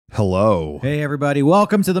Hello. Hey, everybody.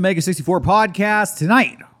 Welcome to the Mega64 Podcast.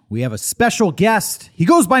 Tonight, we have a special guest. He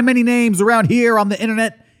goes by many names around here on the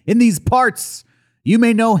internet in these parts. You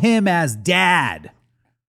may know him as Dad.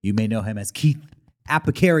 You may know him as Keith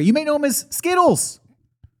Apicary. You may know him as Skittles.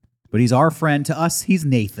 But he's our friend. To us, he's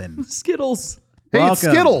Nathan. Skittles. Hey, Welcome. it's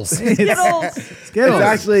Skittles. Skittles. Skittles. It's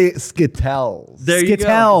actually Skittles. There you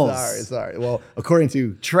go. Skittles. Sorry. Well, according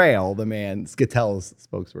to Trail, the man, Skittles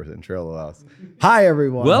spokesperson, Trail Lewis. Hi,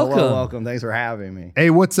 everyone. Welcome. Hello, welcome. Thanks for having me. Hey,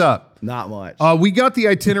 what's up? Not much. We got the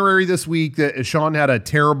itinerary this week that Sean had a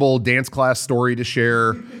terrible dance class story to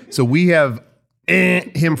share. So we have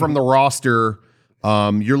him from the roster.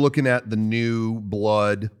 You're looking at the new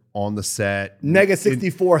blood on the set.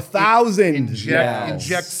 Mega64,000.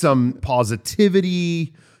 Inject some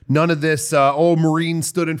positivity. None of this, Marine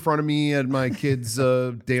stood in front of me at my kid's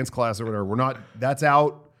dance class or whatever. That's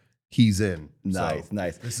out. He's in. Nice.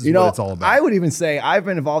 This is what it's all about. I would even say I've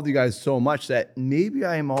been involved with you guys so much that maybe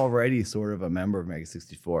I am already sort of a member of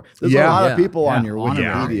Mega64. There's a lot of people on your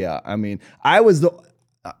Wikipedia. I mean, I was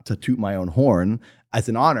to toot my own horn, as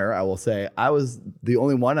an honor, I will say, I was the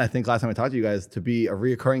only one, I think, last time I talked to you guys, to be a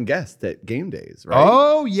reoccurring guest at game days, right?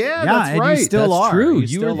 Oh, yeah, that's and right. you still are. true. You You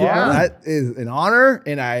still were- are. That is an honor,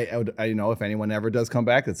 and I if anyone ever does come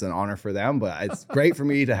back, it's an honor for them, but it's great for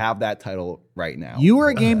me to have that title right now. You were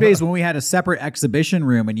at game days when we had a separate exhibition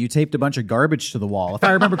room and you taped a bunch of garbage to the wall, if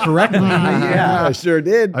I remember correctly. yeah, I sure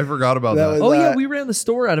did. I forgot about That that. was- Oh yeah, we ran the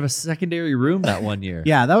store out of a secondary room that one year.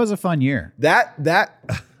 Yeah, that was a fun year. That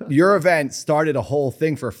your event started a whole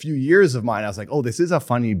thing for a few years of mine. I was like, oh, this is a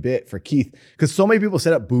funny bit for Keith, because so many people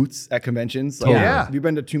set up booths at conventions. Like, Yeah. have you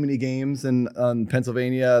been to too many games in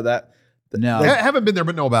Pennsylvania? No. I haven't been there,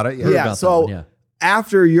 but know about it. Yeah. about So that one, yeah.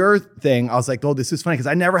 after your thing, I was like, oh, this is funny because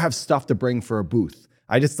I never have stuff to bring for a booth.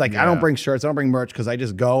 I just I don't bring shirts, I don't bring merch because I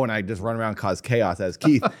just go and I just run around and cause chaos as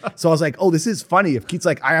Keith. So I was like, oh, this is funny. If Keith's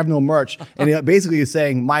like, I have no merch, and he basically is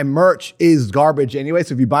saying my merch is garbage anyway.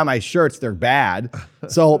 So if you buy my shirts, they're bad.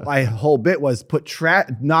 So my whole bit was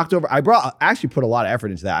knocked over. I actually put a lot of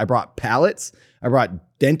effort into that. I brought pallets. I brought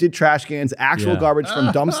dented trash cans, actual garbage from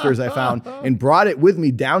dumpsters I found, and brought it with me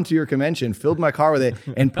down to your convention, filled my car with it,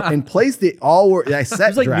 and placed it all where I set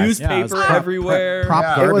There's like dressed. newspaper everywhere. prop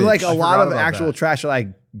Yeah. garbage. It was like a I lot forgot of about actual that. trash that I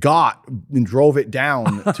got and drove it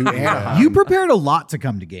down to Anaheim. You prepared a lot to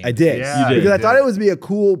come to game. I did. Yeah, because you I thought did. it would be a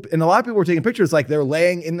cool, and a lot of people were taking pictures like they're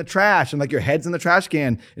laying in the trash and like your head's in the trash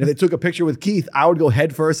can. And if they took a picture with Keith, I would go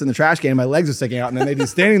head first in the trash can and my legs are sticking out, and then they'd be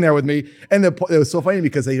standing there with me. And it was so funny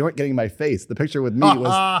because they weren't getting my face. The picture with me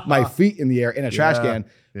was my feet in the air in a trash can.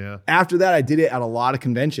 Yeah. After that, I did it at a lot of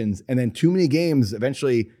conventions, and then too many games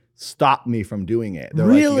eventually stopped me from doing it. They're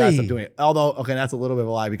like, you gotta stop doing it. Although, okay, that's a little bit of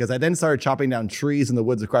a lie because I then started chopping down trees in the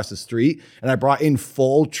woods across the street, and I brought in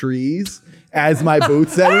full trees as my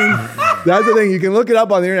booth setting. That's the thing. You can look it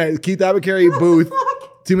up on the internet. Keith Apicary booth,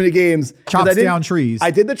 too many games. 'Cause Chops I did- down trees.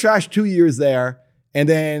 I did the trash 2 years there. And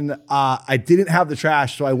then I didn't have the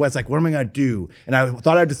trash, so I was like, what am I gonna do? And I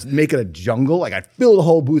thought I'd just make it a jungle. Like I'd fill the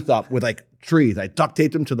whole booth up with like trees. I duct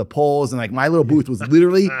taped them to the poles, and like my little booth was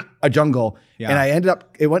literally a jungle. Yeah. And I ended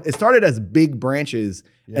up, it started as big branches,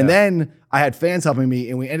 and then I had fans helping me,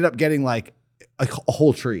 and we ended up getting like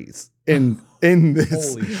whole trees in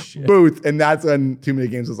this booth. And that's when Too Many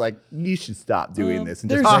Games was like, you should stop doing this and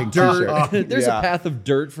just There's bring dirt. t-shirts. There's Yeah. a path of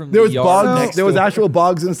dirt from There was the yard bugs. next There was door. actual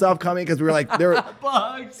bugs and stuff coming because we were like, there were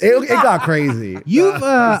bugs. it got crazy. You've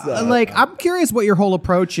I'm curious what your whole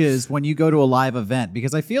approach is when you go to a live event,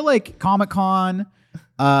 because I feel like Comic-Con,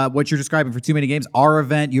 what you're describing for Too Many Games, our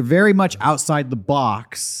event, you're very much outside the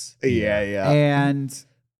box. Yeah. And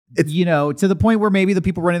to the point where maybe the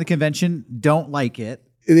people running the convention don't like it.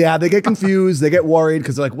 Yeah, they get confused. They get worried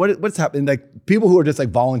because they're like, what's happening? Like people who are just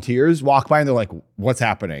like volunteers walk by and they're like, what's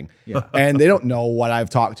happening? Yeah. And they don't know what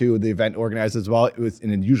I've talked to the event organizers as well. And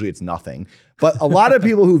then usually it's nothing. But a lot of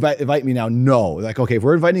people who invite me now know, like, okay, if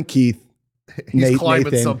we're inviting Keith, He's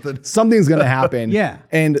climbing something. Something's going to happen. Yeah.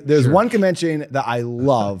 And there's one convention that I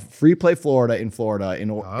love, Free Play Florida in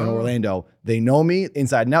Orlando. They know me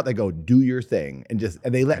inside and out. They go, do your thing. And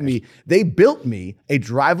they built me a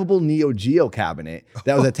drivable Neo Geo cabinet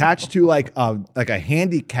that was attached to like a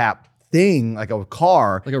handicap thing, like a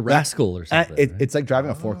car. Like a rascal or something. It's like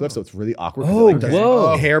driving a forklift, so it's really awkward. Oh, It does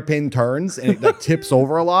whoa. hairpin turns and it like tips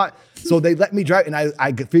over a lot. So they let me drive, and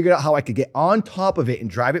I figured out how I could get on top of it and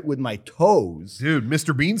drive it with my toes. Dude,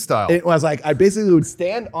 Mr. Bean style. It was like I basically would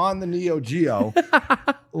stand on the Neo Geo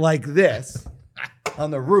like this on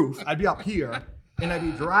the roof. I'd be up here, and I'd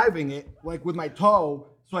be driving it like with my toe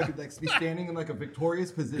so I could like be standing in like a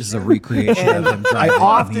victorious position. This is a recreation of him I driving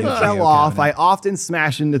often the fell off. I often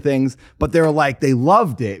smashed into things, but they were like, they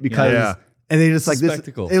loved it because, and they just like this.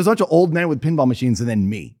 Spectacle. It was a bunch of old men with pinball machines and then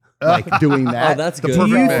me like doing that. Oh, that's The good. Do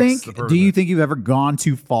you perfect mix, think? the Do you perfect think you've ever gone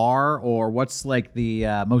too far, or what's like the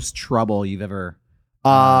most trouble you've ever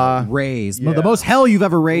raised? The most hell you've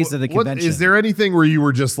ever raised at a convention? Is there anything where you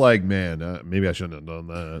were just like, man, maybe I shouldn't have done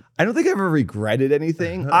that? I don't think I've ever regretted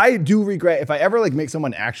anything. I do regret if I ever like make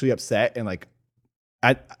someone actually upset and like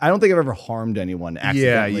I don't think I've ever harmed anyone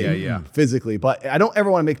accidentally physically, but I don't ever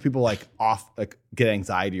want to make people like get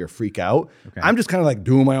anxiety or freak out. Okay. I'm just kind of like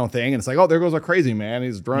doing my own thing and it's like, oh, there goes our crazy man.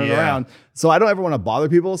 He's running around. So I don't ever want to bother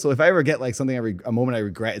people. So if I ever get like something, a moment I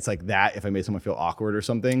regret, it's like that if I made someone feel awkward or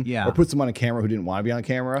something. Or put someone on camera who didn't want to be on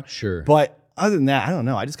camera. Sure. But other than that, I don't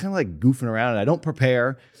know. I just kind of like goofing around and I don't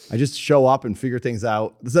prepare. I just show up and figure things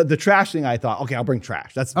out. The trash thing, I thought, okay, I'll bring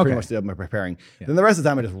trash. That's pretty much my preparing. Then the rest of the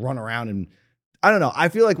time I just run around and I don't know. I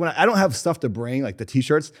feel like when I don't have stuff to bring, like the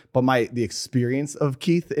t-shirts, but the experience of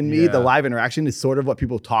Keith and me, the live interaction is sort of what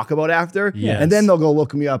people talk about after. Yes. And then they'll go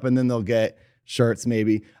look me up and then they'll get shirts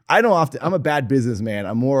maybe. I'm a bad businessman.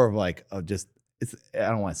 I'm more of like, I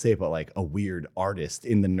don't want to say it, but like a weird artist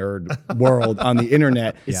in the nerd world on the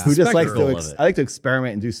internet who just likes I like to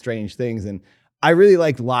experiment and do strange things. And I really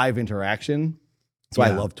like live interaction. So I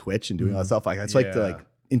love Twitch and doing all that stuff. Like I just like to like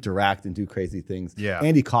interact and do crazy things.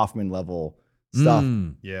 Andy Kaufman level stuff.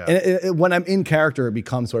 And when I'm in character, it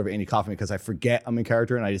becomes sort of Andy Kaufman because I forget I'm in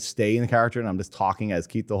character and I just stay in the character and I'm just talking as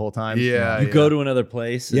Keith the whole time. You go to another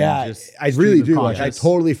place. And just I really do. Like, I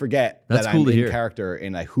totally forget That's that cool I'm to in hear. character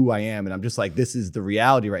and like who I am. And I'm just like, this is the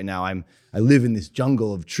reality right now. I live in this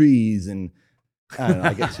jungle of trees and I don't know.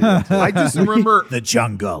 I get too into it. I just remember the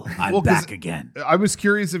jungle? I'm back again. I was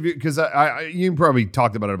curious if you, because you probably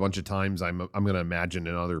talked about it a bunch of times. I'm going to imagine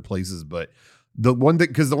in other places, but the one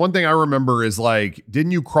thing I remember is like,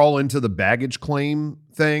 didn't you crawl into the baggage claim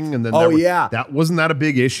thing? And then that wasn't that a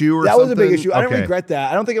big issue or that something? was a big issue. I don't regret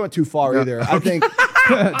that. I don't think it went too far either. I think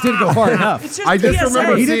didn't go far enough. I just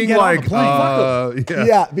remember seeing like,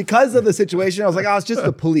 because of the situation, I was like, oh, it's just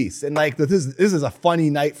the police, and like this is a funny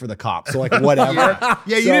night for the cops. So like whatever.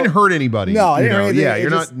 You didn't hurt anybody. No, I didn't hurt anything. Yeah, you're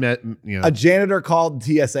not met. A janitor called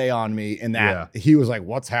TSA on me, and that he was like,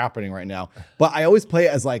 "What's happening right now?" But I always play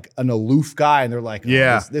it as like an aloof guy, and they're like,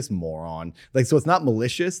 this moron." Like, so it's not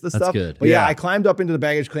malicious. The stuff. Good. But I climbed up into the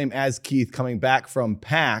baggage claim as Keith coming back from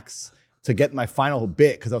PAX to get my final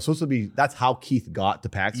bit because I was supposed to be. That's how Keith got to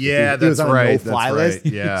PAX. Yeah, he that's was on right. a no-fly list.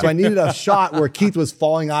 Yeah. So I needed a shot where Keith was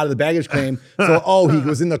falling out of the baggage claim. So he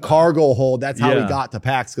was in the cargo hold. That's how he got to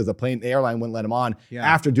PAX because the airline wouldn't let him on.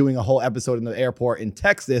 After doing a whole episode in the airport in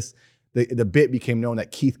Texas, the bit became known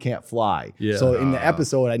that Keith can't fly. Yeah. So in the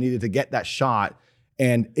episode, I needed to get that shot,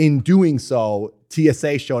 and in doing so,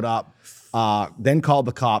 TSA showed up. Then called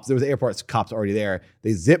the cops. There was airport cops already there.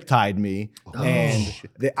 They zip tied me, and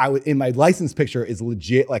in my license picture is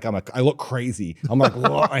legit. Like I look crazy. I'm like,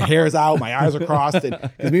 my hair's out, my eyes are crossed, and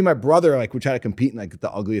because me and my brother we try to compete in like the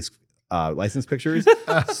ugliest license pictures.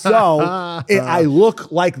 So I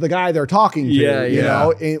look like the guy they're talking to. You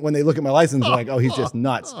know, and when they look at my license, they're like, oh, he's just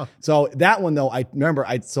nuts. So that one though, I remember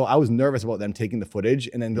so I was nervous about them taking the footage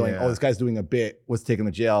and then going, oh, this guy's doing a bit, was taken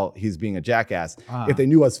to jail, he's being a jackass. If they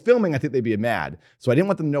knew I was filming, I think they'd be mad. So I didn't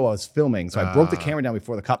want them to know I was filming. So I broke the camera down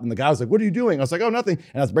before the cop, and the guy was like, what are you doing? I was like, oh, nothing.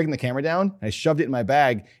 And I was breaking the camera down, and I shoved it in my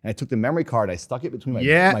bag, and I took the memory card, I stuck it between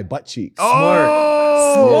my butt cheeks.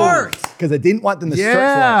 Smart. Because I didn't want them to search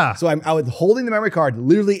for it. So I was holding the memory card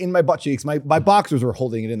literally in my butt cheeks. My boxers were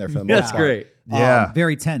holding it in there for the most That's part. great.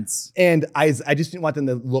 Very tense. And I just didn't want them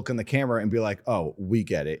to look in the camera and be like, oh, we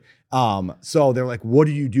get it. So they're like, what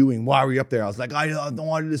are you doing? Why were you up there? I was like, I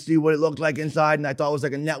wanted to see what it looked like inside. And I thought it was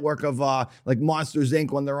like a network of like Monsters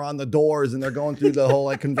Inc. when they're on the doors and they're going through the whole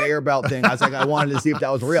like conveyor belt thing. I was like, I wanted to see if that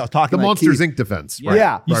was real. I was talking The like Monsters Keith. Inc. defense.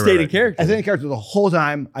 Yeah. You stayed in character. I stayed in character the whole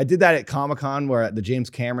time. I did that at Comic-Con where at the James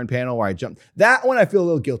Cameron panel where I jumped. That one I feel a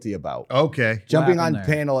little guilty about. Okay. Jumping on happened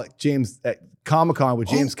there? panel at Comic-Con with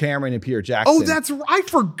James Cameron and Peter Jackson. Oh, that's I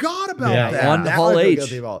forgot about that. on That Hall one I feel H.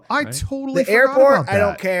 guilty about. I totally The forgot airport, about I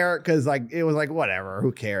don't that. care because like it was like whatever,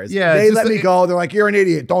 who cares? Yeah, they it's let just me go. They're like, you're an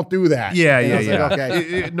idiot, don't do that. Yeah, And I was like, yeah.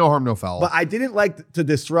 okay, No harm, no foul. but I didn't like to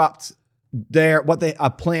disrupt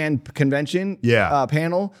a planned convention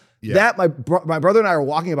panel. Yeah. That my brother and I were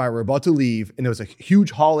walking by. We were about to leave, and there was a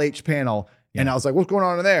huge Hall H panel. And I was like, what's going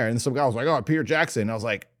on in there? And some guy was like, oh, Peter Jackson. And I was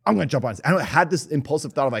like, I'm going to jump on. I had this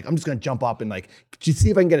impulsive thought of like, I'm just going to jump up and like, see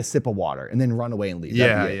if I can get a sip of water and then run away and leave.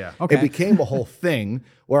 Yeah. Okay. It became a whole thing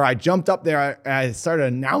where I jumped up there and I started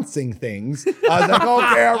announcing things. I was like,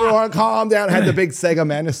 okay, everyone calm down. I had the big Sega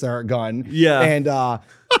Menacer gun. Yeah. And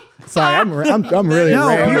sorry, I'm really No,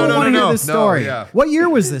 rambling. people want to hear no, this story. yeah. What year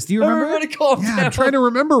was this? Do you remember? Everybody calm down. I'm trying to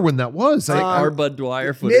remember when that was. Our Bud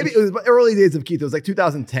Dwyer footage. Maybe it was early days of Keith. It was like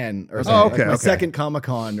 2010 or something. okay, Like my okay. second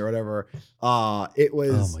Comic-Con or whatever. It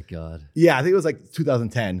was. Oh my God. Yeah, I think it was like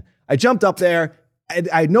 2010. I jumped up there. And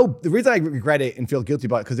I know the reason I regret it and feel guilty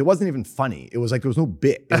about it because it wasn't even funny. It was like there was no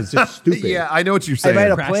bit. It was just stupid. Yeah, I know what you're If saying. I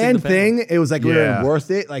had a Crashing planned the panel. thing, it was like really Yeah. worth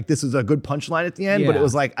it. Like this was a good punchline at the end, but Yeah. it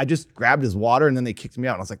was like I just grabbed his water and then they kicked me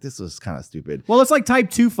out. And I was like, this was kind of stupid. Well, it's like type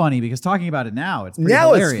 2 funny because talking about it now, it's pretty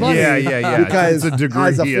Now hilarious. it's funny. Yeah. Because It's a degree,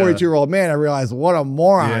 as a yeah. 42-year-old man, I realized what a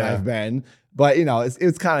moron Yeah. I've been. But you know,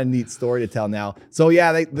 it's kind of a neat story to tell now. So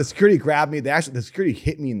yeah, the security grabbed me. The security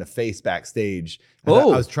hit me in the face backstage. And I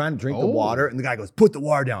was trying to drink the water, and the guy goes, "Put the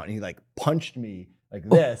water down." And he like punched me like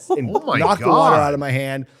this and my knocked the God. water out of my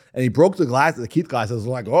hand. And he broke the glass, the Keith glass. I was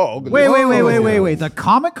like, "Oh, Wait. The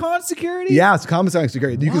Comic-Con security? Yeah, it's commissary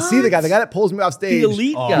security. You can see the guy that pulls me off stage. The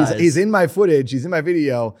elite guys. He's in my footage. He's in my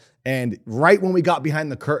video. And right when we got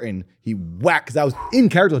behind the curtain, he whacked, because I was in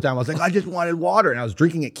character at the time. I was like, I just wanted water. And I was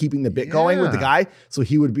drinking it, keeping the bit going with the guy. So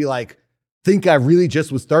he would be like, think I really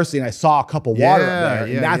just was thirsty and I saw a cup of water up there.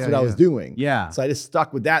 And that's what I was doing. Yeah. So I just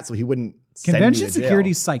stuck with that so he wouldn't send me Convention to jail.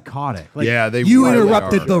 security's psychotic. Like, Yeah, they you really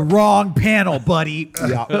interrupted are. the wrong panel, buddy.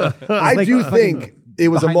 Yeah. I like do fucking think it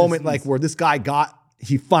was a behind the moment like scenes. where this guy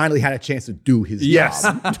he finally had a chance to do his Yes,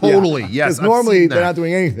 job. totally. Yes, Because I've normally seen they're that. not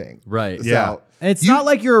doing anything. Right. So, Yeah. It's not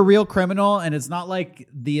like you're a real criminal, and it's not like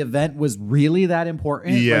the event was really that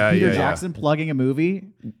important. Yeah, like Peter yeah. Jackson plugging a movie,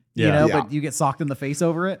 you Yeah. know, Yeah. but you get socked in the face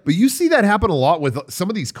over it. But you see that happen a lot with some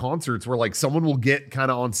of these concerts where like someone will get kind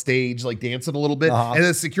of on stage, like dancing a little bit, and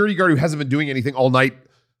the security guard who hasn't been doing anything all night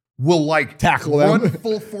will like Tackle them. run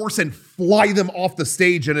full force and fly them off the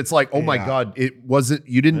stage. And it's like, oh my God, it wasn't,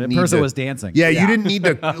 you didn't The need person to, was dancing. Yeah, you didn't need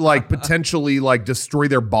to like potentially like destroy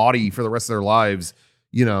their body for the rest of their lives.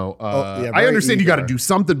 You know, I very understand you got to eager. do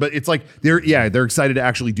something, but it's like they're excited to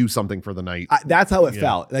actually do something for the night. that's how it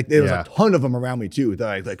felt. Like there was Yeah. a ton of them around me too.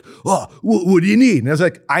 They're like, oh, what do you need? And I was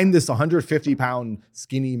like, I'm this 150-pound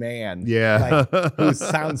skinny man. Yeah. Like, who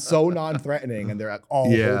sounds so non-threatening, and they're like all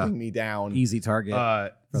holding me down. Easy target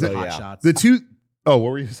for the- the hot yeah. shots. The two, oh,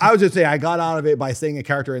 what were you saying? I was just saying, I got out of it by saying a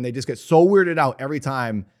character, and they just get so weirded out every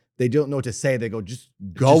time. They don't know what to say. They go, just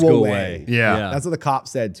go away. Yeah. That's what the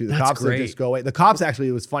cops said too. The That's cops great. said, just go away. The cops actually,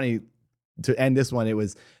 it was funny to end this one. It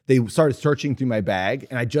was, they started searching through my bag,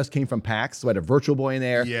 and I just came from PAX. So I had a Virtual Boy in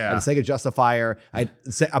there. Yeah. I had a Sega Justifier. I had a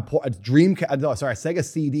Sega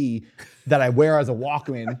CD that I wear as a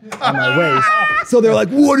Walkman on my waist. So they're like,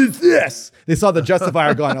 what is this? They saw the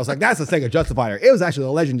Justifier gun. I was like, that's a Sega Justifier. It was actually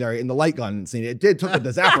the Legendary in the light gun scene. It did took what the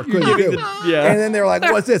Zapper couldn't do. yeah. And then they were like,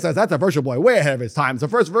 what's this? I said, that's a Virtual Boy, way ahead of its time. It's the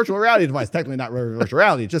first virtual reality device. Technically not really virtual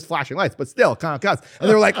reality, just flashing lights, but still kind of cuts. And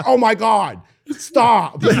they were like, oh my God,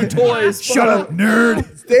 stop. Toys. Shut up,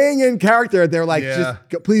 nerd. Staying in character, they're like, Yeah.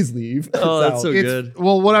 just please leave. Oh, that's so It's- good.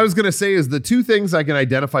 Well, what I was going to say is the two things I can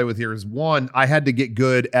identify with here is one, I had to get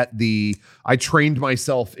good at I trained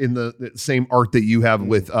myself in the same art that you have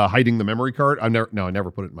with hiding the memory card. I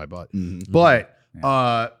never put it in my butt, but,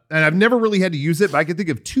 and I've never really had to use it, but I can think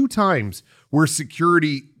of 2 times where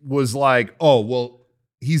security was like, oh, well,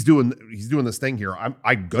 he's doing this thing here.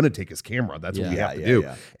 I'm going to take his camera. That's what we have to do.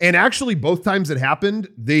 Yeah. And actually both times it happened,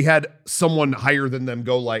 they had someone higher than them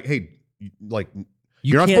go like, hey, like,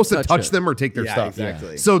 you're not can't supposed to touch touch it. them or take their Yeah, stuff.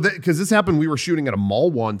 exactly. So because this happened, we were shooting at a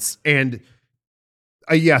mall once, and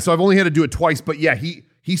so I've only had to do it twice. But yeah,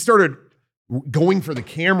 he started going for the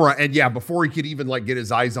camera, and yeah, before he could even like get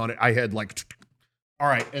his eyes on it, I had like, all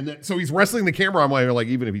right, and then so he's wrestling the camera. I'm like,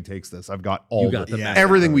 even if he takes this, I've got all You got the master.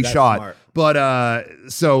 everything we That's shot. smart. But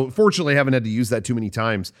so fortunately, I haven't had to use that too many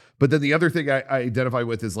times. But then the other thing I identify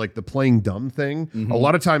with is like the playing dumb thing. A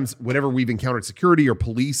lot of times, whenever we've encountered security or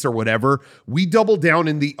police or whatever, we double down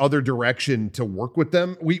in the other direction to work with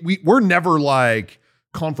them. We're never like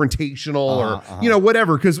confrontational or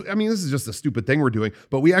whatever, because I mean this is just a stupid thing we're doing,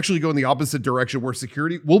 but we actually go in the opposite direction where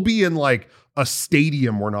security will be in like a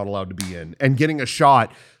stadium we're not allowed to be in and getting a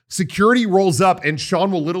shot. Security rolls up and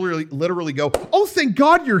Sean will literally go, oh, thank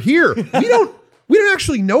God you're here. We don't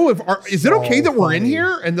actually know is it okay that we're in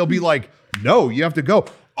here? And they'll be like, no, you have to go.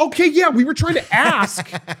 Okay, yeah, we were trying to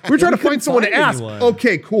ask. We were trying to find someone to find ask. anyone.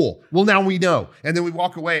 Okay, cool. Well, now we know. And then we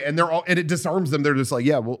walk away, and and it disarms them. They're just like,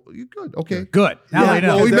 yeah, well, you're good. Okay. Good. Now Yeah, we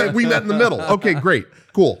know. Well, we met in the middle. Okay, great.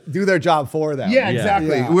 Cool. Do their job for them. Yeah,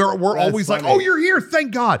 exactly. Yeah. We're That's always like, funny. oh, you're here.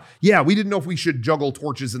 Thank God. Yeah, we didn't know if we should juggle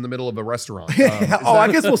torches in the middle of a restaurant. I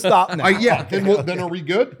guess we'll stop now. Yeah, then are we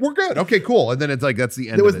good? We're good. Okay, cool. And then it's like, that's the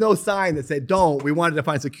end There was of it. no sign that said don't. We wanted to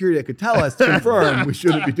find security that could tell us to confirm we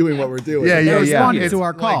shouldn't be doing what we're doing. Yeah, They yeah, responded yeah. to It's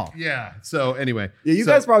our call. like, yeah. So anyway. Yeah, you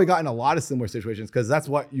guys probably got in a lot of similar situations because that's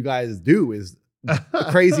what you guys do is a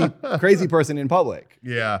crazy person in public.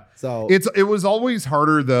 Yeah. So It was always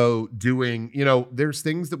harder though doing, there's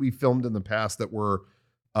things that we filmed in the past that were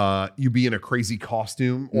you be in a crazy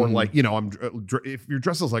costume or like, if you're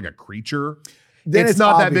dressed as like a creature, Then it's it's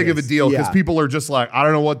not that big of a obvious. deal because Yeah. people are just like, I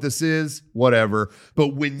don't know what this is, whatever.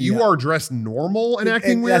 But when you are dressed normal and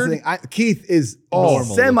acting that's the weird, thing. Keith is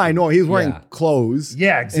Normal semi-normal. He's wearing Yeah. clothes.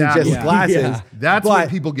 Yeah, exactly. And just Yeah. glasses. Yeah. that's But when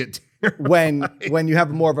people get when you have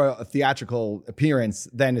more of a theatrical appearance,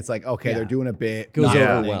 then it's like, okay, they're doing a bit. Goes not Yeah.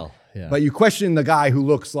 over really. well. Yeah. But you question the guy who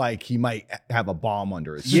looks like he might have a bomb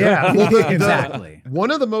under his shirt. Yeah, well, Exactly.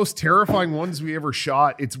 One of the most terrifying ones we ever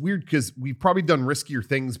shot. It's weird because we've probably done riskier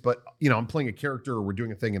things, but I'm playing a character or we're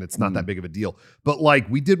doing a thing, and it's not that big of a deal. But like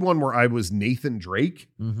we did one where I was Nathan Drake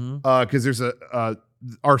because there's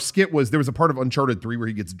our skit was there was a part of Uncharted 3 where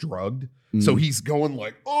he gets drugged, so he's going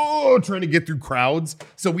like trying to get through crowds.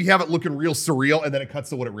 So we have it looking real surreal, and then it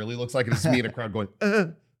cuts to what it really looks like, and it's me in a crowd going.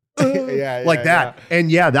 Yeah, Like that.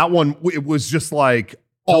 And that one, it was just like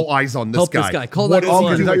all eyes on this help guy. this guy. Call What that is he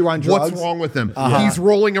line. doing? Thought you were on drugs? What's wrong with him? Uh-huh. He's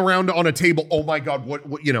rolling around on a table. Oh my God. What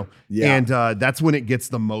Yeah. And that's when it gets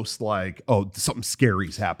the most like, something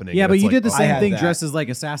scary's happening. Yeah, And but it's you like, did the I same had thing that. dressed as like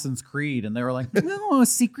Assassin's Creed, and they were like, "No, a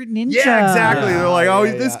secret ninja." Yeah, exactly. They're like,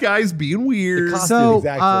 Yeah, this guy's being weird. costume. So,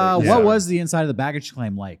 Exactly. Yeah. what was the inside of the baggage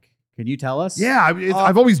claim like? Can you tell us? Yeah,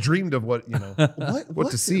 I've always dreamed of what What to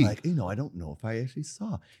was see. it like? I don't know if I actually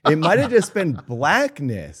saw. It might have just been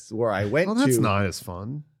blackness where I went Well, that's to. not as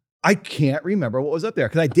fun. I can't remember what was up there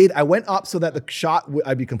because I went up so that the shot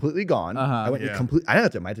I'd be completely gone. I went Yeah. complete. I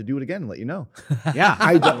might have to do it again and let you know. Yeah.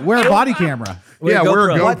 I don't- Wear a body camera. Yeah, we're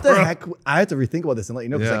a GoPro. What the GoPro. heck? I have to rethink about this and let you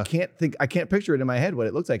know because Yeah. I can't picture it in my head what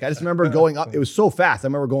it looks like. I just remember going up. It was so fast. I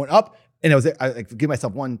remember going up and I like give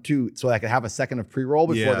myself 1, 2 so I could have a second of pre-roll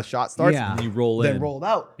before Yeah. the shot starts. Yeah. You roll Then in. rolled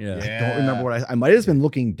out. Yeah. I don't remember what I might have just been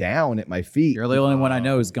looking down at my feet. You're the only one I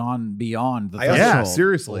know who's gone beyond the I also- Yeah, threshold.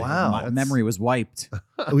 seriously. Wow. My that's- memory was wiped.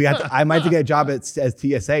 I might have to get a job as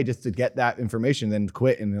TSA just to get that information, then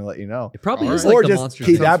quit and then let you know. It probably All is right. like Or the just monster.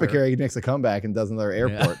 Keith transfer. Apicary makes a comeback and does another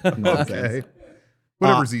airport nonsense. Okay.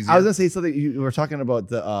 Whatever's easier. I was gonna say something. You were talking about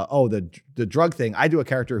the drug thing. I do a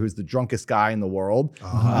character who's the drunkest guy in the world,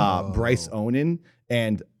 Bryce Onan,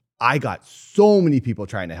 and I got so many people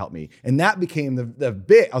trying to help me, and that became the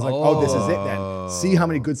bit. I was like, this is it then. See how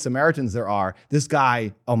many good Samaritans there are. This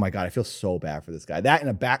guy, oh my God, I feel so bad for this guy. That in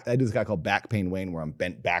a back, I do this guy called Back Pain Wayne, where I'm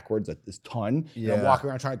bent backwards like this ton. And I'm walking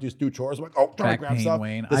around trying to do chores. I'm like, trying Back to grab Pain stuff.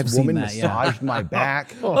 Wayne. This I've seen woman that, yeah. massaged my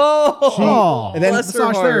back. Oh, and then massage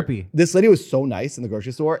massage therapy. This lady was so nice in the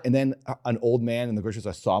grocery store, and then an old man in the grocery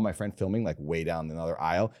store saw my friend filming like way down another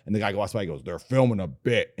aisle, and the guy walks by, and goes, "They're filming a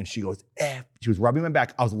bit," and she goes, "Eh." She was rubbing my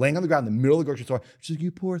back. I was laying on the ground in the middle of the grocery store. She's like,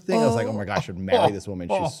 "You poor thing." I was like, "Oh my gosh, I should marry this woman.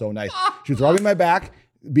 She's so nice." She was rubbing my back,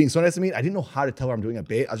 being so nice to me. I didn't know how to tell her I'm doing a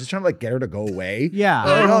bit. I was just trying to like get her to go away. Yeah.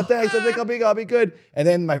 And I'm like, "Oh, thanks. I think I'll be good." And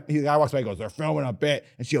then the guy walks by and goes, "They're filming a bit,"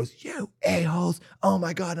 and she goes, "You a-holes. Oh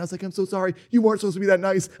my God." And I was like, "I'm so sorry. You weren't supposed to be that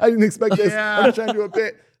nice. I didn't expect this. I'm just trying to do a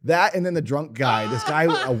bit." That and then the drunk guy, this guy,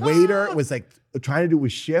 a waiter, was like trying to do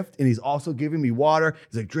his shift, and he's also giving me water.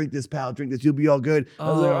 He's like, "Drink this, pal. Drink this. You'll be all good." I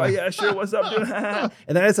was like, "Oh yeah, sure. What's up, dude?" And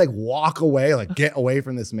then I just like walk away, like get away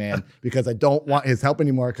from this man because I don't want his help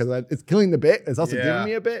anymore because it's killing the bit. It's also giving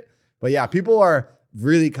me a bit. But yeah, people are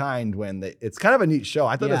really kind when it's kind of a neat show.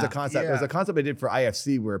 I thought there's a concept. There's a concept I did for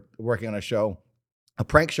IFC. We're working on a show. A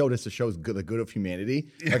prank show just to show the good of humanity.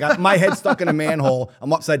 Like my head's stuck in a manhole.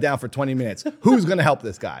 I'm upside down for 20 minutes. Who's going to help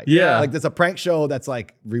this guy? Yeah. Like there's a prank show that's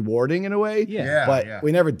like rewarding in a way. Yeah. But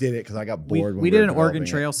we never did it because I got bored. We did an Oregon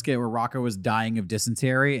Trail skit where Rocco was dying of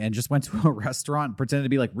dysentery and just went to a restaurant and pretended to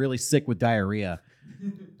be like really sick with diarrhea.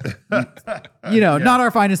 Not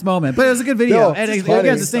our finest moment, but it was a good video. No, and it's again, funny.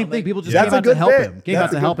 it's the same thing. People just That's came a out to good help bit. him. Came That's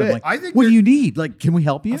out to a help good him. bit. Like, I think what do there- you need? Like, can we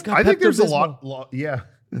help you? I think there's a Pepto-Bismol. lot. Yeah,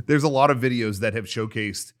 there's a lot of videos that have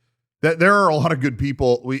showcased There are a lot of good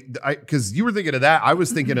people. Because you were thinking of that. I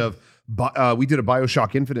was thinking of, we did a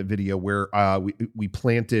BioShock Infinite video where we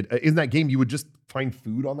planted, in that game, you would just find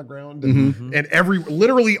food on the ground and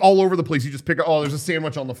literally all over the place. You just pick up, there's a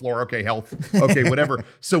sandwich on the floor. Okay, health. Okay, whatever.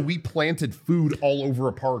 So we planted food all over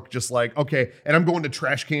a park, just like, okay. And I'm going to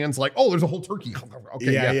trash cans like, there's a whole turkey.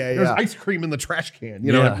 Okay, yeah. There's ice cream in the trash can.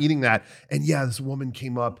 You know, I'm eating that. And this woman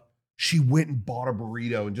came up. She went and bought a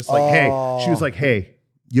burrito and just like, she was like, hey,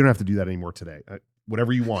 you don't have to do that anymore today.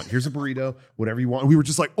 Whatever you want. Here's a burrito, whatever you want. And we were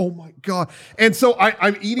just like, oh my God. And so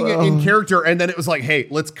I'm eating it in character. And then it was like, hey,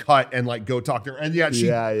 let's cut and like go talk to her. And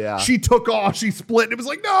she took off, she split. And it was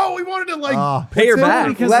like, no, we wanted to like pay her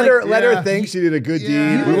back. Let her think she did a good deed.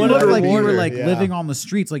 You looked like you were like living on the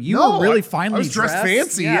streets. Like you were really finely I was dressed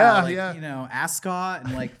fancy. Like, you know, ascot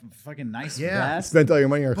and like fucking nice vest. Spent all your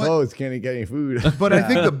money on clothes, can't even get any food. But I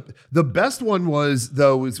think the best one was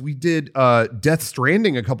we did Death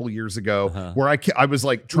Stranding a couple years ago where I was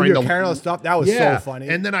like trying to carrying all the stuff. That was so funny.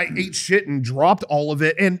 And then I ate shit and dropped all of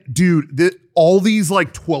it. And dude, all these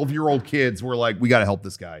like 12-year-old kids were like, we got to help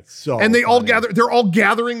this guy. And they're all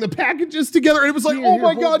gathering the packages together. And it was like, oh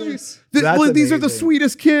my God, these are the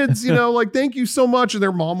sweetest kids, you know, like, thank you so much. And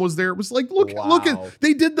their mom was there. It was like, look at,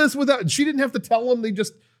 they did this without, she didn't have to tell them. They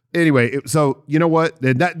just, anyway, so you know what?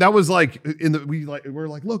 That was like we're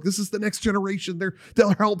like, look, this is the next generation. They're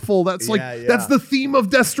helpful. That's that's the theme of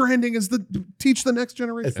Death Stranding is teach the next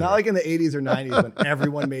generation. It's not like in the 80s or 90s when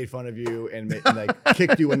everyone made fun of you and like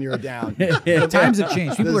kicked you when you were down. Times have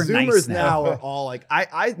changed. People are Zoomers nice now are all like,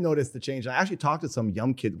 I noticed the change. I actually talked to some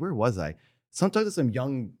young kids. Where was I? Talked to some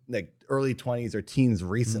young, like early 20s or teens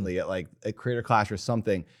recently at like a Creator Clash or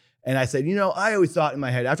something. And I said, you know, I always thought in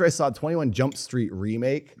my head, after I saw 21 Jump Street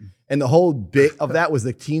remake, and the whole bit of that was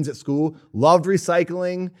the teens at school loved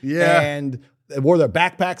recycling and wore their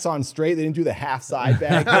backpacks on straight. They didn't do the half side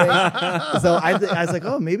bag thing. So I was like,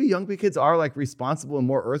 oh, maybe young kids are like responsible and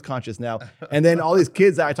more earth conscious now. And then all these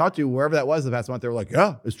kids that I talked to, wherever that was the past month, they were like,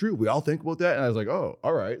 yeah, it's true. We all think about that. And I was like, oh,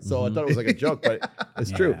 all right. So I thought it was like a joke, but it's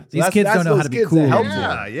true. So these kids don't know how to be cool.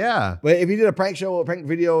 Yeah. But if you did a prank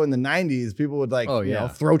video in the 90s, people would like, you know,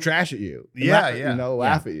 throw trash at you.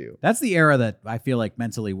 Laugh at you. That's the era that I feel like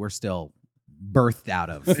mentally we're still birthed out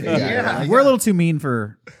of. We're a little too mean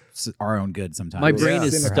for our own good sometimes. My brain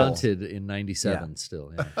is stunted in 97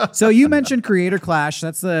 still. Yeah. So you mentioned Creator Clash.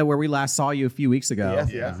 That's where we last saw you a few weeks ago.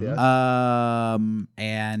 Yes.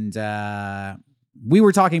 And we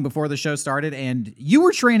were talking before the show started, and you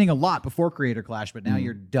were training a lot before Creator Clash, but now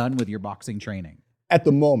you're done with your boxing training. At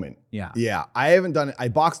the moment. Yeah. Yeah. I haven't done it. I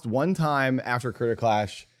boxed one time after Creator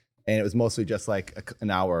Clash, and it was mostly just like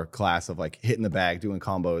an hour class of like hitting the bag, doing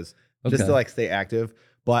combos, just to like stay active.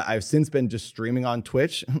 But I've since been just streaming on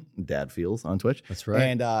Twitch. Dad feels on Twitch. That's right.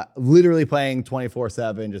 And literally playing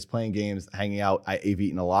 24/7, just playing games, hanging out. I've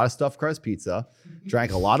eaten a lot of stuffed crust pizza,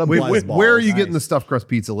 drank a lot of Buzz balls. Where are you getting the stuffed crust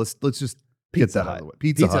pizza? Let's just get that out of the way.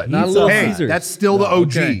 Pizza Hut. Not Little Caesars. That's still the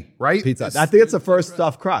OG, right? Pizza Hut. I think it's the first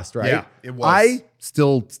stuffed crust, right? Yeah, it was. I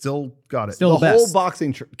still got it. Still the whole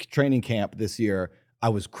boxing training camp this year, I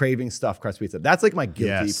was craving stuffed crust pizza. That's like my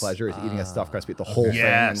guilty pleasure is eating a stuffed crust pizza, the whole thing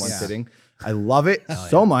in one sitting. I love it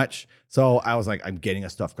so much. So I was like, I'm getting a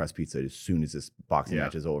stuffed crust pizza as soon as this boxing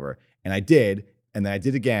match is over. And I did. And then I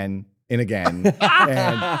did again and again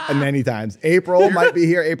and many times. April might be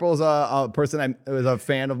here. April's a person was a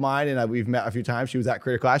fan of mine, and we've met a few times. She was at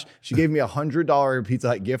Creator Clash. She gave me $100 Pizza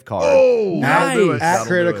Hut gift card. Oh, nice. At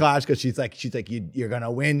Creator Clash, because she's like, you're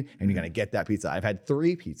gonna win and you're gonna get that pizza. I've had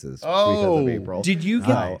 3 pizzas because of April. Did you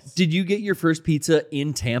get your first pizza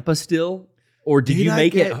in Tampa still? Or did you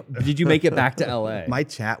make it back to LA? My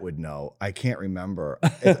chat would know. I can't remember.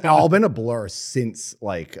 It's all been a blur since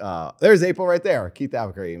like there's April right there. Keith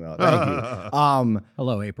Apicary email. Thank you.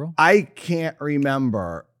 Hello, April. I can't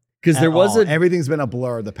remember. Because there was everything's been a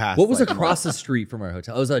blur the past. What was across the street from our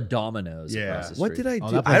hotel? It was a Domino's across the street. What did I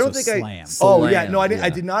do? That I don't place think was Slam. Oh yeah, no, I didn't.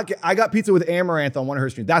 I did not get. I got pizza with Amaranth on one of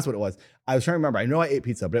her streams. That's what it was. I was trying to remember. I know I ate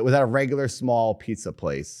pizza, but it was at a regular small pizza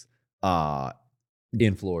place.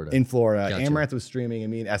 In Florida. Gotcha. Amaranth was streaming, and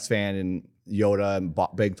me and S-Fan and Yoda and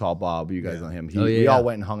Big Tall Bob, you guys know him. We all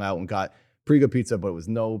went and hung out and got pretty good pizza, but it was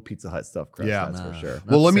no Pizza Hut stuffed crust, that's for sure.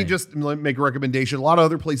 Well, let me make a recommendation. A lot of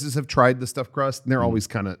other places have tried the stuffed crust, and they're always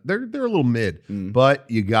kind of, they're a little mid, but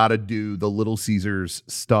you got to do the Little Caesars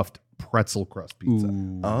stuffed pretzel crust pizza.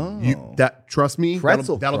 Trust me,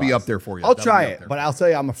 that'll be up there for you. I'll try it, but I'll tell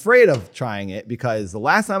you, I'm afraid of trying it because the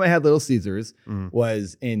last time I had Little Caesars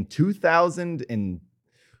was in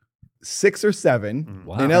 2006 or 7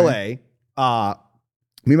 in LA.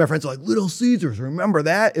 Me and my friends were like, Little Caesars, remember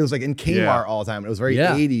that? It was like in Kmart all the time. It was very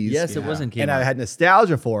 80s. Yes, it was in Kmart. And I had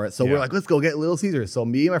nostalgia for it. So we're like, let's go get Little Caesars. So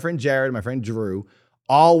me and my friend Jared and my friend Drew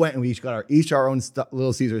all went and we each got our own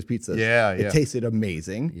Little Caesars pizzas. It tasted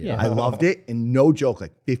amazing. I loved it. And no joke,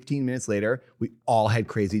 like 15 minutes later, we all had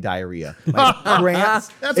crazy diarrhea. Like cramps.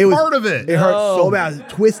 That's part of it. It hurt so bad.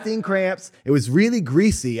 Twisting cramps. It was really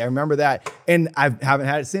greasy. I remember that. And I haven't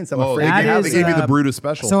had it since. I'm afraid to have they it. gave you the Brutus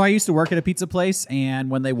special. So I used to work at a pizza place, and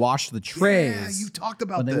when they wash the trays, yeah, you talked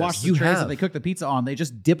about when this. they wash the trays that they cook the pizza on, they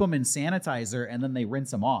just dip them in sanitizer and then they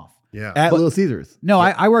rinse them off. Yeah. At Little Caesars. No,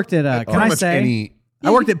 I worked at. Can I say? I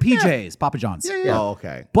worked at PJ's, Papa John's. Oh,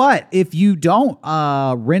 okay. But if you don't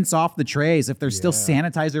rinse off the trays, if there's still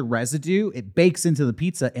sanitizer residue, it bakes into the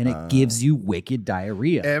pizza and it gives you wicked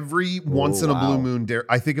diarrhea. Every once in a blue moon,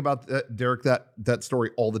 I think about Derek that story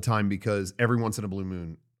all the time because every once in a blue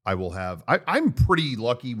moon, I will have. I'm pretty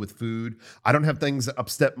lucky with food. I don't have things that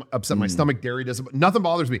upset my stomach. Dairy doesn't. Nothing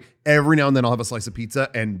bothers me. Every now and then I'll have a slice of pizza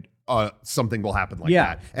and something will happen like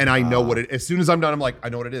that. And I know what it. As soon as I'm done, I'm like, I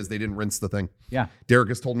know what it is. They didn't rinse the thing. Yeah. Derek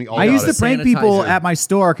has told me all. I used to prank people Sanitizer. at my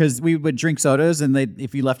store because we would drink sodas, and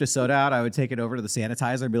if you left a soda out, I would take it over to the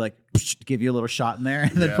sanitizer and be like, give you a little shot in there,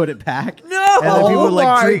 and then put it back. No! And then people would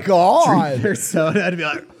like drink God. their soda and be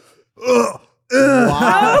like,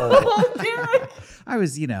 Wow. I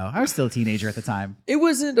was still a teenager at the time. It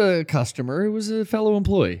wasn't a customer. It was a fellow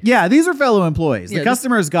employee. Yeah, these are fellow employees. The Yeah,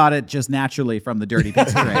 customers got it just naturally from the dirty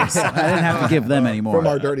pizza trays. I didn't have to give them anymore. From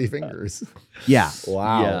our dirty fingers. Yeah.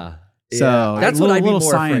 Wow. Yeah. So That's a what I'd be little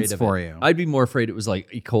more science afraid of for it. you. I'd be more afraid it was like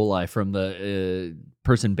E. coli from the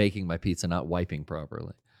person baking my pizza not wiping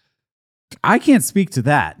properly. I can't speak to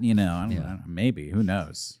that. I don't know, maybe. Who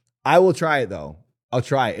knows? I will try it though. I'll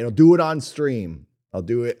try it. I'll do it on stream. I'll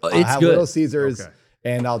do it. I'll It's have good. Little Caesars. Okay.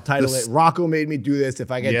 And I'll title it Rocco made me do this. If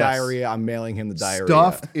I get diarrhea, I'm mailing him the diarrhea.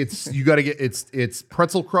 Stuffed. You got to get it's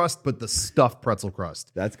pretzel crust, but the stuffed pretzel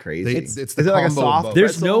crust. That's crazy. It's the Is it like a combo of soft both.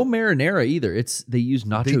 There's pretzel? no marinara either. They use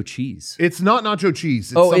nacho cheese. It's not nacho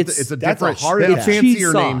cheese. It's a that's a different, heart a attack. fancier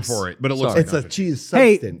Cheese name sauce. for it, but it looks Sorry. like It's a nacho cheese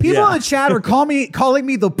Hey, substance. people in the chat are calling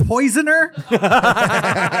me the poisoner.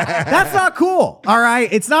 That's not cool. All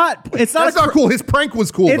right, it's not. It's not. That's not cool. His prank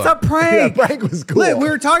was cool. It's though. a prank. Yeah, prank was cool. Look, we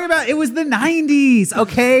were talking about it was the 90s.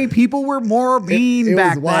 Okay, people were more mean it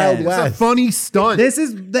back was Wild then. West. It's a funny stunt. This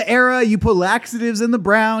is the era you put laxatives in the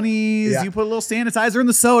brownies. Yeah. You put a little sanitizer in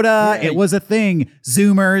the soda. It was a thing.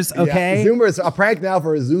 Zoomers, okay? Yeah. Zoomers, a prank now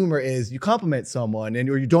for a Zoomer is you compliment someone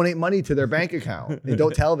or you donate money to their bank account and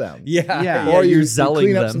don't tell them. Yeah. Or you're you selling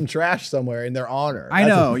clean them. up some trash somewhere in their honor. I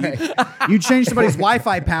That's know. a prank. You change somebody's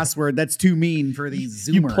Wi-Fi password. That's too mean for these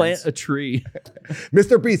Zoomers. You plant a tree.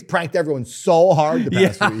 Mr. Beast pranked everyone so hard the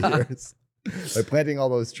past few years by planting all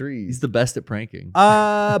those trees. He's the best at pranking.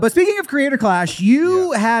 But speaking of Creator Clash,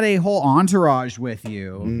 you had a whole entourage with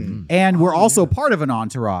you, and we're also part of an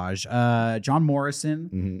entourage. John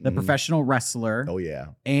Morrison, the professional wrestler. Oh, yeah.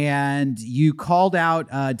 And you called out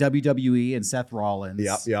WWE and Seth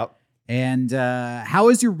Rollins. Yep. And how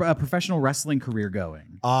is your professional wrestling career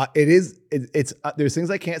going? It's there's things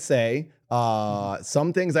I can't say.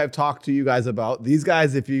 Some things I've talked to you guys about. These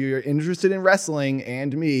guys, if you're interested in wrestling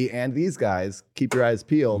and me and these guys, keep your eyes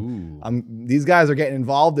peeled. These guys are getting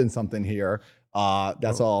involved in something here.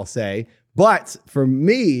 That's all I'll say. But for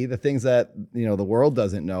me, the things that the world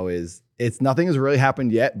doesn't know is nothing has really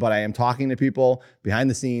happened yet, but I am talking to people behind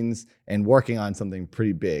the scenes and working on something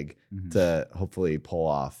pretty big to hopefully pull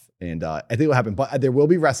off. And I think it'll happen. But there will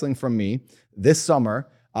be wrestling from me this summer.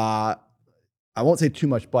 I won't say too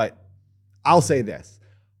much, but I'll say this.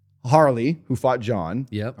 Harley, who fought John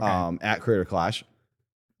at Creator Clash,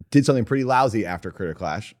 did something pretty lousy after Creator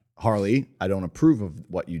Clash. Harley, I don't approve of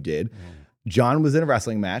what you did. John was in a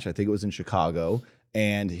wrestling match. I think it was in Chicago.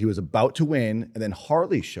 And he was about to win. And then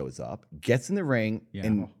Harley shows up, gets in the ring,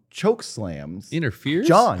 and choke slams. Interferes?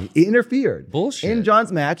 John. He interfered. Bullshit. In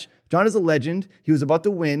John's match. John is a legend. He was about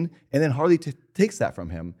to win. And then Harley takes that from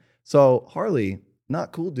him. So Harley,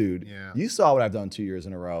 not cool, dude. Yeah. You saw what I've done 2 years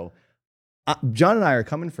in a row. John and I are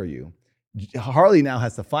coming for you. Harley now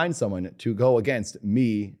has to find someone to go against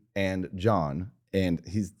me and John. And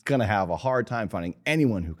he's going to have a hard time finding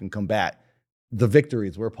anyone who can combat the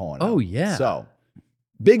victories we're pulling out. Oh, yeah. So,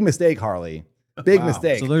 big mistake, Harley. Big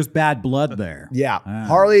mistake. So there's bad blood there. Yeah.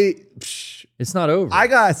 Harley, It's not over. I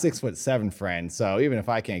got a 6'7" friend. So even if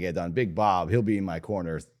I can't get it done, Big Bob, he'll be in my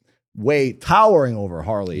corner, way towering over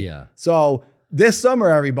Harley. Yeah. So this summer,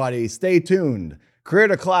 everybody, stay tuned.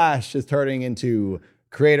 Creator Clash is turning into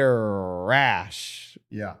Creator Rash.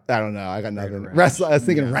 Yeah. I don't know. I got nothing. Rash. I was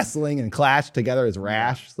thinking wrestling and Clash together is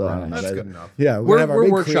Rash. So I don't know. That's good enough. Yeah, We're gonna have our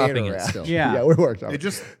big workshopping creator it Rash. still. Yeah. We're workshopping. It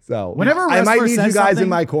just So Whenever a I might wrestler need says you guys in something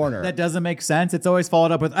my corner. that doesn't make sense, it's always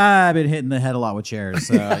followed up with, I've been hitting the head a lot with chairs.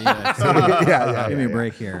 So give me a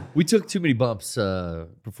break here. We took too many bumps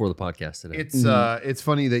before the podcast today. it's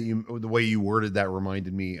funny that the way you worded that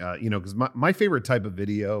reminded me, because my favorite type of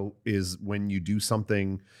video is when you do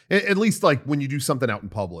something, at least like when you do something out in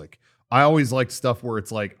public. I always like stuff where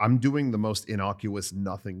it's like I'm doing the most innocuous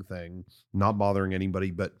nothing thing, not bothering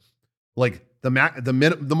anybody, but like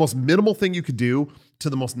the most minimal thing you could do to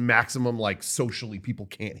the most maximum, like socially people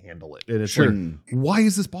can't handle it. And it's like, why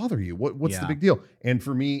does this bother you? What's the big deal? And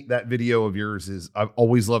for me, that video of yours is, I've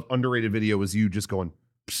always loved, underrated video is you just going,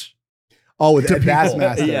 psh. Oh, with Ed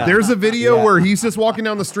Bassmaster. Yeah. There's a video where he's just walking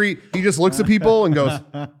down the street. He just looks at people and goes,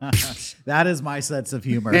 That is my sense of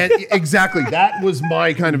humor. and exactly. That was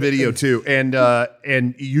my kind of video too.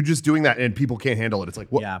 And you just doing that and people can't handle it. It's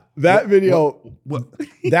like, what? Yeah. That video,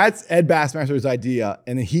 that's Ed Bassmaster's idea,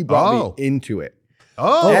 and then he brought me into it.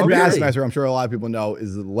 Oh, Ed really? Bassmaster, I'm sure a lot of people know,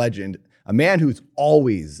 is a legend. A man who's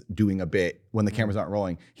always doing a bit when the cameras aren't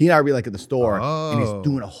rolling. He and I would be like at the store, and he's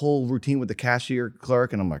doing a whole routine with the cashier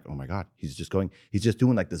clerk, and I'm like, oh my God, he's just doing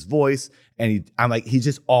like this voice, and I'm like, he's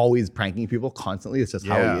just always pranking people constantly. It's just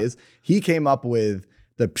how he is. He came up with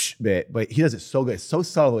the psh bit, but he does it so good. It's so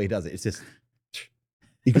subtle the way he does it. It's just,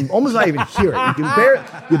 you can almost not even hear it.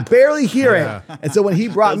 You barely hear it. And so when he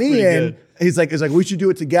brought me in, he's like, we should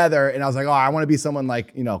do it together. And I was like, oh, I want to be someone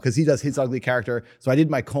like, because he does his ugly character. So I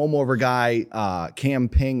did my comb over guy. Cam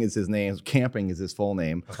Ping is his name. Camping is his full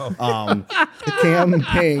name. Cam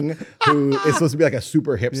Ping, who is supposed to be like a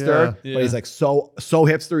super hipster, but he's like so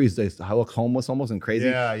hipster. He's just homeless almost and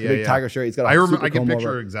crazy. Big tiger shirt. He's got I can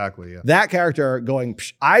picture exactly. Yeah. That character going,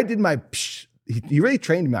 psh, I did my psh. He really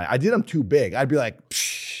trained me on it. I did them too big. I'd be like,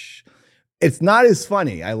 psh. It's not as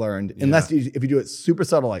funny, I learned, unless if you do it super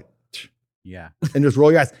subtle, like, and just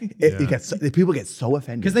roll your eyes. People get so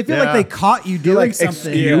offended Because they feel like they caught you doing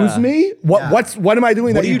something. Excuse me? What am I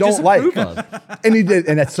doing that you don't like? And he did,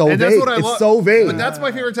 and that's so vague. It's so vague. But that's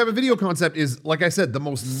my favorite type of video concept is, like I said, the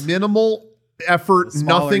most minimal effort,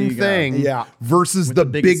 nothing thing versus the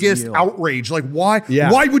biggest outrage. Like,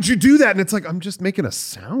 why would you do that? And it's like, I'm just making a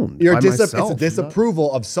sound. It's a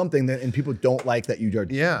disapproval of something that, and people don't like that you're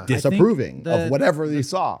disapproving of whatever they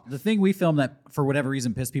saw. The thing we filmed that for whatever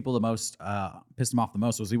reason pissed them off the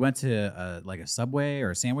most was we went to like a Subway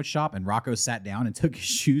or a sandwich shop, and Rocco sat down and took his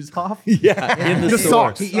shoes off. in the Just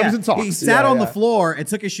store. socks. I was in socks. He sat on the floor and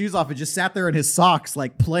took his shoes off and just sat there in his socks,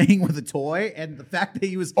 like playing with a toy. And the fact that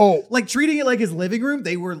he was like treating it like his living room,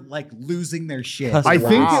 they were like losing their shit. I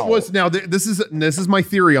think it was, now this is my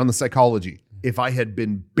theory on the psychology. If I had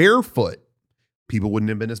been barefoot, people wouldn't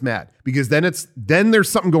have been as mad, because then there's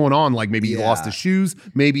something going on. Like maybe he lost his shoes,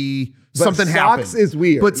 maybe something happened. Socks is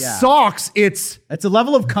weird. But socks, it's a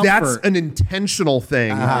level of comfort. That's an intentional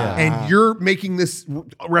thing. And you're making this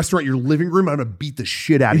restaurant your living room. I'm going to beat the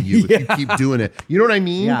shit out of you if you keep doing it. You know what I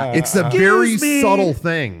mean? Yeah. It's a very subtle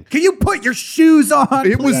thing. Can you put your shoes on?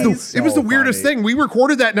 It was the weirdest thing. We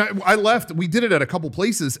recorded that and I left. We did it at a couple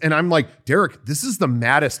places, and I'm like, Derek, this is the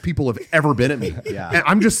maddest people have ever been at me. And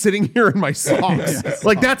I'm just sitting here in my socks.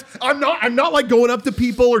 Like I'm not like going up to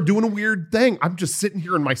people or doing a weird thing. I'm just sitting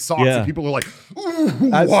here in my socks. And people are like,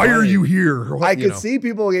 why are you here? I could see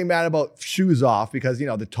people getting mad about shoes off because,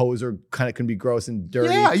 the toes are can be gross and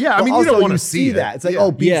dirty. Yeah. But I mean, you don't want to see that. It's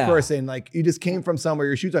like, beach person, like you just came from somewhere,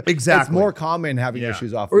 your shoes are. Exactly. It's more common having your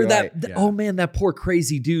shoes off. Or oh man, that poor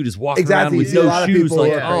crazy dude is walking around with no shoes.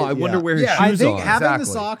 Like, I wonder where his shoes are. I think having the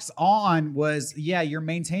socks on was, you're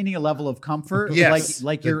maintaining a level of comfort. Yes.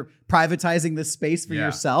 Like you're privatizing this space for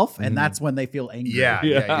yourself, and that's when they feel angry.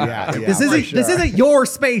 This isn't your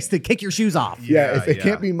space to kick your shoes off. If it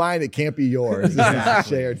can't be mine, it can't be yours.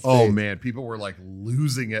 Shared space. Oh man, people were like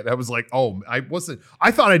losing it. I was like, I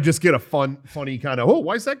thought I'd just get a funny kind of,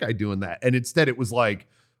 why is that guy doing that? And instead it was like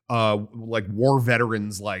war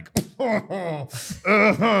veterans, like, let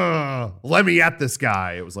me at this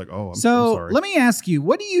guy. It was like, I'm sorry. Let me ask you,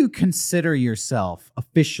 what do you consider yourself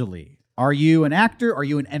officially? Are you an actor? Are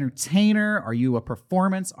you an entertainer? Are you a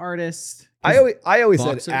performance artist? I always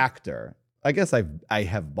said actor. I guess I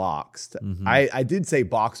have boxed. I did say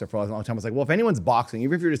boxer for a long time. I was like, well, if anyone's boxing,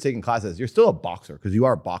 even if you're just taking classes, you're still a boxer because you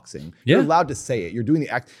are boxing. You're allowed to say it. You're doing the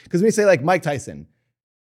act. Because when you say like Mike Tyson,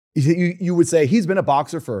 you would say he's been a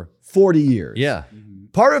boxer for 40 years. Yeah.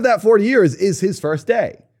 Part of that 40 years is his first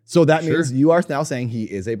day. So that means you are now saying he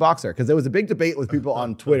is a boxer. Because there was a big debate with people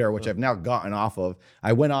on Twitter, which I've now gotten off of.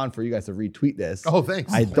 I went on for you guys to retweet this. Oh,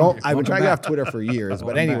 thanks. I've been trying to get off Twitter for years.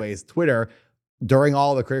 But anyways, Twitter, during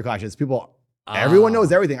all the career clashes, everyone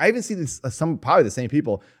knows everything. I even see this, probably the same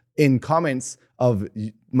people in comments of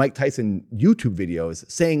Mike Tyson YouTube videos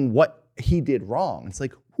saying what he did wrong. It's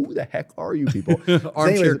like, who the heck are you people?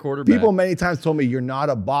 Armchair quarterback. People many times told me you're not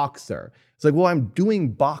a boxer. It's like, well, I'm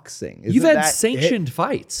doing boxing. You've had sanctioned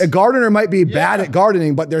fights. A gardener might be bad at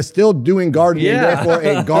gardening, but they're still doing gardening. Therefore,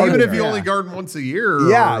 a gardener. Even if you only garden once a year.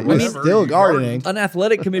 You're still gardening. An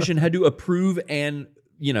athletic commission had to approve and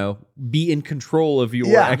be in control of your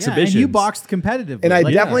exhibitions. And you boxed competitively. And I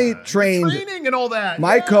definitely trained. Training and all that.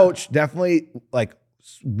 My coach definitely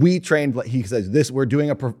we trained. He says this. We're doing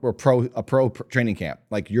a pro training camp.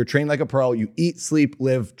 Like you're trained like a pro. You eat, sleep,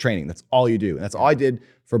 live, training. That's all you do. And that's all I did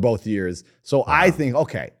for both years. So I think,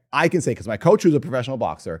 okay, I can say, because my coach who's a professional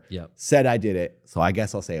boxer said I did it. So I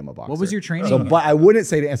guess I'll say I'm a boxer. What was your training? So, but I wouldn't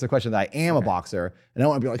say to answer the question that I am a boxer. And I don't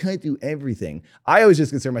want to be like, can I do everything? I always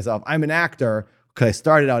just consider myself, I'm an actor because I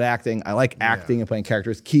started out acting. I like acting and playing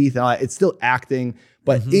characters. Keith, and all that. It's still acting.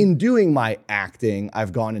 But in doing my acting,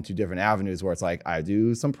 I've gone into different avenues where it's like, I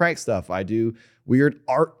do some prank stuff. I do weird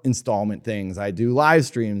art installment things. I do live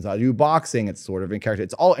streams. I do boxing. It's sort of in character.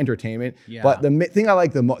 It's all entertainment. Yeah. But the thing I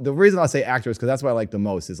like the reason I say actor is because that's what I like the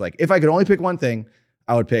most is like, if I could only pick one thing,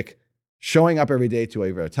 I would pick showing up every day to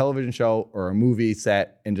either a television show or a movie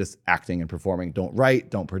set and just acting and performing. Don't write,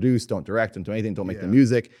 don't produce, don't direct, don't do anything, don't make the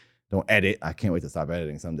music. Don't edit. I can't wait to stop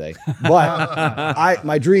editing someday. But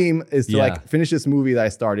my dream is to finish this movie that I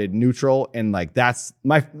started, Neutral, and that's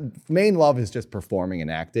my main love is just performing and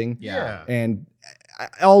acting. Yeah. And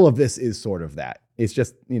all of this is sort of that. It's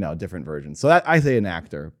just, different versions. So that I say an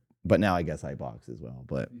actor, but now I guess I box as well.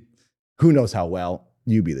 But who knows how well?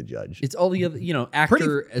 You be the judge. It's all the other,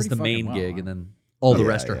 actor as the main gig, and then all the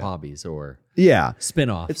rest are hobbies or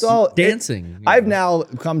spin-offs. It's all dancing. I've now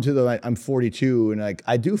come to I'm 42, and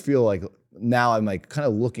I do feel like now I'm kind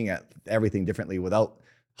of looking at everything differently without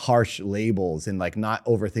harsh labels and not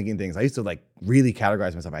overthinking things. I used to really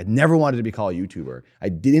categorize myself. I never wanted to be called a YouTuber. I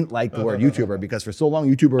didn't like the word YouTuber because for so long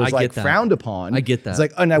YouTuber was frowned upon. I get that.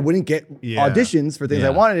 It's and I wouldn't get auditions for things I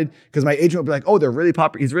wanted because my agent would be like, "Oh, they're really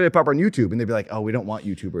popular. He's really popular on YouTube," and they'd be like, "Oh, we don't want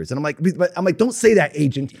YouTubers." And I'm like, "Don't say that,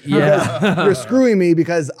 agent. Because you're screwing me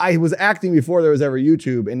because I was acting before there was ever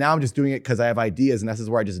YouTube, and now I'm just doing it because I have ideas, and this is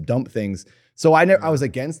where I just dump things." So I was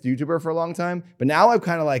against YouTuber for a long time, but now I'm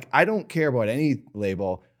kind of I don't care about any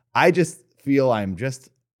label. I just feel I'm just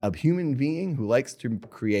a human being who likes to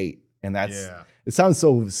create. And that's, it sounds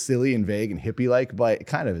so silly and vague and hippie-like, but it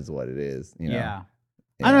kind of is what it is. Yeah.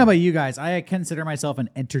 I don't know about you guys. I consider myself an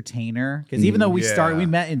entertainer because even though we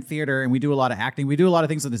met in theater and we do a lot of acting, we do a lot of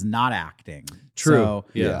things that is not acting. True.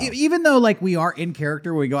 So, even though we are in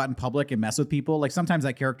character when we go out in public and mess with people, sometimes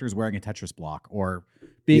that character is wearing a Tetris block or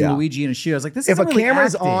being Luigi in a shoe. I was like, this is if a really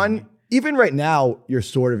camera's acting. on, even right now, you're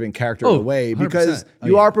sort of in character in a way because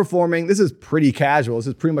you are performing. This is pretty casual. This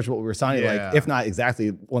is pretty much what we were sounding like, if not exactly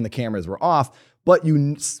when the cameras were off. But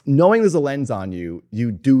knowing there's a lens on you,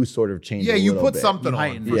 you do sort of change. Yeah, you put bit. something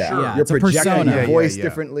on for sure. Yeah, you're projecting your voice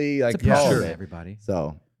differently. It's a persona, everybody.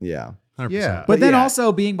 So 100%. Yeah. But then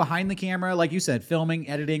also being behind the camera, like you said, filming,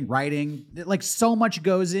 editing, writing, so much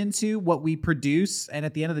goes into what we produce. And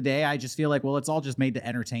at the end of the day, I just feel like, well, it's all just made to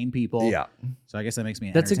entertain people. Yeah. So I guess that makes me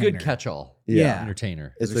an That's entertainer. a good catch-all. Yeah.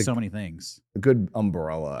 Entertainer. There's so many things. A good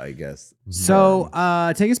umbrella, I guess. So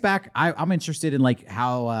take us back. I'm interested in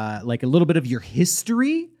how a little bit of your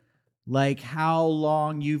history. How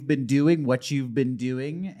long you've been doing what you've been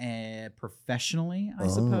doing professionally, I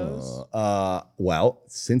suppose. Well,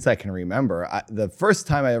 since I can remember, the first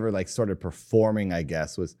time I ever started performing, I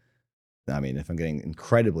guess, was, if I'm getting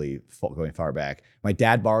incredibly going far back, my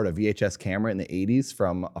dad borrowed a VHS camera in the 80s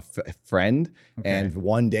from a friend. Okay. And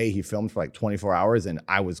one day he filmed for 24 hours and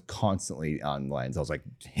I was constantly on lines. I was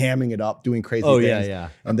hamming it up, doing crazy things. Yeah.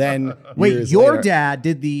 And then wait, your dad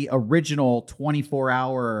did the original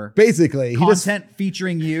 24-hour basically content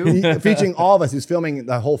featuring you? Featuring all of us. He was filming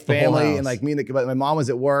the whole family and me and my mom was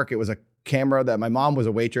at work. It was a camera that my mom was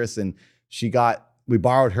a waitress and we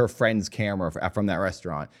borrowed her friend's camera from that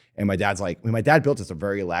restaurant. And my dad's my dad built us a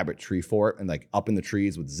very elaborate tree fort and up in the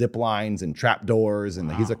trees with zip lines and trap doors.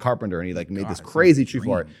 And he's a carpenter and he made this crazy tree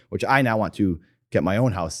fort, which I now want to get my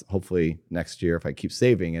own house, hopefully next year if I keep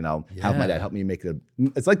saving, and I'll have my dad help me make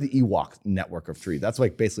it's like the Ewok network of trees. That's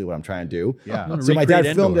basically what I'm trying to do. Yeah. So my dad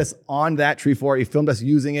filmed us on that tree fort. He filmed us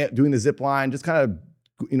using it, doing the zip line, just kind of,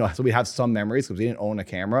 so we have some memories because we didn't own a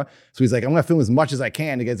camera. So he's like, I'm going to film as much as I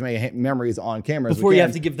can to get as many memories on camera before you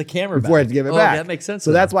have to give the camera back. Before I have to give it back. That makes sense.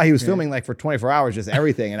 So that's why he was filming for 24 hours, just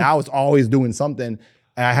everything. And I was always doing something.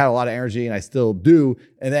 And I had a lot of energy and I still do.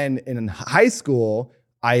 And then in high school,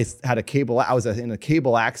 I had a cable. I was in a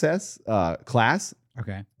cable access class.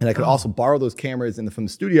 Okay. And I could also borrow those cameras from the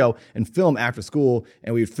studio and film after school.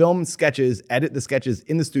 And we'd film sketches, edit the sketches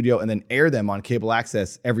in the studio, and then air them on cable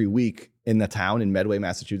access every week in the town in Medway,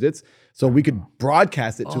 Massachusetts. So we could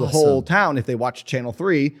broadcast it to the whole town. If they watched Channel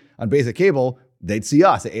 3 on basic cable, they'd see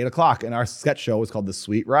us at 8 o'clock. And our sketch show was called The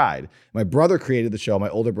Sweet Ride. My brother created the show, my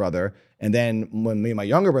older brother. And then when me and my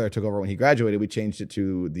younger brother took over when he graduated, we changed it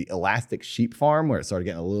to the Elastic Sheep Farm, where it started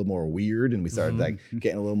getting a little more weird and we started like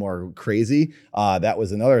getting a little more crazy. That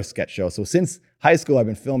was another sketch show. So since high school, I've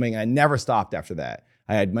been filming. I never stopped after that.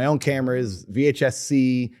 I had my own cameras,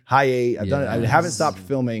 VHS-C, High 8. I haven't stopped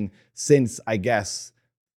filming since, I guess,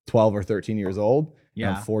 12 or 13 years old.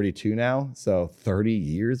 Yeah. I'm 42 now, so 30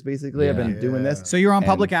 years basically I've been doing this. So you're on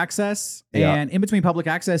public access, and in between public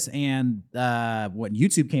access and when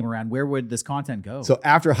YouTube came around, where would this content go? So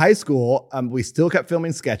after high school, we still kept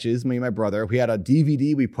filming sketches, me and my brother. We had a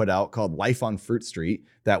DVD we put out called Life on Fruit Street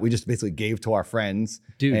that we just basically gave to our friends.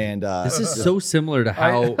 Dude, and this is so similar to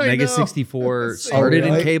how I Mega know. 64 started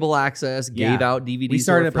in really? cable access, gave out DVDs. We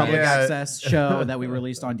started a to our public friends. access show that we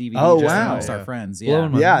released on DVD Oh, just wow. amongst our friends.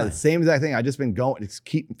 Blowing my yeah, mind. the same exact thing. I just been going, just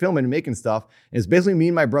keep filming and making stuff. And it's basically me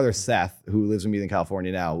and my brother Seth, who lives with me in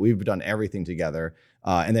California now. We've done everything together.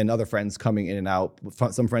 And then other friends coming in and out,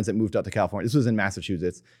 some friends that moved out to California. This was in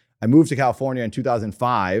Massachusetts. I moved to California in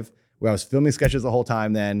 2005, where I was filming sketches the whole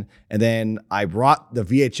time then. And then I brought the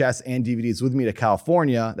VHS and DVDs with me to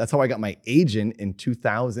California. That's how I got my agent in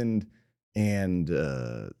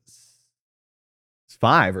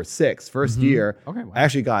 2005 or 6, first year. Okay, wow. I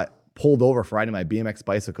actually got pulled over for riding my BMX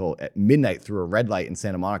bicycle at midnight through a red light in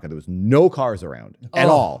Santa Monica. There was no cars around at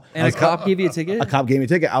all. And a cop gave you a ticket? A cop gave me a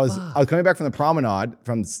ticket. I was coming back from the promenade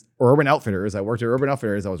from Urban Outfitters. I worked at Urban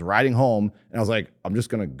Outfitters. I was riding home and I was like, I'm just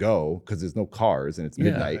gonna go because there's no cars and it's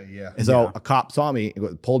midnight. And so a cop saw me,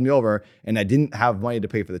 pulled me over, and I didn't have money to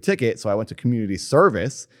pay for the ticket. So I went to community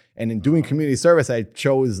service. And in doing community service, I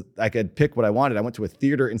could pick what I wanted. I went to a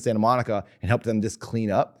theater in Santa Monica and helped them just clean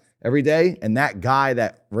up every day. And that guy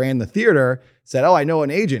that ran the theater said, "Oh, I know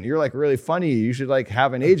an agent. You're like really funny. You should like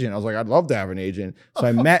have an agent." I was like, "I'd love to have an agent." So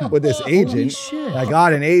I met with this agent. I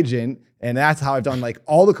got an agent. And that's how I've done like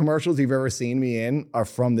all the commercials you've ever seen me in are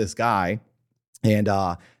from this guy. And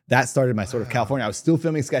that started my sort of California. I was still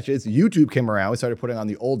filming sketches. YouTube came around. We started putting on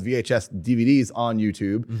the old VHS DVDs on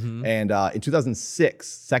YouTube. And in 2006,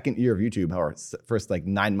 second year of YouTube, or first like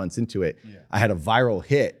 9 months into it, I had a viral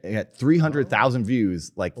hit. It had 300,000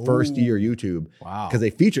 views, like first year YouTube. Wow. Because they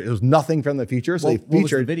featured, it was nothing from the feature. So they What was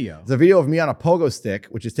featured the video? It's a video of me on a pogo stick,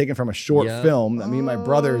 which is taken from a short film that me and my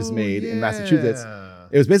brothers made in Massachusetts.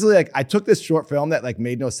 It was basically like, I took this short film that like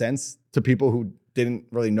made no sense to people who didn't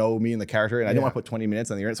really know me and the character, and I didn't want to put 20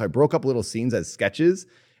 minutes on the internet, so I broke up little scenes as sketches.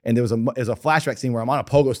 And there's a flashback scene where I'm on a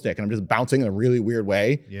pogo stick and I'm just bouncing in a really weird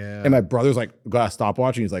way. And my brother's like, got a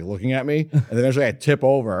stopwatch, and he's like looking at me. And then eventually I tip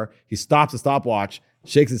over. He stops the stopwatch,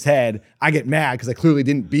 shakes his head. I get mad because I clearly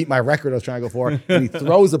didn't beat my record I was trying to go for. And he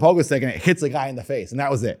throws the pogo stick and it hits the guy in the face. And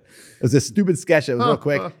that was it. It was this stupid sketch that was real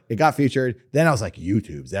quick. It got featured. Then I was like,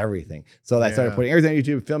 YouTube's everything. So I started putting everything on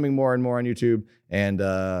YouTube, filming more and more on YouTube. And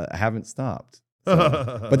I haven't stopped.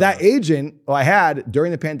 So. But that agent I had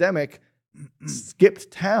during the pandemic skipped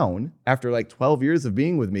town after like 12 years of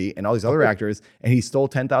being with me and all these other actors, and he stole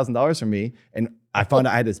 $10,000 from me. And I found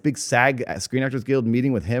out I had this big SAG Screen Actors Guild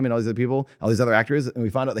meeting with him and all these other people, all these other actors, and we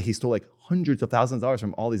found out that he stole like hundreds of thousands of dollars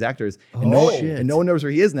from all these actors, and no one knows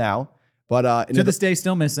where he is now. But to this day,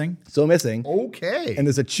 still missing. Still missing. Okay. And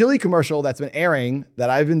there's a chili commercial that's been airing that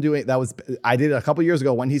I've been doing. I did it a couple years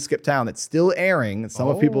ago when he skipped town. That's still airing. Some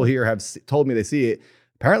of people here have told me they see it.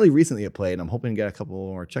 Apparently recently it played, and I'm hoping to get a couple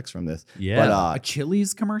more checks from this. Yeah. But, A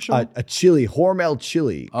Chili's commercial? a chili, Hormel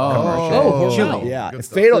chili commercial. Oh, chili. Yeah. Good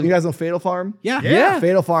stuff. Fatal, you guys know Fatal Farm? Yeah.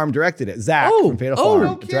 Fatal Farm directed it. Zach from Fatal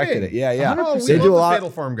Farm directed it. Yeah. Oh, we They love do a the lot.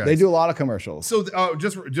 Fatal Farm guys. They do a lot of commercials. So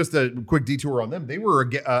just a quick detour on them. They were,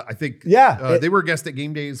 I think, they were a guest at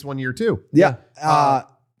Game Days one year too. Yeah.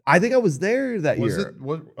 I think I was there that year.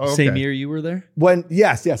 Same year you were there?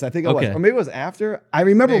 Yes, I think I was. Okay. Or maybe it was after. I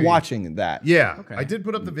remember watching that. Yeah. Okay. I did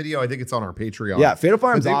put up the video. I think it's on our Patreon. Yeah, Fatal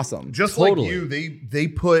Farm's But awesome. Just Totally. like you, they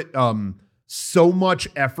put so much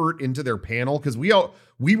effort into their panel, because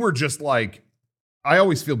we were just like, I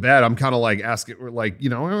always feel bad. I'm kind of like asking, like, you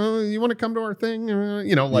want to come to our thing?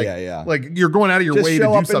 Like you're going out of your Just way to show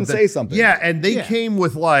do up and something. say something. Yeah, and they came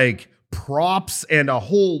with like props and a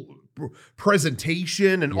whole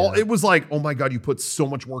presentation and all. It was like, oh my God, you put so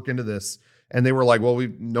much work into this. And they were like, well,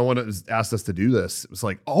 no one has asked us to do this. It was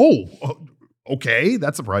like, okay,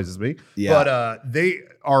 that surprises me. Yeah. But they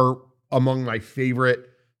are among my favorite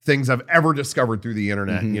things I've ever discovered through the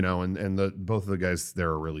internet, you know, and both of the guys there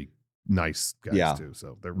are really nice guys too.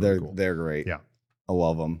 So they're really cool. They're great. Yeah. I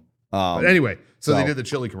love them. But anyway, so they did the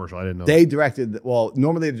chili commercial. I didn't know. They directed, well,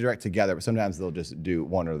 normally they direct together, but sometimes they'll just do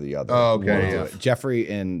one or the other. Oh, okay. Yeah. Jeffrey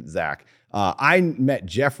and Zach. I met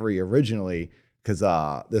Jeffrey originally because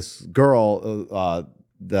this girl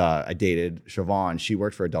I dated, Siobhan, she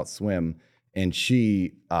worked for Adult Swim, and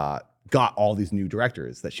she got all these new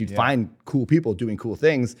directors that she'd find cool people doing cool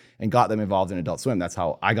things and got them involved in Adult Swim. That's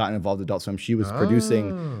how I got involved in Adult Swim. She was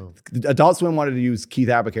producing. Adult Swim wanted to use Keith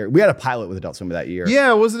Apicary. We had a pilot with Adult Swim that year.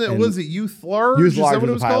 Yeah, wasn't it? Was it Youth Large? Youth Large Is that what was it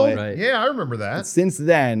the was pilot. called? Right. Yeah, I remember that. Since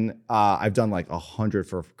then, I've done like 100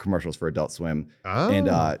 for commercials for Adult Swim. And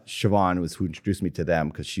Siobhan was who introduced me to them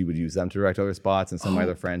because she would use them to direct other spots and some of my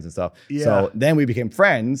other friends and stuff. Yeah. So then we became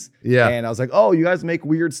friends. Yeah. And I was like, oh, you guys make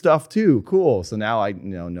weird stuff too. Cool. So now I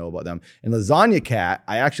know about them. And Lasagna Cat,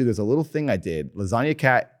 there's a little thing I did. Lasagna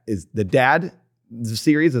Cat is the dad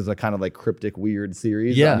series is a kind of like cryptic, weird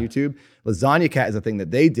series on YouTube. Lasagna Cat is a thing that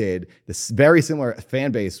they did. This very similar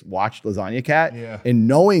fan base watched Lasagna Cat. Yeah. And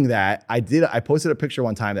knowing that, I posted a picture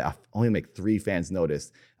one time that I only like 3 fans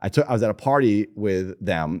noticed. I was at a party with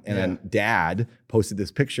them, and then Dad posted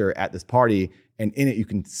this picture at this party, and in it you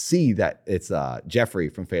can see that it's Jeffrey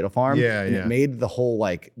from Fatal Farm. And it made the whole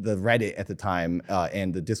like the Reddit at the time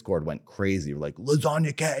and the Discord went crazy. We're like,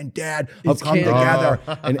 Lasagna Cat and Dad have come together.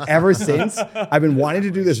 And ever since, I've been wanting to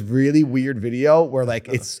do this really weird video where like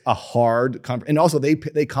it's a hard and also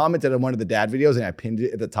they commented on one of the Dad videos and I pinned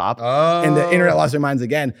it at the top. And the internet lost their minds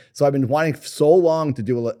again. So I've been wanting so long to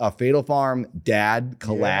do a Fatal Farm Dad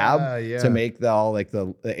collab to make the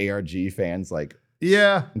ARG fans like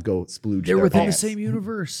go splooge. They're within the pants. same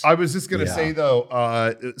universe. I was just going to say,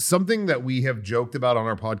 though, something that we have joked about on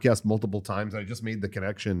our podcast multiple times. I just made the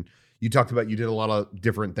connection. You talked about you did a lot of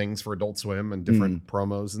different things for Adult Swim and different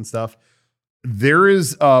promos and stuff. There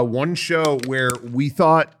is one show where we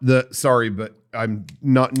thought but I'm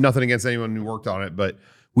nothing against anyone who worked on it, but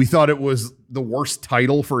we thought it was the worst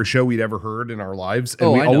title for a show we'd ever heard in our lives.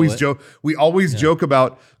 And we always joke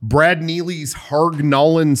about Brad Neely's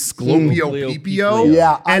Hargnolin Sclopio.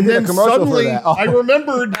 Yeah, and then suddenly I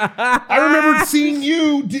remembered seeing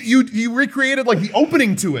you recreated like the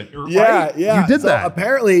opening to it. Right? Yeah. You did that.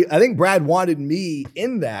 Apparently, I think Brad wanted me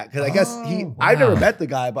in that because I guess I've never met the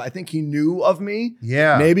guy, but I think he knew of me.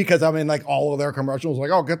 Yeah. Maybe because I'm in like all of their commercials,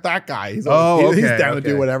 like, oh, get that guy. He's down to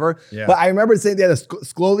do whatever. Yeah. But I remember saying they had a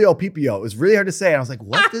Sclopio Pipio. It was really hard to say. And I was like,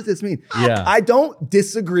 what does this mean? Yeah. I don't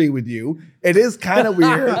disagree with you. It is kind of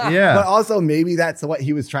weird. But also maybe that's what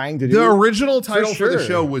he was trying to do. The original title for the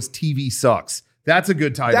show was TV Sucks. That's a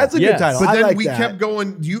good title. That's a good title. But then like we kept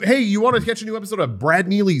going. You want to catch a new episode of Brad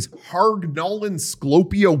Neely's Hargnolin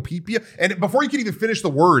Sclopio Pipia? And before you could even finish the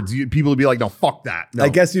words, people would be like, no, fuck that. No. I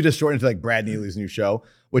guess you just shortened it to like Brad Neely's new show,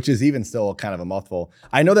 which is even still kind of a mouthful.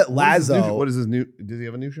 I know that Lazo. What is his new? Does he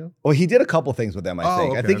have a new show? Well, he did a couple things with them, I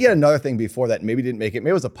think. I think he had another thing before that maybe didn't make it.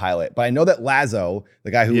 Maybe it was a pilot. But I know that Lazo, the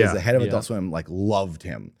guy who was the head of Adult Swim, like loved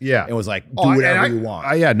him. Yeah. And was like, do whatever you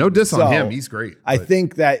want. No diss on him. He's great. I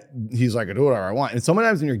think that he's like, do whatever I want. And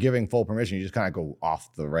sometimes when you're giving full permission, you just kind of go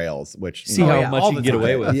off the rails, which see how much you can get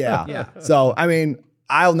away with. Yeah. So, I mean,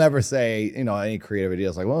 I'll never say, any creative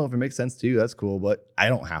ideas like, well, if it makes sense to you, that's cool, but I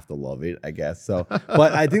don't have to love it, I guess. So,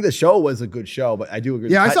 but I think the show was a good show, but I do agree.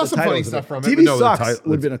 Yeah, I saw some funny stuff from it. TV Sucks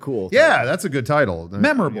would have been a cool thing. Yeah, that's a good title.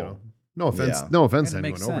 Memorable. No offense to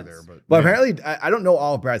anyone over there. But apparently, I don't know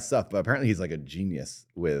all of Brad's stuff, but apparently he's like a genius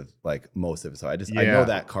with like most of it. So I know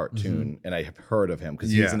that cartoon and I have heard of him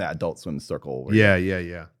because he's in that Adult Swim circle. Yeah.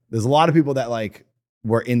 There's a lot of people that like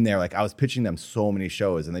were in there. Like I was pitching them so many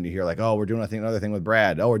shows, and then you hear like, oh, we're doing another thing with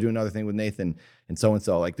Brad. Oh, we're doing another thing with Nathan, and so.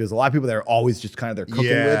 Like there's a lot of people that are always just kind of they're cooking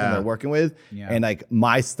with and they're working with, and like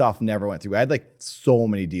my stuff never went through. I had like so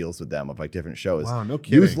many deals with them of like different shows. Wow, no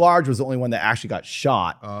kidding. Youth Large was the only one that actually got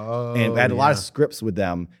shot, and I had a lot of scripts with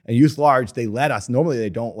them. And Youth Large, they let us. Normally they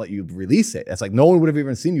don't let you release it. It's like no one would have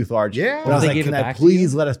even seen Youth Large. Yeah, but I was like, can I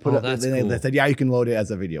please let us put it? That's and cool. they said, yeah, you can load it as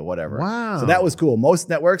a video, whatever. Wow. So that was cool. Most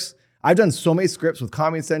networks. I've done so many scripts with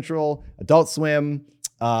Comedy Central, Adult Swim,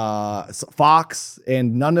 Fox,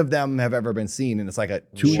 and none of them have ever been seen. And it's like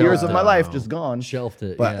 2 years of my life just gone. Shelved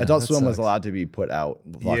it. But Adult Swim was allowed to be put out.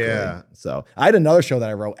 Luckily. Yeah. So I had another show that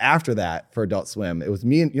I wrote after that for Adult Swim. It was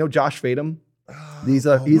me and Josh Fadum. He's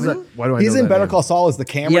in Better Call Saul as the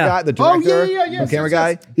camera guy, the director, camera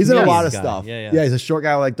guy. He's in a lot of stuff. Yeah, he's a short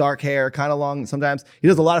guy with like dark hair, kind of long sometimes. He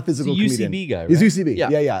does a lot of physical comedian. UCB guy, right? He's UCB. Yeah.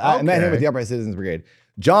 Okay. I met him at the Upright Citizens Brigade.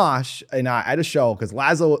 Josh and I had a show because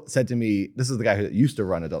Lazo said to me, this is the guy who used to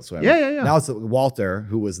run Adult Swim. Yeah. Now it's Walter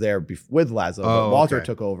who was there with Lazo, but Walter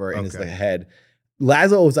took over and is the head.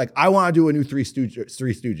 Lazo was like, I want to do a new Three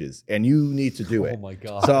Stooges, and you need to do it. Oh my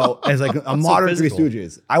God. So it's like a modern Three physical.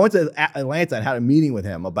 Stooges. I went to Atlanta and had a meeting with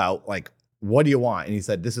him about like, what do you want? And he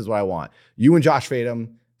said, this is what I want. You and Josh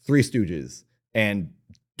Fadem, Three Stooges, and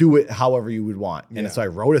do it however you would want. And so I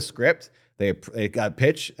wrote a script. It got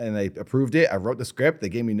pitched and they approved it. I wrote the script. They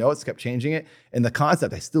gave me notes, kept changing it. And the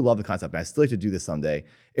concept, I still love the concept. And I still like to do this someday.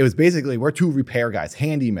 It was basically, we're two repair guys,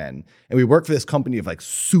 handymen. And we work for this company of like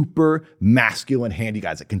super masculine handy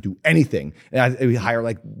guys that can do anything. And we hire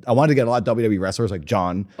like, I wanted to get a lot of WWE wrestlers like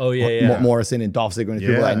John Morrison and Dolph Ziggler and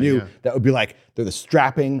people that I knew that would be like, they're the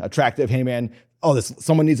strapping, attractive handyman. Oh,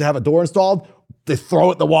 someone needs to have a door installed. They throw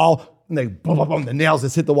it at the wall. And they boom, boom, boom, the nails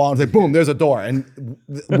just hit the wall and it's like, boom, there's a door. And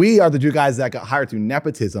we are the two guys that got hired through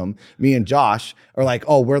nepotism. Me and Josh are like,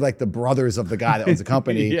 oh, we're like the brothers of the guy that owns the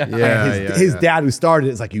company. His dad who started it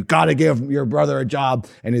is like, you got to give your brother a job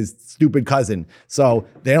and his stupid cousin. So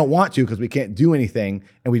they don't want to because we can't do anything.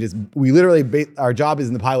 And we literally, our job is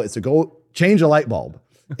in the pilot is to go change a light bulb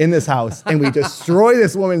in this house, and we destroy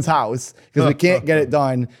this woman's house because we can't get it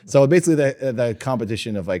done. So basically the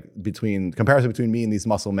competition of comparison between me and these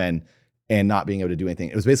muscle men and not being able to do anything.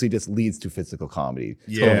 It was basically just leads to physical comedy.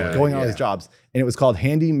 So going on all these jobs. And it was called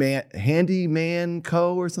Handyman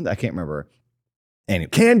Co. or something. I can't remember. Anyway,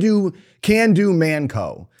 Can Do Man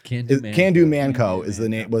Co. Can Do Man Co. is the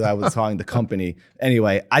name what I was calling the company.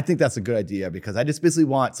 Anyway, I think that's a good idea because I just basically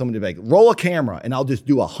want someone to be like, roll a camera and I'll just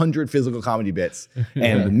do 100 physical comedy bits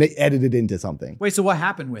and edit it into something. Wait, so what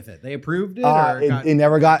happened with it? They approved it? It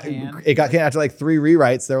never got canned? It got canned after like 3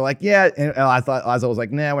 rewrites. They were like, yeah. And I was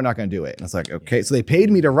like, nah, we're not going to do it. And I was like, okay. So they paid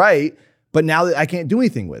me to write, but now I can't do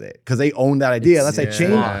anything with it because they own that idea. Unless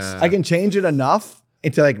I can change it enough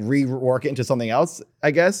and to like rework it into something else, I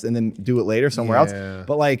guess, and then do it later somewhere else.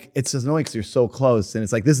 But like, it's just annoying because you're so close. And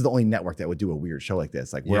it's like, this is the only network that would do a weird show like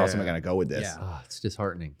this. Like, where else am I going to go with this? Yeah. Oh, it's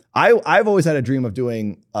disheartening. I've always had a dream of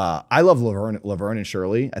doing, I love Laverne and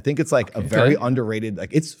Shirley. I think it's like a very underrated,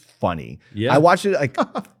 like it's funny. Yeah. I watched it like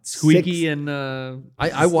Squeaky and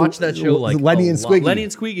I watched that show like Lenny and Squeaky. Lenny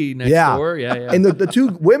and Squeaky next door. Yeah. And the two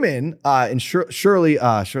women, and Shirley,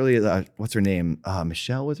 what's her name?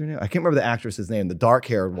 Michelle was her name? I can't remember the actress's name, the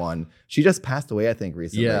dark-haired one. She just passed away, I think,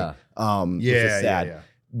 recently. Yeah. Which is sad. Yeah.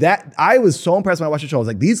 That I was so impressed when I watched the show. I was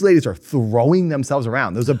like, these ladies are throwing themselves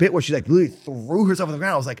around. There was a bit where she like literally threw herself on the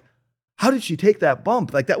ground. I was like, how did she take that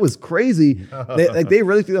bump? Like that was crazy. They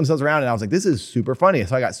really threw themselves around, and I was like, this is super funny.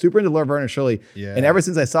 So I got super into Laverne and Shirley. Yeah. And ever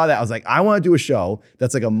since I saw that, I was like, I want to do a show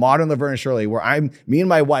that's like a modern Laverne and Shirley where me and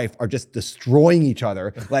my wife are just destroying each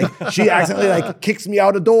other. Like she accidentally like kicks me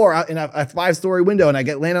out a door in a 5-story window, and I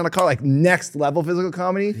get landed on a car. Like next level physical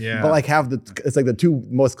comedy. Yeah. But like it's like the two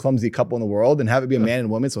most clumsy couple in the world, and have it be a man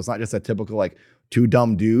and woman, so it's not just a typical like two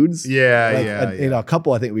dumb dudes. A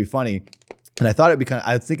couple I think would be funny. And I thought it'd be kind of,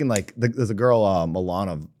 I was thinking like, there's a girl,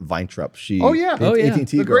 Milana Weintraub. AT&T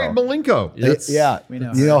the girl. Great Malenko. We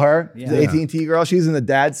know you know her? Yeah. The AT&T girl. She's in the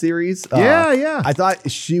Dad series. I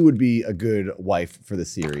thought she would be a good wife for the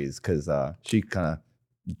series because she kind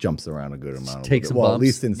of jumps around a good amount. Takes some bumps. At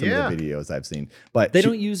least in some of the videos I've seen. But they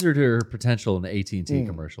don't use her to her potential in the AT&T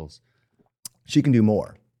commercials. She can do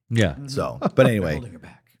more. Yeah. So, but anyway. Holding her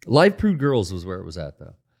back. Live Prude Girls was where it was at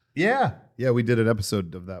though. Yeah, we did an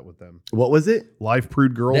episode of that with them. What was it? Live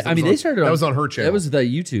Prude Girls. They started. That was on her channel. That was the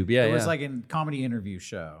YouTube. Yeah, it was like a comedy interview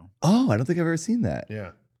show. Oh, I don't think I've ever seen that.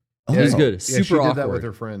 Yeah. Oh. It was good. Yeah, Super she awkward. did that with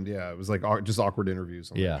her friend. Yeah, it was like just awkward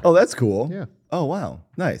interviews. Yeah. Oh, that's cool. Yeah. Oh, wow.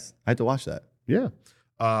 Nice. I had to watch that. Yeah.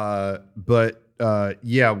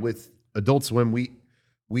 With Adult Swim,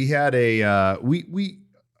 we had we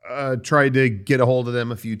tried to get a hold of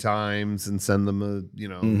them a few times and send them a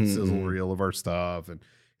sizzle reel of our stuff and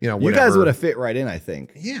you guys would have fit right in, I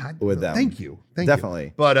think. Yeah, with them. Thank you.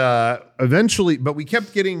 Definitely. But eventually, we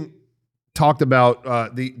kept getting talked about.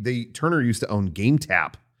 The Turner used to own Game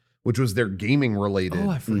Tap, which was their gaming related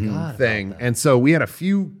I forgot thing, and so we had a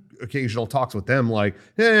few occasional talks with them, like,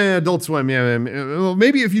 Adult Swim, well,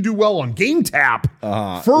 maybe if you do well on Game Tap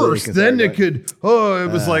first, then it could. It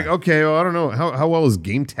was like, okay, well, I don't know how well is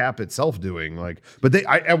Game Tap itself doing, like, but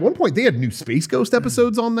at one point they had new Space Ghost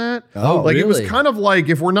episodes on that. Really? It was kind of like,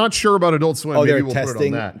 if we're not sure about Adult Swim, maybe we'll put it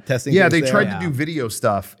on that. Testing. Yeah, they tried to do video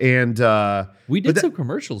stuff, and we did some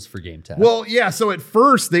commercials for Game Tap. Well, yeah. So at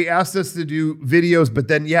first they asked us to do videos, but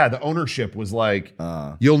then the ownership was like,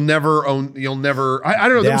 you'll never. I don't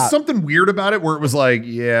know. There was something weird about it where it was like,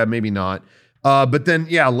 yeah, maybe not. But then,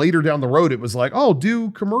 later down the road, it was like, oh,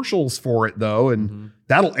 do commercials for it though, and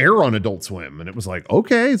that'll air on Adult Swim. And it was like,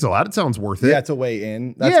 okay, so that sounds worth it. Yeah, it's a way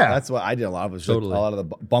in. That's what I did a lot of. Was a lot of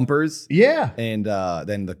the bumpers. Yeah, and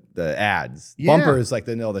then the ads. Yeah. Bumpers like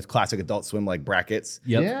the classic Adult Swim like brackets.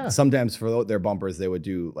 Yep. Yeah. Sometimes for their bumpers, they would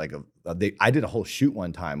do like I did a whole shoot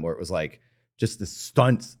one time where it was like just the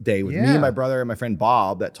stunts day with me and my brother and my friend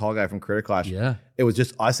Bob, that tall guy from Critter Clash. Yeah. It was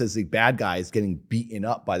just us as the bad guys getting beaten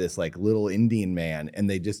up by this like little Indian man.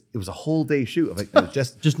 And it was a whole day shoot. Like, it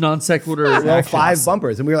was just non sequitur. 5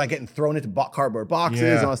 bumpers. And we were like getting thrown into cardboard boxes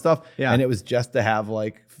and all that stuff. Yeah. And it was just to have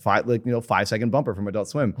like 5-second bumper from Adult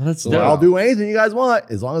Swim. Well, that's so dope. I'll do anything you guys want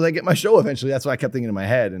as long as I get my show eventually. That's what I kept thinking in my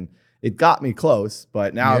head. And it got me close,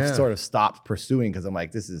 but now I've sort of stopped pursuing because I'm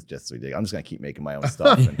like, this is just ridiculous. I'm just going to keep making my own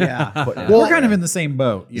stuff. And We're kind of in the same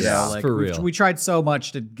boat. You know, like for real. We tried so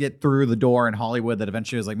much to get through the door in Hollywood that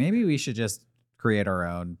eventually it was like, maybe we should just create our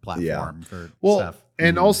own platform for stuff.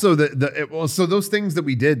 And also so those things that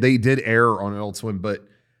we did, they did air on Adult Swim, but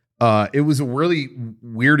it was a really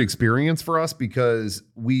weird experience for us because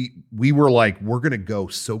we were like, we're going to go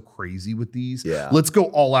so crazy with these. Yeah. Let's go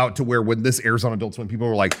all out to where when this airs on Adult Swim, people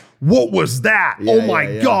were like, what was that? Yeah, oh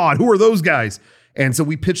my God, who are those guys? And so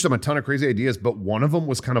we pitched them a ton of crazy ideas, but one of them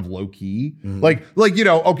was kind of low key. Like,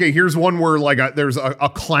 okay, here's one where like there's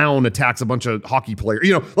a clown attacks a bunch of hockey players,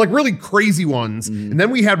 like really crazy ones. And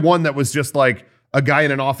then we had one that was just like a guy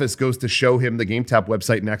in an office goes to show him the Game Tap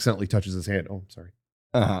website and accidentally touches his hand. Oh, sorry.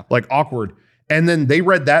 Like awkward. And then they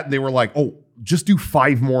read that and they were like, oh, just do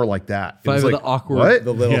 5 more like that. It 5 was of like, the awkward. What?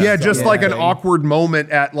 The little yeah, stuff. just like an thing. awkward moment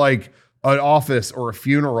at like an office or a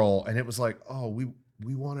funeral. And it was like, oh,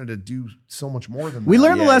 we wanted to do so much more than that. We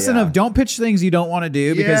learned the lesson of don't pitch things you don't want to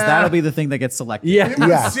do because Yeah. that'll be the thing that gets selected. It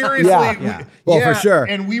was seriously. Yeah. Well, for sure.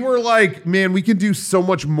 And we were like, man, we can do so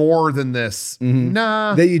much more than this.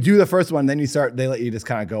 Nah. Then you do the first one, then they let you just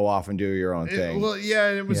kind of go off and do your own thing. Well, yeah,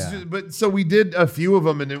 it was just, but so we did a few of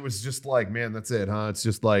them and it was just like, man, that's it, huh? It's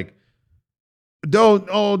just like, don't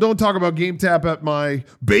talk about Game Tap at my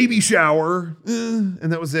baby shower. And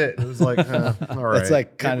that was it. It was like, all right. It's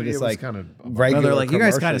like kind of just like kind of regular. They're like, you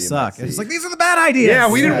guys kind of commercial suck. might It's see. like, these are the bad ideas. yeah,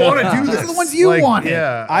 we didn't want to do this. These are the ones you wanted.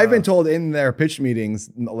 Yeah. I've been told in their pitch meetings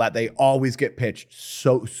that they always get pitched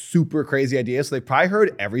so super crazy ideas. So they probably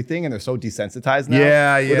heard everything and they're so desensitized now.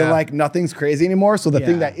 Yeah, where they're like, nothing's crazy anymore. So the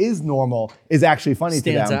thing that is normal is actually funny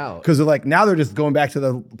Stands to them. out. Because they're like, now they're just going back to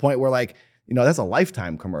the point where like, that's a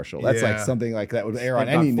Lifetime commercial. That's like Yeah. something like that would air on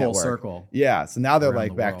They've got any full network. circle Yeah. So now they're around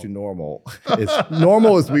like the back world. to normal.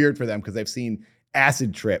 Normal is weird for them because they've seen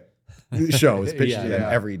acid trip shows pitched to them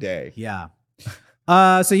every day. Yeah.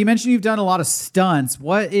 So you mentioned you've done a lot of stunts.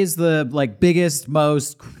 What is the like biggest,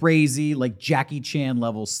 most crazy, like Jackie Chan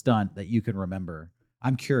level stunt that you can remember?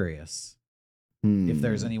 I'm curious if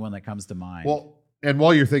there's anyone that comes to mind. Well, and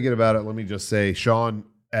while you're thinking about it, let me just say, Sean,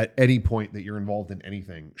 at any point that you're involved in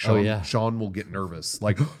anything, Sean will get nervous.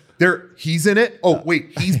 Like, he's in it. Oh,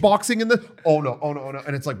 wait, he's boxing in the. Oh no.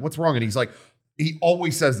 And it's like, what's wrong? And he's like, he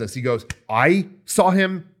always says this. He goes, I saw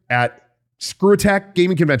him at Screw Attack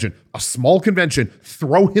Gaming Convention, a small convention,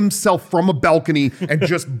 throw himself from a balcony and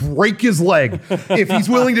just break his leg. If he's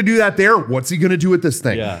willing to do that there, what's he going to do with this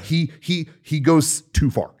thing? Yeah. He goes too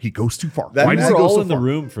far. He goes too far. That Why We does he were go all so in the far?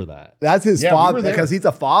 room for that. That's his Yeah, we father were there. because he's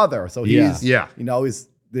a father. So Yeah. he's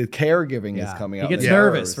the caregiving is coming He out. gets the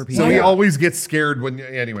nervous nerves. for people. So he always gets scared when,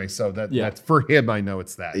 anyway, so that's for him, I know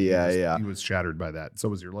it's that. Yeah. He was shattered by that. So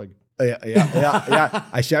was your leg. Yeah.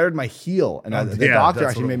 I shattered my heel, and the Yeah, doctor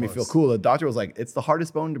that's actually what made it me was. feel cool. The doctor was like, "It's the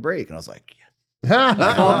hardest bone to break," and I was like,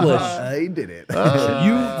 Accomplished. "I did it."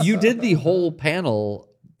 You did the whole panel.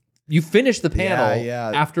 You finished the panel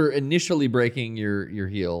Yeah. after initially breaking your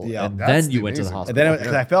heel, Yeah. and That's then you went to the amazing. hospital. And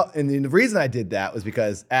then I felt, and the reason I did that was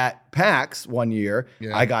because at PAX one year,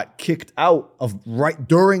 Yeah. I got kicked out of right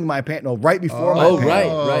during my panel, right before my Oh,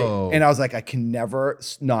 panel. right. And I was like, I can never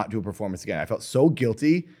not do a performance again. I felt so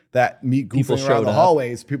guilty that me People goofing around showed the up.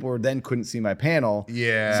 hallways, people were then couldn't see my panel.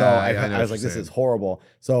 Yeah, So yeah, I know I what was you're like, this saying. is horrible.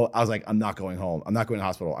 So I was like, I'm not going home. I'm not going to the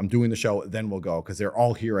hospital. I'm doing the show. Then we'll go because they're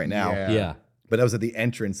all here right now. Yeah. But that was at the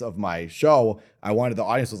entrance of my show. I wanted the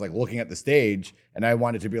audience was like looking at the stage, and I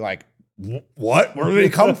wanted to be like, "What? Where did he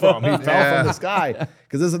come from? He fell from the sky."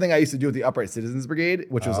 Because this is the thing I used to do with the Upright Citizens Brigade,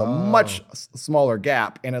 which was a much smaller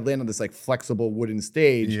gap, and I'd land on this like flexible wooden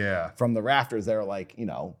stage from the rafters. They were like,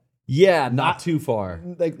 Yeah, not too far.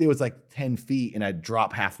 like it was like 10 feet, and I'd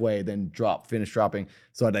drop halfway, then finish dropping.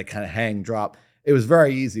 So I'd like kind of drop. It was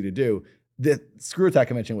very easy to do. The Screw Attack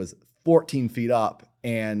convention was 14 feet up,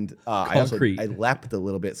 And Concrete. I leapt a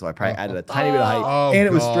little bit, so I probably added a tiny bit of height. Oh, and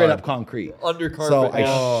it was straight God. up concrete. Under carpet. So I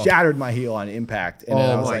yeah. shattered my heel on impact. And then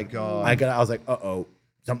I was my like, God. I was like, uh-oh,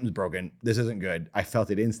 something's broken. This isn't good. I felt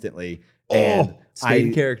it instantly. And Stayed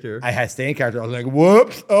in character. I had staying character. I was like,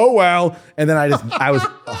 whoops, oh well. And then I was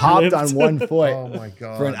hopped on one foot. Oh my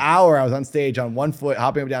God. For an hour, I was on stage on one foot,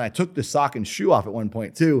 hopping up and down. I took the sock and shoe off at one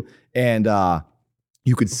point too. And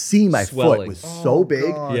you could see my foot Swelling. was so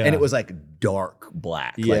big. God. Yeah. And it was like dark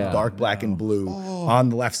black, like Yeah. dark black and blue on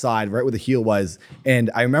the left side, right where the heel was. And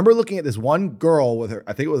I remember looking at this one girl with her,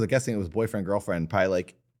 I think it was, guessing it was boyfriend, girlfriend, probably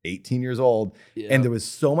like 18 years old. And there was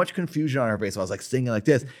so much confusion on her face. So I was like singing like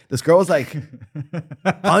this. This girl was like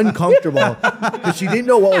uncomfortable because she didn't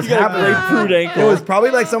know what was happening. Grapefruit ankle. It was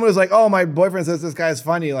probably like someone was like, oh, my boyfriend says this guy's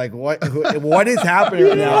funny. Like, what is happening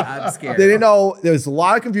right now? I'm scared. They didn't know. There was a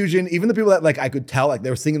lot of confusion. Even the people that like I could tell like they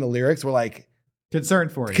were singing the lyrics were like,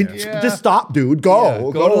 Concerned for you. just stop, dude.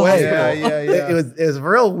 Go go to the away. hospital. Yeah. It was a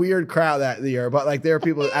real weird crowd that year, but like there were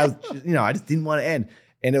people. I just didn't want to end.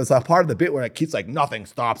 And it was a part of the bit where like Keith's like, nothing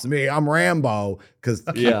stops me. I'm Rambo. Because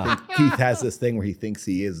Keith has this thing where he thinks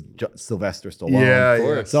he is Sylvester Stallone. Yeah, Of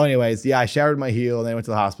course. So anyways, I shattered my heel and then I went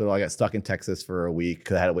to the hospital. I got stuck in Texas for a week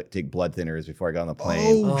because I had to take blood thinners before I got on the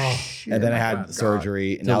plane. Shit. And then I had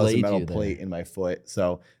surgery and now there's a Delayed metal you there. plate in my foot.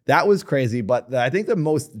 So that was crazy. But I think the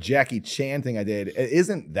most Jackie Chan thing I did, it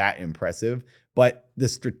isn't that impressive, but the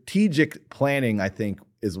strategic planning, I think,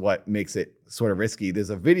 is what makes it sort of risky. There's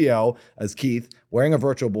a video as Keith wearing a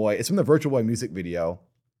Virtual Boy. It's from the Virtual Boy music video.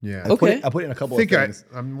 Yeah. I put it in a couple of things.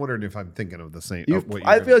 I'm wondering if I'm thinking of the same.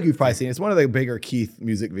 I feel like you've probably seen it. It's one of the bigger Keith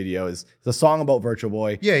music videos. It's a song about Virtual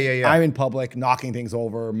Boy. Yeah. I'm in public, knocking things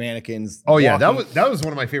over, mannequins. Oh yeah, walking. that was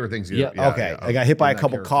one of my favorite things. Yeah. Okay. I got hit by a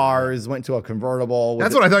couple cars, went to a convertible.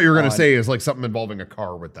 That's what I thought you were going to say is like something involving a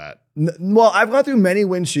car with that. Well, I've gone through many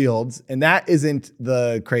windshields, and that isn't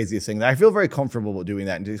the craziest thing. I feel very comfortable with doing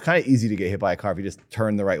that. And it's kind of easy to get hit by a car if you just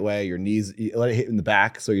turn the right way. Your knees, you let it hit in the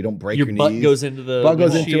back so you don't break your knees. Your butt goes into the butt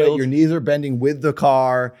goes into it. windshield. Your knees are bending with the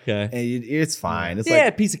car. Okay. And it's fine. It's Yeah,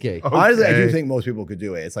 like, piece of cake. honestly, I do Okay. think most people could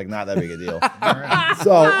do it. It's like not that big a deal. So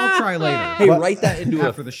So, I'll try later. Hey, but- write that into a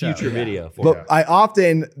After the show, future yeah. video for but me. I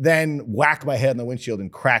often then whack my head on the windshield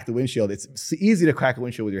and crack the windshield. It's easy to crack a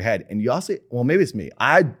windshield with your head. And you also, well, maybe it's me.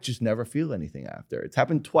 I just never feel anything after. It's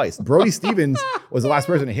happened twice. Brody Stevens was the last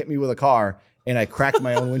person to hit me with a car, and I cracked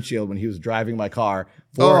my own windshield when he was driving my car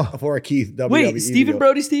for a Keith WWE Wait, Stephen video.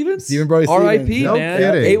 Brody Stevens? Stephen Brody Stevens. R.I.P. No man.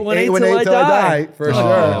 kidding. 818 till I die. for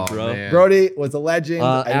Oh, sure. bro. man. Brody was a legend.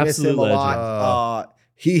 I miss absolute him a lot. legend.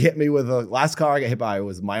 He hit me with the last car I got hit by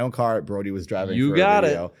was my own car. Brody was driving. You for got a it.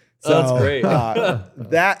 video. That's great.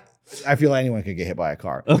 That I feel like anyone could get hit by a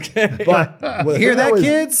car. Okay. But You hear that,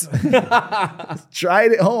 kids? Try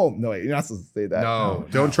it at home. No, wait, you're not supposed to say that. No,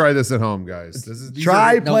 don't try this at home, guys. These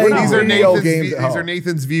Try are, playing these are video Nathan's, games at these are home.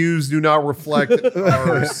 Nathan's views. Do not reflect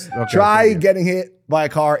ours. Okay, Try thank you. getting hit by a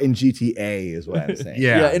car in GTA is what I'm saying.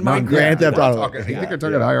 Yeah, in not Minecraft. Grand Theft Auto. Okay, you think you're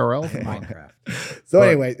talking IRL? Minecraft. So But,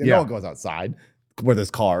 anyway, yeah. no one goes outside where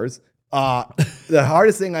there's cars. The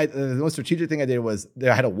hardest thing, the most strategic thing I did was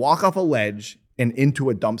I had to walk off a ledge and into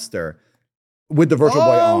a dumpster with the Virtual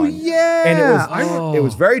Boy on. yeah. And it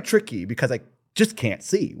was very tricky because I just can't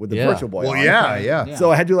see with the Yeah. Virtual Boy well, on. yeah.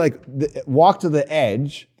 So I had to like walk to the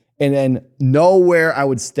edge and then know where I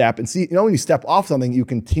would step and see. You know, when you step off something, you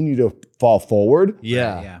continue to fall forward.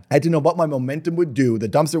 Yeah. I had to know what my momentum would do. The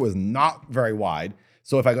dumpster was not very wide.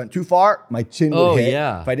 So if I went too far, my chin would hit.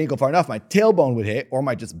 yeah. If I didn't go far enough, my tailbone would hit or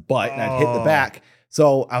my just butt and I'd hit the back.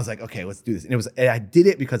 So I was like, okay, let's do this. And I did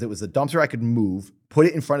it because it was a dumpster I could move, put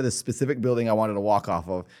it in front of the specific building I wanted to walk off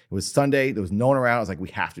of. It was Sunday. There was no one around. I was like, we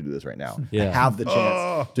have to do this right now. Yeah. I have the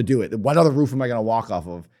chance to do it. What other roof am I going to walk off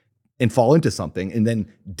of and fall into something and then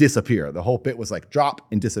disappear? The whole bit was like drop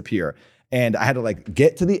and disappear. And I had to like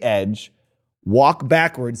get to the edge, walk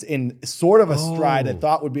backwards in sort of a stride I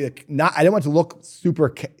thought would be I didn't want to look super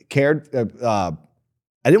cared.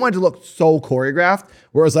 I didn't want it to look so choreographed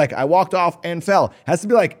where it was like I walked off and fell. It has to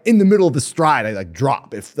be like in the middle of the stride. I like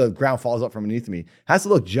drop if the ground falls up from underneath me. It has to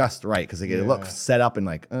look just right because it looks set up and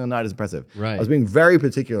like not as impressive. Right. I was being very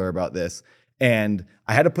particular about this. And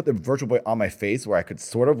I had to put the Virtual Boy on my face where I could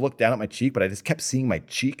sort of look down at my cheek, but I just kept seeing my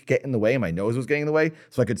cheek get in the way and my nose was getting in the way.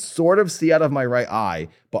 So I could sort of see out of my right eye,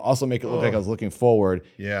 but also make it look like I was looking forward.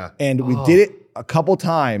 Yeah. And we did it a couple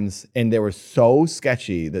times and they were so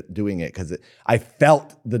sketchy that doing it because I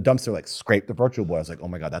felt the dumpster like scrape the Virtual Boy. I was like, oh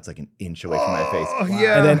my God, that's like an inch away from my face.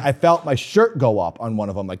 yeah. And then I felt my shirt go up on one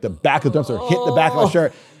of them, like the back of the dumpster hit the back of my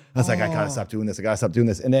shirt. I was like, I gotta stop doing this. I gotta stop doing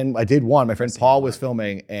this. And then I did one. My friend Paul was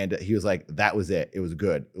filming, and he was like, that was it. It was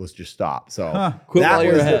good. It was just stop. So Quit while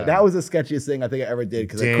you're ahead. that was the sketchiest thing I think I ever did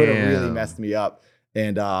because it could have really messed me up.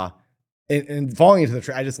 And falling into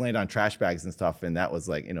the I just landed on trash bags and stuff, and that was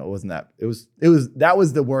like, it wasn't that. It was that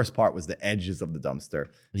was the worst part, was the edges of the dumpster.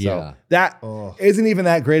 So that isn't even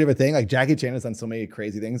that great of a thing. Like Jackie Chan has done so many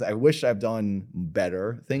crazy things. I wish I've done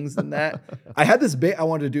better things than that. I had this bit I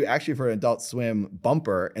wanted to do actually for an Adult Swim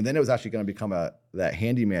bumper, and then it was actually going to become that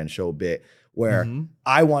handyman show bit where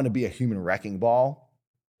I want to be a human wrecking ball,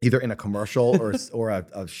 either in a commercial or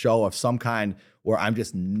a show of some kind where I'm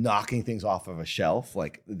just knocking things off of a shelf.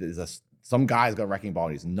 Like some guy's got a wrecking ball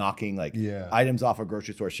and he's knocking items off a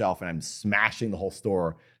grocery store shelf, and I'm smashing the whole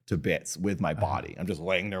store to bits with my body. I'm just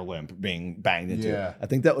laying there limp, being banged into. I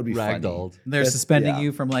think that would be ragdolled. They're suspending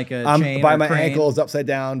you from like a chain by or my crane. ankles upside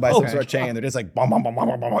down by some sort of chain. They're just like bum, bum, bum, bum,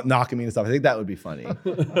 bum, bum, knocking me and stuff. I think that would be funny.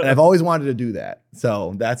 And I've always wanted to do that.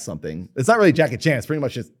 So that's something. It's not really Jackie Chan. It's pretty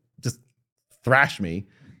much just thrash me.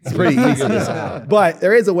 It's pretty easy. But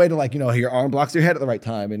there is a way to your arm blocks your head at the right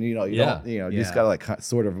time, and you just gotta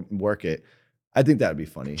sort of work it. I think that would be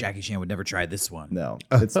funny. Jackie Chan would never try this one. No,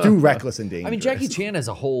 it's too reckless and dangerous. I mean, Jackie Chan has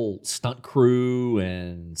a whole stunt crew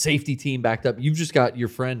and safety team backed up. You've just got your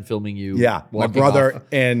friend filming you. Yeah, my brother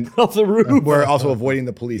and off the roof. We're also avoiding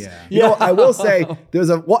the police. I will say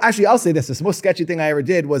actually, I'll say this. The most sketchy thing I ever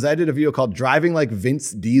did was I did a video called "Driving Like Vince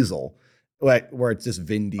Diesel." Where it's just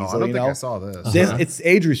Vin Diesel. I don't think I saw this. It's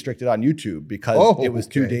age restricted on YouTube because it was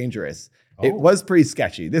too dangerous. It was pretty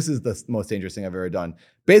sketchy. This is the most dangerous thing I've ever done.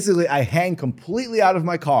 Basically, I hang completely out of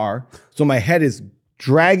my car, so my head is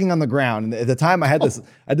dragging on the ground. And at the time, I had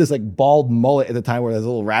this like bald mullet at the time where there's a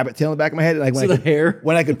little rabbit tail in the back of my head. And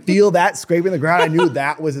when I could feel that scraping the ground, I knew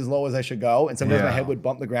that was as low as I should go. And sometimes my head would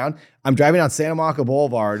bump the ground. I'm driving down Santa Monica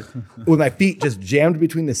Boulevard with my feet just jammed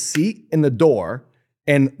between the seat and the door.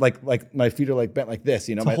 And like my feet are like bent like this,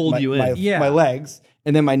 to hold you in. My legs,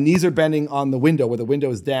 and then my knees are bending on the window where the window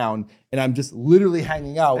is down, and I'm just literally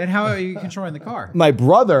hanging out. And how are you controlling the car? My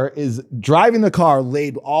brother is driving the car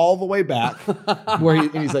laid all the way back,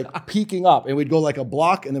 and he's like peeking up, and we'd go like a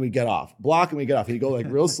block, and then we'd get off, He'd go like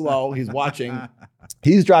real slow. He's watching.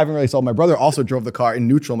 He's driving really slow. My brother also drove the car in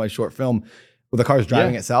neutral. My short film, where the car is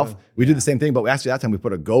driving itself. We did the same thing, but actually that time we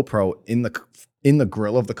put a GoPro in the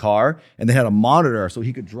grill of the car, and they had a monitor so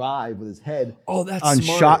he could drive with his head on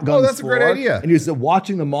smart. shotgun. Oh, that's a great idea. And he was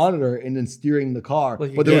watching the monitor and then steering the car.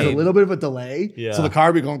 But there was a little bit of a delay. Yeah. So the car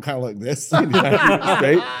would be going kind of like this. Straight.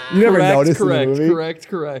 You never noticed in the movie. Correct.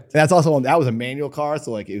 And that's also, that was a manual car.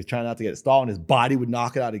 So like he was trying not to get it stalled, and his body would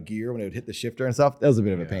knock it out of gear when it would hit the shifter and stuff. That was a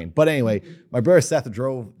bit of a pain. But anyway, my brother Seth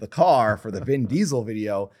drove the car for the Vin Diesel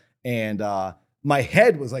video, and my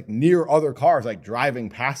head was like near other cars, like driving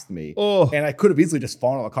past me. And I could have easily just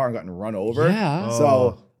fallen out of the car and gotten run over. Yeah.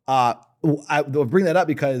 So I'll bring that up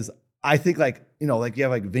because I think you have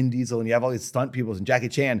like Vin Diesel and you have all these stunt people and Jackie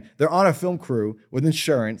Chan. They're on a film crew with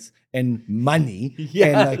insurance and money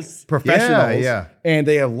and like professionals. And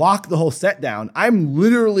they have locked the whole set down. I'm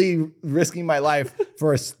literally risking my life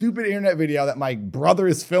for a stupid internet video that my brother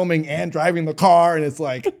is filming and driving the car. And it's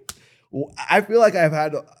like, I feel like I've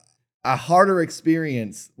had a harder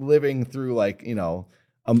experience living through a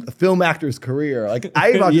film actor's career. Like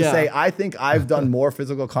I'm about to say, I think I've done more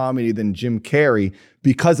physical comedy than Jim Carrey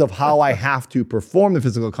because of how I have to perform the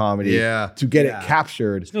physical comedy to get it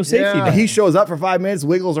captured. There's no safety. And he shows up for 5 minutes,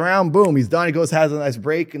 wiggles around, boom, he's done. He goes, has a nice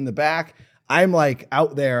break in the back. I'm like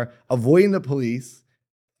out there avoiding the police,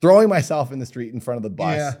 throwing myself in the street in front of the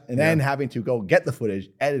bus, and then having to go get the footage,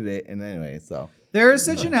 edit it, and anyway, so. There is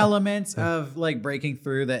such an element of like breaking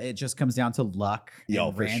through that it just comes down to luck and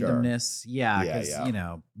randomness. Sure. Yeah,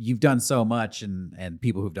 because you've done so much, and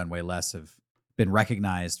people who've done way less have been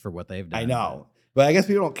recognized for what they've done. I know. But I guess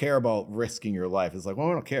people don't care about risking your life. It's like, well,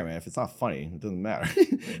 we don't care, man. If it's not funny, it doesn't matter.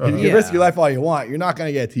 You can risk your life all you want. You're not going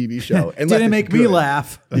to get a TV show. Didn't make me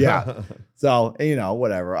laugh. Yeah. So,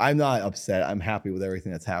 whatever. I'm not upset. I'm happy with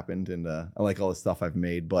everything that's happened. And I like all the stuff I've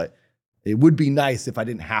made. But it would be nice if I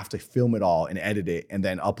didn't have to film it all and edit it and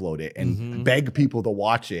then upload it and beg people to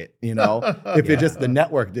watch it, If it just the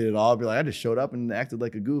network did it all, I'd be like, I just showed up and acted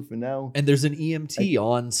like a goof and now. And there's an EMT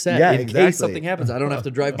on set in case something happens. I don't have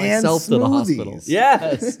to drive myself to the hospital.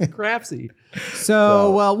 Yes, crapsy.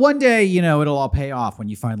 So, well, one day, it'll all pay off when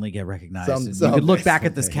you finally get recognized. You could look back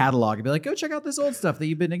at this catalog and be like, go check out this old stuff that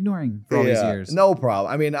you've been ignoring for all these years. No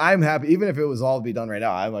problem. I mean, I'm happy. Even if it was all to be done right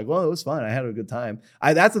now, I'm like, well, it was fun. I had a good time.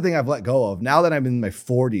 That's the thing I've let go of. Now that I'm in my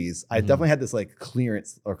 40s, I definitely had this like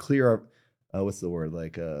clearance or what's the word?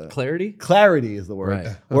 Like clarity? Clarity is the word.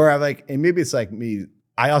 Right. Where I'm like, and maybe it's like me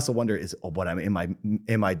I also wonder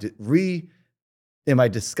am I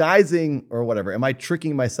disguising or whatever? Am I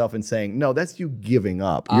tricking myself and saying, no, that's you giving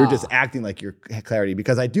up. You're just acting like you're clarity,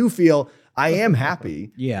 because I do feel I am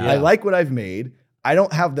happy. I like what I've made. I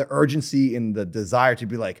don't have the urgency and the desire to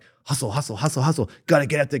be like, hustle. Gotta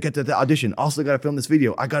get to the audition. Also gotta film this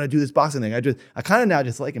video. I gotta do this boxing thing. I kind of now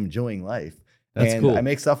just like enjoying life. That's cool. I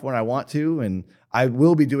make stuff when I want to, and I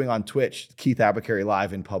will be doing on Twitch, Keith Apicary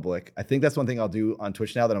live in public. I think that's one thing I'll do on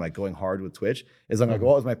Twitch now that I'm like going hard with Twitch is I'm gonna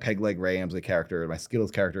go out with my Peg Leg Ray Amsley character, my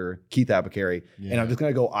Skittles character, Keith Apicary, and I'm just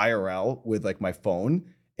gonna go IRL with like my phone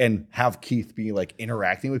and have Keith be like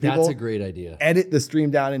interacting with people. That's a great idea. Edit the stream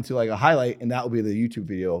down into like a highlight, and that will be the YouTube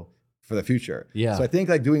video for the future. Yeah. So I think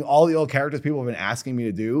like doing all the old characters people have been asking me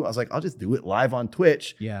to do, I was like, I'll just do it live on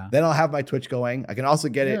Twitch. Yeah. Then I'll have my Twitch going. I can also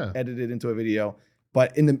get it edited into a video.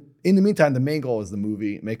 But in the meantime, the main goal is the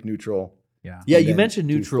movie, make Neutral. Yeah. Yeah, And you then mentioned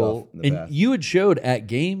do Neutral, stuff in the and past. you had showed at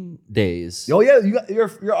Game Days. Oh yeah, you got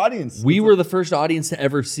your audience. We were the first audience to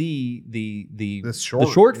ever see the short.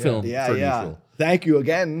 short film Yeah, for yeah. Neutral. Thank you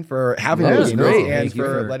again for having That me was in great. this and Thank you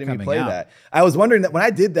for for letting me coming play out. that. I was wondering that when I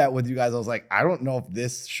did that with you guys, I was like, I don't know if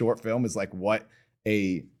this short film is like what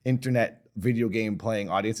a internet video game playing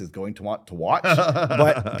audience is going to want to watch.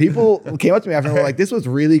 But people came up to me after and were like, this was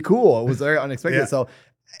really cool. It was very unexpected. Yeah. So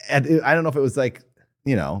and I don't know if it was like,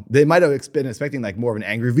 you know, they might have been expecting like more of an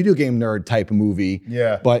angry video game nerd type of movie.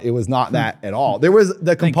 Yeah. But it was not that at all. There was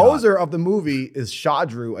the composer of the movie is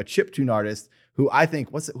Shadru, a chiptune artist who I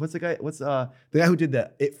think what's the guy who did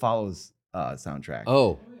the It Follows soundtrack.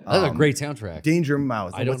 Oh, that's a great soundtrack. Danger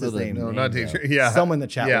Mouse. I don't What's know his the name? No, name, not though. Danger. Yeah. Someone in the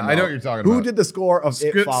chat. Yeah, will I know know. what you're talking Who about. did the score of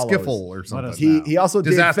It Follows? Skiffle or something. He also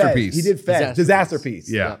did Disaster Fez. Piece. He did Fez. Disaster Piece.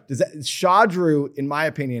 Yeah. Shadru, in my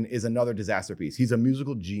opinion, is another disaster piece. He's a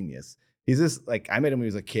musical genius. He's just like, I met him when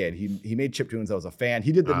he was a kid. He made chiptunes. I was a fan.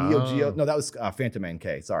 He did the Neo Geo. No, that was Phantom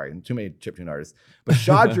NK. Sorry, too many chiptune artists. But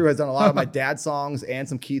Shadru has done a lot of my dad's songs and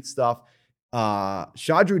some Keith stuff.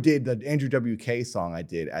 Shadru did the Andrew WK song I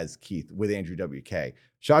did as Keith with Andrew WK.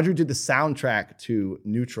 Shadru did the soundtrack to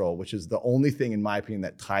Neutral, which is the only thing, in my opinion,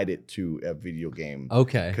 that tied it to a video game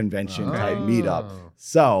convention type meetup.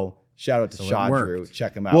 So shout out to Shadru.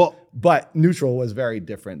 Check him out. Well, but Neutral was very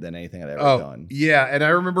different than anything I'd ever done. Yeah, and I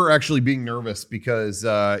remember actually being nervous because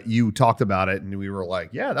you talked about it, and we were like,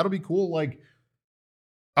 "Yeah, that'll be cool." Like,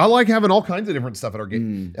 I like having all kinds of different stuff at our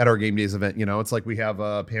game days event. You know, it's like we have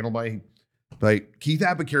a panel by Keith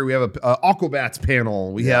Apicary. We have a Aquabats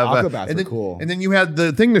panel. We have Aquabats and are then, cool. And then you had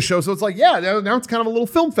the thing to show. So it's like, yeah, now it's kind of a little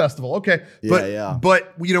film festival. Okay,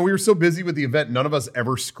 but you know, we were so busy with the event, none of us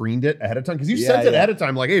ever screened it ahead of time because you sent it ahead of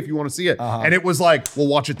time, like, hey, if you want to see it, and it was like, we'll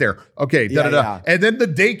watch it there. Okay, and then the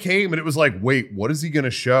day came, and it was like, wait, what is he going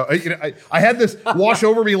to show? I had this wash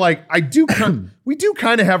over me, like we do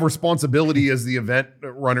kind of have responsibility as the event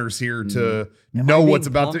runners here to know what's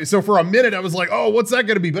about to. So for a minute, I was like, oh, what's that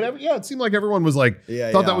going to be? But it seemed like everyone was like,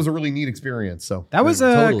 thought that was a really neat experience. So that was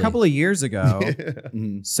a couple of years ago.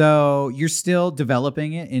 So you're still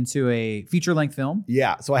developing it into a feature-length film?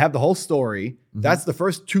 Yeah. So I have the whole story. That's the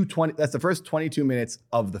first 22 minutes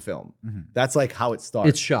of the film. That's like how it starts.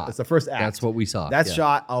 It's shot. It's the first act. That's what we saw. That's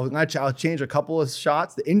shot. I'll change a couple of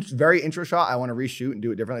shots. The very intro shot, I want to reshoot and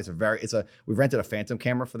do it differently. We've rented a Phantom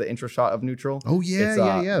camera for the intro shot of Neutral. Oh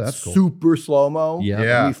yeah, yeah. That's cool. Super slow-mo.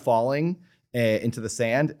 Yeah. Me falling into the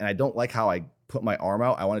sand, and I don't like how I put my arm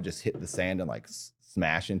out. I want to just hit the sand and like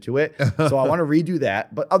smash into it. So I want to redo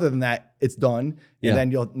that. But other than that, it's done. And then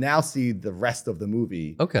you'll now see the rest of the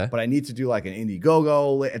movie. Okay. But I need to do like an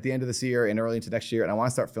Indiegogo at the end of this year and early into next year. And I want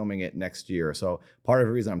to start filming it next year. So part of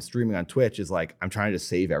the reason I'm streaming on Twitch is like, I'm trying to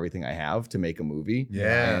save everything I have to make a movie.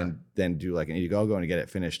 Yeah. And then do like an Indiegogo and get it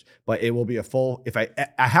finished. But it will be a full,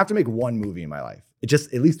 I have to make one movie in my life.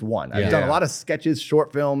 At least one. I've done a lot of sketches,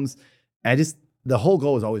 short films. And the whole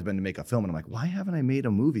goal has always been to make a film. And I'm like, why haven't I made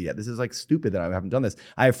a movie yet? This is like stupid that I haven't done this.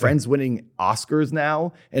 I have friends winning Oscars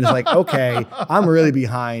now. And it's like, okay, I'm really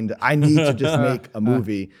behind. I need to just make a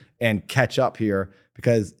movie and catch up here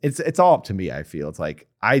because it's all up to me, I feel. It's like,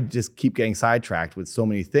 I just keep getting sidetracked with so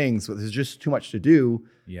many things. So there's just too much to do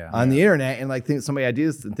on the internet and like so many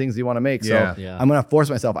ideas and things you want to make. So I'm going to force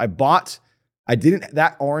myself.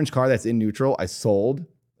 That orange car that's in Neutral, I sold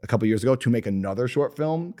a couple years ago to make another short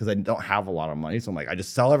film because I don't have a lot of money. So I'm like, I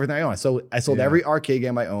just sell everything I own. I sold every arcade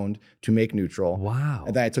game I owned to make Neutral. Wow.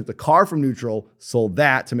 And then I took the car from Neutral, sold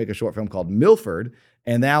that to make a short film called Milford.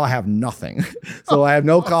 And now I have nothing. So I have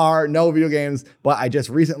no car, no video games. But I just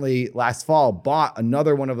recently, last fall, bought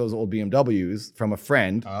another one of those old BMWs from a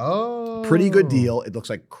friend. Oh. Pretty good deal. It looks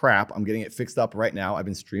like crap. I'm getting it fixed up right now. I've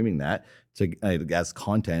been streaming that as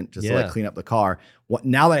content just to like clean up the car.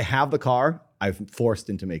 Now that I have the car, I've forced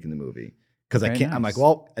into making the movie. Because I Very can't, I'm nice. like,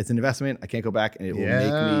 well, it's an investment. I can't go back, and it will make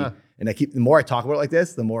Yeah. me. And the more I talk about it like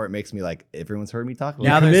this, the more it makes me like everyone's heard me talk about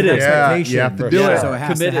Now it. there's an committed. Yeah, expectation. you have to do it. So it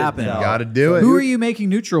has Committed. to happen. No. Got to do it. Who are you making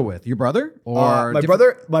neutral with? Your brother or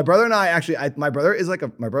My brother and I actually, my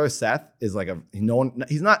brother Seth is like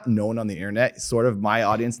he's not known on the internet. Sort of my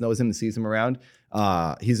audience knows him and sees him around.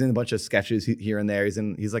 He's in a bunch of sketches here and there.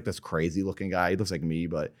 He's like this crazy looking guy. He looks like me,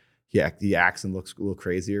 but he acts and looks a little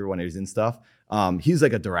crazier when he's in stuff. He's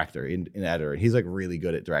like a director and editor. He's like really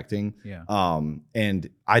good at directing. Yeah. And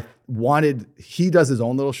he does his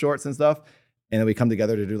own little shorts and stuff. And then we come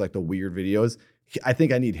together to do like the weird videos. I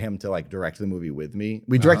think I need him to like direct the movie with me.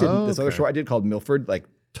 We directed this other short I did called Milford, like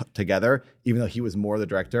together, even though he was more the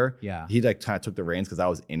director. Yeah. He like kind of took the reins because I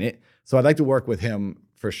was in it. So I'd like to work with him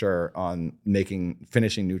for sure on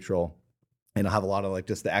finishing neutral. And I'll have a lot of like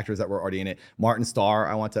just the actors that were already in it. Martin Starr,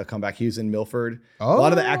 I want to come back. He was in Milford. A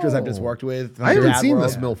lot of the actors I've just worked with. I haven't Dad seen World.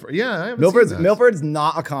 this Milford. Yeah, I haven't seen this. Milford's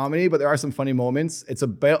not a comedy, but there are some funny moments. It's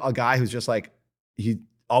about a guy who's just like, he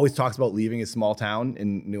always talks about leaving his small town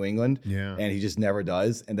in New England. Yeah. And he just never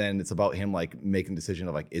does. And then it's about him like making a decision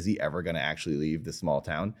of like, is he ever going to actually leave this small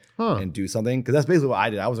town and do something? Because that's basically what I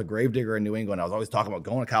did. I was a gravedigger in New England. I was always talking about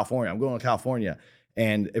going to California. I'm going to California.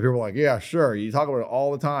 And people were like, yeah, sure. You talk about it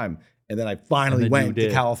all the time. And then I finally went to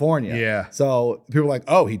California. Yeah. So people were like,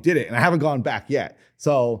 oh, he did it. And I haven't gone back yet.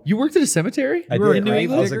 So You worked at a cemetery? I You were did. in New I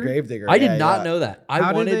England? was a gravedigger. I did Yeah, not yeah. know that. I How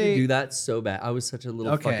did wanted they- to do that so bad. I was such a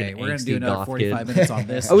little Okay, fucking we're gonna angsty do another goth 45 kid. minutes on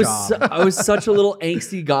this I was job. I was such a little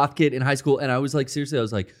angsty goth kid in high school, and I was like, seriously, I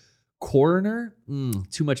was like, coroner,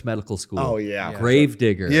 too much medical school. Oh, yeah.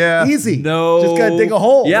 Gravedigger, Yeah. Easy. no, Just gotta dig a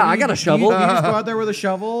hole. Yeah, I got a shovel. You just go out there with a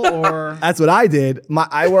shovel, or That's what I did.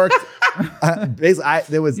 I worked. Basically,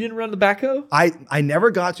 You didn't run the backhoe? I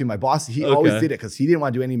never got to. My boss, he always Okay. did it because he didn't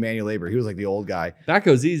want to do any manual labor. He was like the old guy.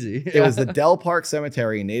 Backhoe's easy. It was the Del Park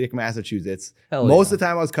Cemetery in Natick, Massachusetts. Hell Most yeah. of the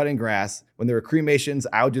time I was cutting grass. When there were cremations,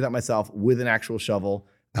 I would do that myself with an actual shovel.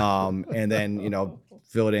 And then,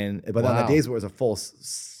 fill it in. But on the Wow. days where it was a full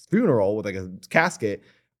funeral with like a casket,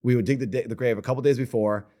 we would dig the grave a couple days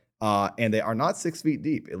before. And they are not 6 feet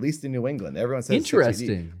deep, at least in New England. Everyone says 6 feet deep.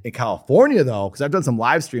 Interesting. In California, though, because I've done some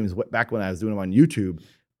live streams back when I was doing them on YouTube,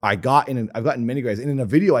 I've gotten many graves. And in a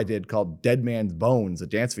video I did called Dead Man's Bones, a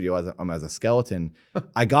dance video as a skeleton,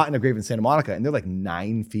 I got in a grave in Santa Monica, and they're like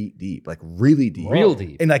 9 feet deep, like really deep. Real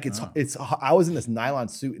deep. And like I was in this nylon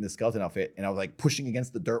suit in the skeleton outfit, and I was like pushing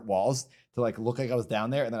against the dirt walls to like look like I was down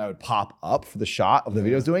there, and then I would pop up for the shot of the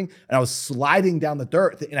video I was doing, and I was sliding down the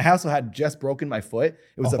dirt. And I also had just broken my foot.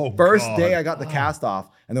 It was the first day I got the cast off,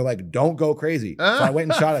 and they're like, "Don't go crazy." So I went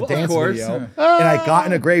and shot a dance course. video, and I got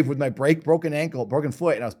in a grave with my broken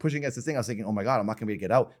foot, and I was pushing against this thing. I was thinking, "Oh my god, I'm not gonna be able to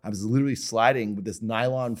get out." I was literally sliding with this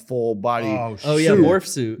nylon full body. Oh yeah, morph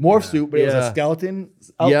suit. Morph suit, but it was a Yeah. skeleton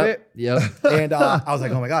outfit. Yep. And I was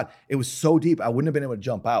like, oh my God, it was so deep. I wouldn't have been able to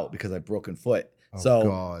jump out because I had broken foot. So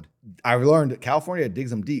God. I learned that California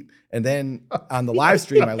digs them deep. And then on the live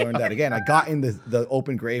stream, I learned that again. I got in the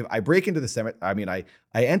open grave. I break into the cemetery.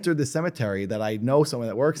 I entered the cemetery that I know someone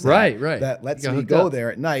that works there. Right. That lets You got me hooked go up.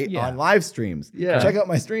 there at night Yeah. on live streams. Yeah. Check out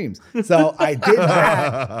my streams. So I did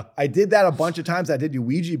that. I did that a bunch of times. I did the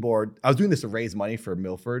Ouija board. I was doing this to raise money for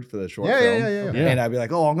Milford for the short film. Yeah. And I'd be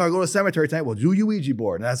like, oh, I'm going to go to the cemetery tonight. Well, do your Ouija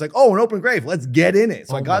board. And I was like, oh, an open grave. Let's get in it.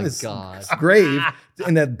 So I Oh got in my this God. grave,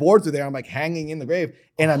 and the boards are there. I'm like hanging in the grave,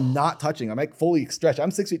 and I'm not touching. I'm like fully stretched.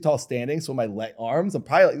 I'm 6 feet tall standing. So my arms, I'm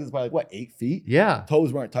probably like, 8 feet? Yeah.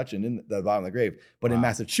 Toes weren't touching in the bottom of the grave. But in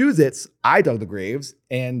Massachusetts, I dug the graves,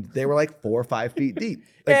 and they were like 4 or 5 feet deep.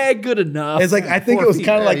 Like, Good enough. it's like, I think 4 it was feet.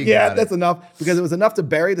 kind of Yeah, like, you yeah, got that's it. enough, because it was enough to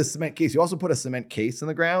bury the cement case. You also put a cement case in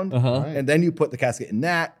the ground, Uh-huh. and then you put the casket in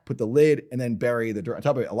that, put the lid, and then bury the dirt on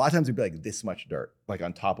top of it. A lot of times it'd be like this much dirt, like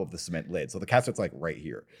on top of the cement lid. So the casket's like right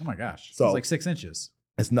here. oh my gosh, So- it's like 6 inches.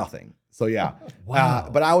 It's nothing. So yeah. Wow.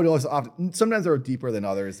 But I would also often, sometimes they were deeper than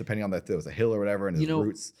others, depending on if there was a hill or whatever and You its know-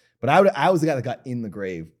 roots. But I was the guy that got in the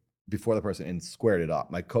grave before the person and squared it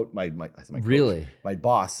up. My coach, Really? my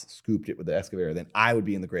boss scooped it with the excavator. Then I would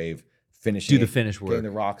be in the grave finishing Do the it, finish work. getting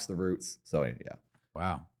the rocks, the roots. So yeah.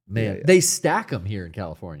 Wow. Man, Yeah. they stack them here in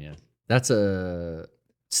California. That's a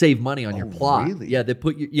save money on your Oh, plot. really? Yeah, they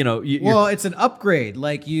put Well, it's an upgrade.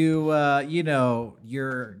 Like your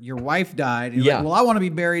wife died. And you're Yeah. like, well, I want to be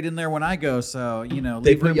buried in there when I go. So they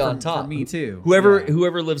leave put room you for, on top. for me too. Whoever Yeah.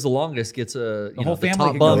 whoever lives the longest gets a whole the family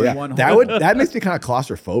top could go bunk. in Yeah. one That makes me kind of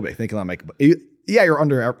claustrophobic thinking I'm like, yeah, you're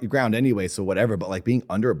underground anyway, so whatever. But like being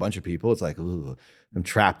under a bunch of people, it's like, ooh. I'm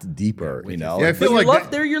trapped deeper, you know? Yeah, I But feel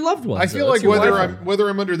like they're your loved ones. I feel though. like That's your whether wife.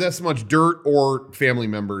 I'm under this much dirt or family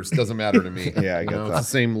members doesn't matter to me. Yeah, I You get know, that. it's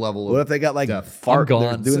the same level of What if they got like death. fart? I'm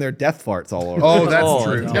They're gone. doing their death farts all over. Oh, that's Oh,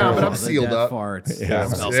 true. no. Yeah, but Oh, I'm the sealed death up. farts. Yeah.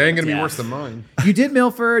 It ain't gonna be worse than mine. You did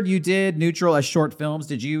Milford. You did Neutral as short films.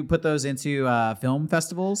 Did you put those into film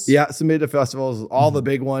festivals? Yeah, submitted to festivals, all the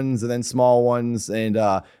big ones and then small ones. And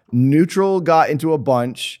Neutral got into a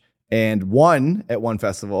bunch and won at one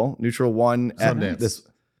festival. Neutral won at Sundance. this.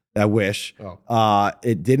 I wish. Oh.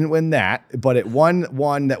 It didn't win that, but it won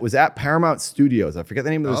one that was at Paramount Studios. I forget the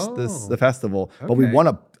name of the festival, but we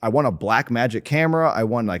Okay. I won a Black Magic camera. I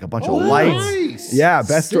won like a bunch of Oh, lights. nice. Yeah,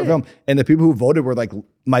 best short film. And the people who voted were like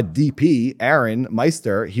my DP, Aaron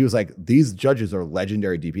Meister. He was like, these judges are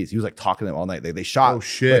legendary DPs. He was like talking to them all night. They shot Oh,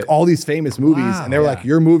 shit. like all these famous movies, Wow. and they were like,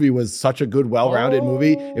 your movie was such a good, well-rounded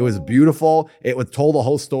movie. It was beautiful. It was told the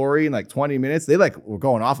whole story in like 20 minutes. They like were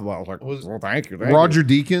going off about it. I was like, well, thank you. Roger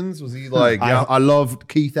Deakins, was he like, yeah, I loved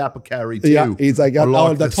Keith Apicary too. Yeah, he's like, I oh,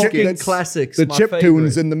 liked the Fucking skits. classics. The my chip favorite.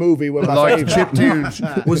 tunes in the movie were I my liked favorite. chip tunes.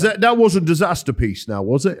 Was that was a disaster piece now,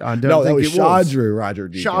 was it? I don't No, that think was it was. Shadru, Roger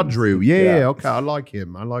Deakins. Shadru, yeah, okay. I like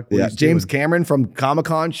him. I like what Yeah, he's James doing. Cameron from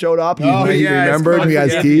Comic-Con showed up. He Oh, yeah, remembered me as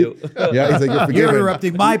forget Keith. you. Yeah, he's like, you're You're forgiven.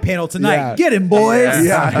 interrupting my panel tonight. Yeah. Get him, boys.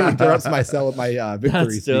 Yeah, he interrupts myself with my victory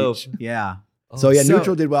That's dope. speech. Yeah. So yeah, So-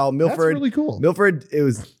 Neutral did well. Milford, really cool. Milford,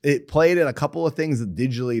 it played in a couple of things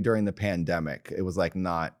digitally during the pandemic. It was like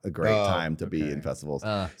not a great time to be in festivals.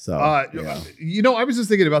 So yeah. You know, I was just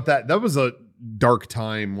thinking about that. That was a dark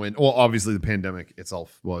time when, well, obviously the pandemic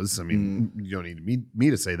itself was. I mean, you don't need me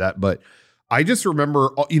to say that, but I just remember,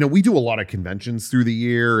 you know, we do a lot of conventions through the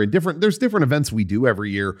year and there's different events we do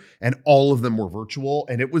every year, and all of them were virtual.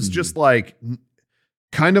 And it was just like,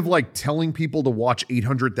 kind of like telling people to watch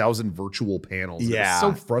 800,000 virtual panels. Yeah. It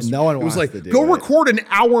was so frustrating. No one it was wants like, to do go it. record an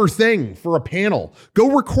hour thing for a panel.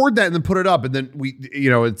 Go record that and then put it up. And then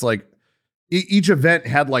it's like each event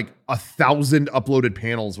had like 1,000 uploaded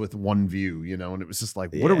panels with one view, you know, and it was just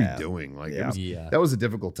like, what are we Yeah. doing? Like, Yeah. that was a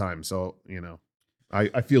difficult time. So, you know,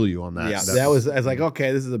 I feel you on that. Yeah, I was like,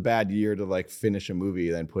 okay, this is a bad year to like finish a movie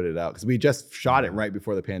and then put it out because we just shot it right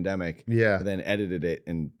before the pandemic. Yeah. and then edited it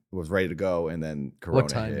and was ready to go, and then Corona What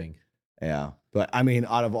timing? hit. Yeah, but I mean,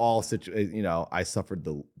 out of all situations, you know, I suffered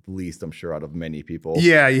the least, I'm sure, out of many people.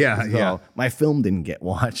 So my film didn't get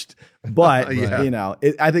watched, but Yeah. you know,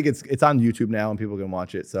 I think it's on YouTube now and people can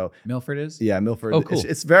watch it. So Milford is? yeah, Milford. Oh, cool.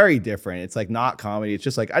 It's very different. It's like not comedy. It's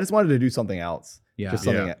just like I just wanted to do something else. Yeah. Just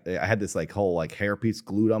something. I had this like whole like hairpiece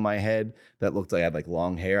glued on my head that looked like I had like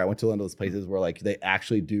long hair. I went to one of those places where like they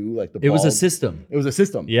actually do like the. It was a bald- system. It was a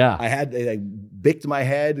system. Yeah. they like bicked my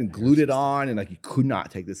head and glued it on, and like you could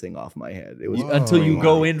not take this thing off my head. It was Until you wow.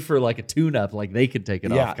 go in for like a tune-up, like they could take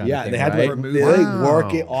it off. Kind yeah. of thing, They had right? to like, they like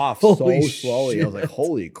work it off Holy so slowly. I was shit. like,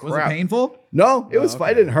 holy Was crap! it painful? No, it was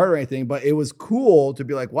fine. It didn't hurt or anything, but it was cool to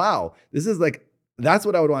be like, wow, this is like, that's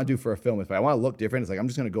what I would want to do for a film. If I want to look different, it's like, I'm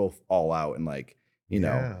just going to go all out and like, you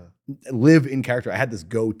know, live in character. I had this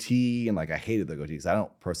goatee and like, I hated the goatee because I don't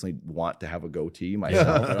personally want to have a goatee myself.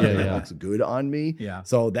 I don't think it looks good on me. Yeah.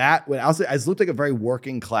 So that, when I just looked like a very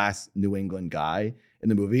working class New England guy in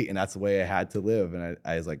the movie, and that's the way I had to live. And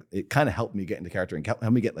I was like, it kind of helped me get into character and helped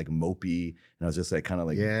me get like mopey. And I was just like, kind of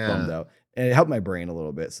like bummed out. And it helped my brain a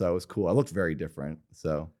little bit. So it was cool. I looked very different.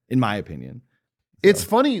 So in my opinion, It's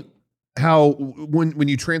funny how when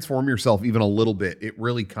you transform yourself even a little bit, it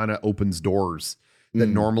really kind of opens doors that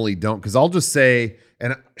normally don't. Because I'll just say,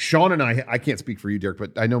 and Sean and I can't speak for you, Derek,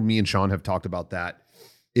 but I know me and Sean have talked about that,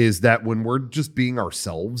 is that when we're just being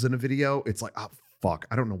ourselves in a video, it's like, oh, fuck,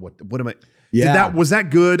 I don't know what am I? Yeah. Was that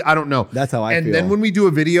good? I don't know. That's how I and feel. then when we do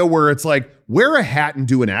a video where it's like, wear a hat and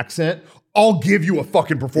do an accent, I'll give you a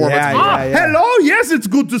fucking performance. Yeah. Hello, yes, it's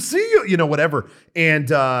good to see you. You know, whatever. And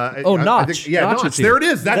Notch. Notch. Notch. There it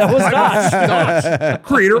is. That was Notch.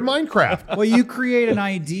 Creator of Minecraft. Well, you create an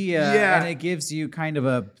idea Yeah. and it gives you kind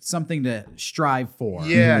of something to strive for.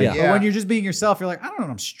 Yeah, Yeah. But when you're just being yourself, you're like, I don't know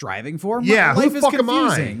what I'm striving for. My Yeah, life who is the fuck am I?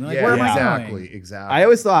 confusing. Like, Yeah, where am I exactly, going? exactly. I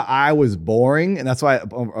always thought I was boring, and that's why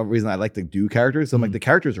a reason I like to do characters. So I'm like, the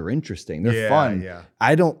characters are interesting, they're Yeah, fun. yeah.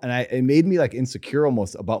 I don't, and it made me like insecure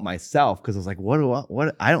almost about myself because I was like,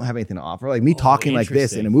 what? I don't have anything to offer. Like me talking like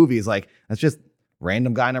this in a movie is like that's just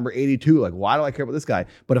random guy number 82. Like, why do I care about this guy?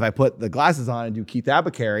 But if I put the glasses on and do Keith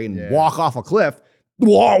Apicary and walk off a cliff,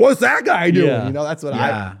 whoa, what's that guy doing? Yeah. You know, that's what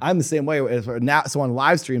Yeah. I'm the same way as now. So on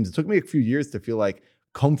live streams, it took me a few years to feel like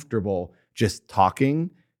comfortable just talking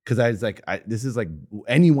because I was like, this is like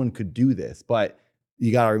anyone could do this, but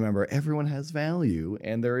you got to remember everyone has value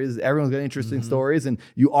and everyone's got interesting stories, and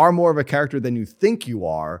you are more of a character than you think you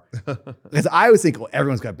are. Because I always think, well,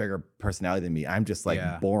 everyone's got a bigger personality than me. I'm just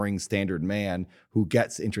like boring standard man who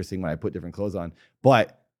gets interesting when I put different clothes on.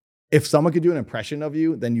 But if someone could do an impression of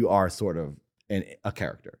you, then you are sort of a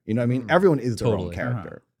character. You know what I mean? Everyone is their own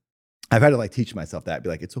character. I've had to like teach myself that, be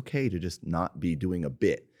like, it's okay to just not be doing a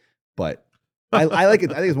bit. But I like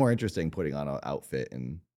it. I think it's more interesting putting on an outfit,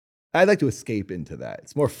 and I'd like to escape into that.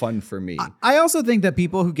 It's more fun for me. I also think that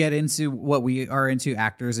people who get into what we are into,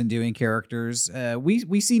 actors and doing characters,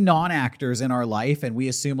 we see non-actors in our life and we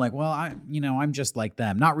assume like, well, I'm just like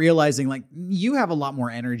them, not realizing like you have a lot more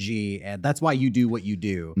energy and that's why you do what you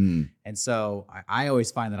do. And so I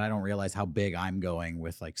always find that I don't realize how big I'm going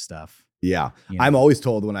with like stuff. Yeah. I'm always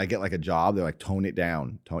told when I get like a job, they're like, tone it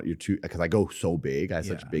down. You're too, because I go so big. I have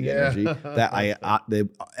such big energy that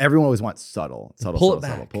everyone always wants subtle. Pull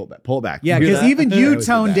it back. Yeah. Because even you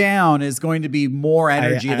tone down is going to be more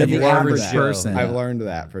energy than the average person. I've learned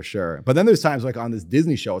that for sure. But then there's times like on this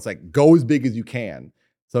Disney show, it's like, go as big as you can.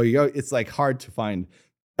 So it's like hard to find.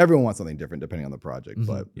 Everyone wants something different depending on the project,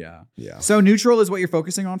 but yeah. So neutral is what you're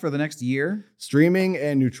focusing on for the next year? Streaming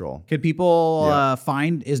and neutral. Could people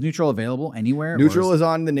is neutral available anywhere? Neutral is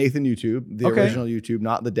on the Nathan YouTube, the original YouTube,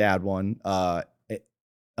 not the dad one. I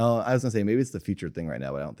was gonna say maybe it's the featured thing right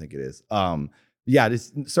now, but I don't think it is.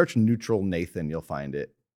 Just search Neutral Nathan, you'll find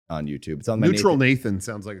it on YouTube. It's on Neutral Nathan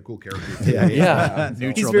sounds like a cool character. Yeah.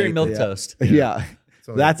 He's very milquetoast. Yeah.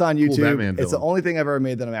 So that's on YouTube. Cool it's the only thing I've ever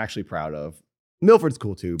made that I'm actually proud of. Milford's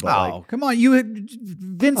cool too, but come on, you had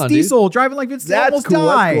Vince Diesel driving like Vince Diesel almost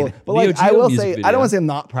died. That's cool. But like, I will say, I don't want to say I'm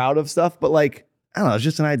not proud of stuff, but like, I don't know, it's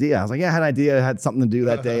just an idea. I was like, I had an idea, I had something to do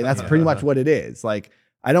that day, and that's pretty much what it is. Like,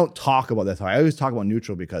 I don't talk about this. I always talk about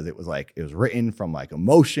neutral because it was written from like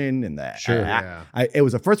emotion and that. It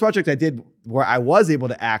was the first project I did where I was able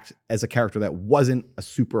to act as a character that wasn't a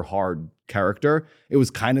super hard character. It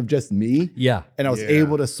was kind of just me. Yeah. And I was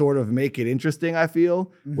able to sort of make it interesting, I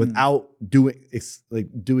feel, without doing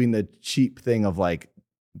the cheap thing of like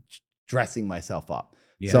dressing myself up.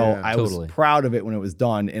 Yeah, so I was proud of it when it was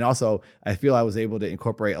done. And also I feel I was able to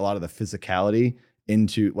incorporate a lot of the physicality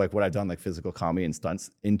into like what I've done, like physical comedy and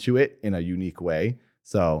stunts into it in a unique way.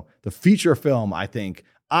 So the feature film, I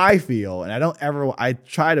feel, and I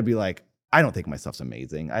try to be like, I don't think my stuff's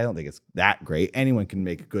amazing. I don't think it's that great. Anyone can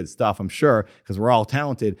make good stuff, I'm sure, because we're all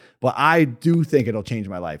talented. But I do think it'll change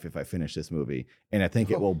my life if I finish this movie. And I think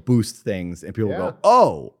it will boost things and people will go,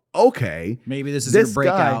 oh, okay. Maybe this is your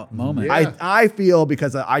breakout moment. Yeah. I feel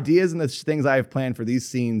because the ideas and the things I've planned for these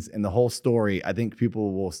scenes and the whole story, I think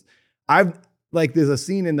people will, there's a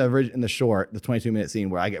scene in the short, the 22-minute scene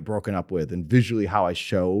where I get broken up with, and visually how I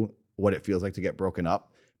show what it feels like to get broken up.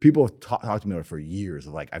 People have talked to me about it for years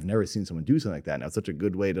of like, I've never seen someone do something like that. And it's such a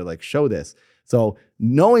good way to like show this. So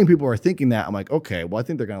knowing people are thinking that, I'm like, okay, well, I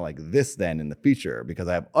think they're going to like this then in the feature because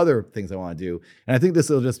I have other things I want to do. And I think this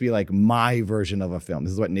will just be like my version of a film.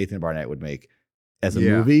 This is what Nathan Barnatt would make as a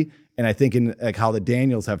movie. And I think in like how the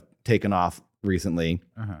Daniels have taken off recently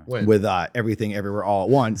with Everything Everywhere All at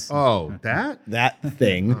Once. Oh, that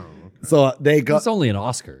thing. So they got. It's only an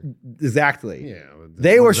Oscar. Exactly. Yeah.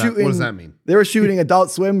 They were shooting. What does that mean? They were shooting Adult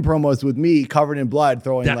Swim promos with me covered in blood,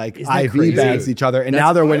 throwing like IV bags at each other, and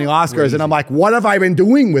now they're winning Oscars. Crazy. And I'm like, what have I been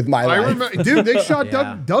doing with my life? Remember, dude, they shot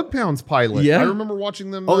Doug Pound's pilot. Yeah. I remember watching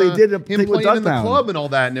them. Oh, they did him playing in the club and all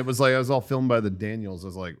that, and it was all filmed by the Daniels. I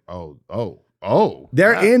was like, oh.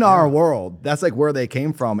 They're in our world. That's like where they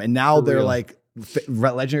came from, and now they're like.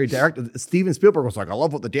 Legendary director Steven Spielberg was like, I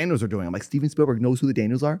love what the Daniels are doing. I'm like, Steven Spielberg knows who the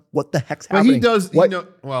Daniels are? What the heck's happening? He does.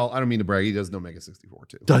 Well, I don't mean to brag. He does know Mega64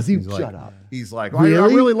 too. Does he? Shut up. He's like, really? I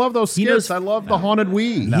really love those skits. I love the haunted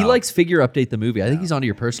Wii. He likes Figure Update the movie. I think he's onto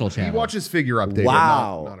your personal channel. He watches Figure Update.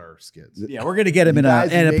 Wow. Not our skits. Yeah, we're gonna get him in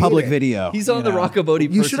a public video. He's on the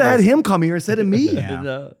Rockabody. You should have had him come here instead of me.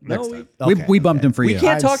 We bumped him for you. We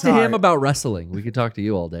can't talk to him about wrestling. We could talk to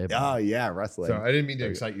you all day. Oh yeah, wrestling. So I didn't mean to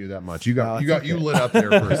excite you that much. You lit up there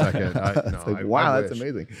for a second. Wow, that's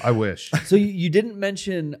amazing. I wish. So you didn't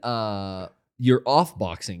mention your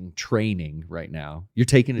off-boxing training right now. You're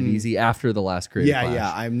taking it easy after the last Creative Clash.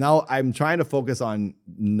 Yeah. I'm trying to focus on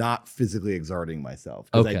not physically exerting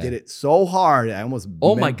myself because I did it so hard. I almost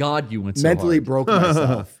my God, you went so mentally hard. Broke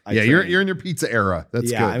myself. You're in your pizza era.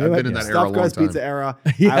 That's good. I've been in that era a long time. Pizza era.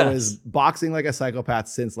 Yes. I was boxing like a psychopath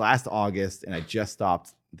since last August, and I just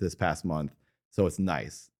stopped this past month. So it's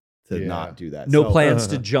nice to not do that. No plans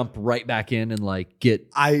to jump right back in and like get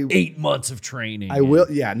 8 months of training. I will.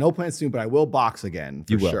 Yeah, no plans soon, but I will box again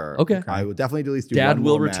for sure. Okay. I will definitely at least do Dad one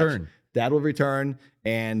will more return. match. Dad will return,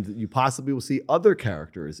 and you possibly will see other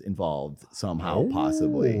characters involved somehow,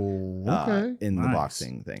 possibly in the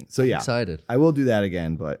boxing thing. So yeah, Excited. I will do that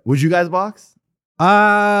again. But would you guys box?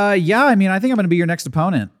 Yeah. I mean, I think I'm going to be your next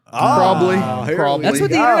opponent. Probably. That's what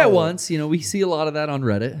the internet wants. We see a lot of that on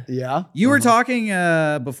Reddit. Yeah. You were talking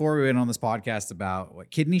before we went on this podcast about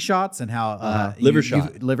what kidney shots and how Liver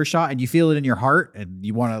shot. liver shot, and you feel it in your heart, and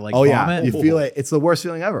you want to like Oh yeah, vomit. you feel it. It's the worst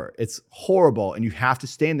feeling ever. It's horrible, and you have to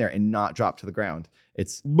stand there and not drop to the ground.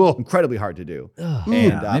 It's incredibly hard to do. And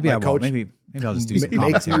maybe my I coach won't. Maybe I'll just do some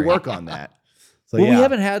makes me commentary. work on that. So Well, yeah. we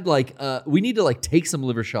haven't had we need to take some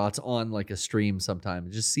liver shots on a stream sometime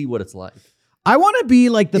and just see what it's like. I want to be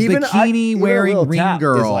like the Even bikini a wearing little ring tap is,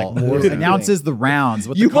 girl like, more who than announces the rounds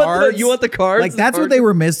with You the cards. want the cards? Like that's what they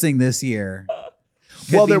were missing this year. Well,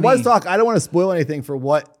 Could be there was me. talk. I don't want to spoil anything for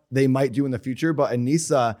what they might do in the future, but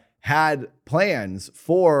Anissa had plans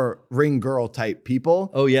for ring girl type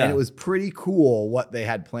people. Oh, yeah. And it was pretty cool what they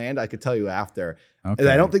had planned. I could tell you after. Okay.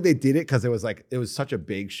 And I don't think they did it because it was such a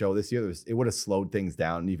big show this year. It would have slowed things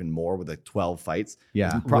down even more with 12 fights.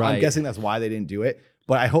 Yeah. I'm Right. guessing that's why they didn't do it.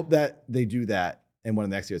 But I hope that they do that in one of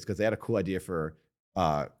the next years because they had a cool idea for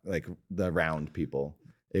the round people.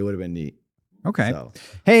 It would have been neat. Okay. So.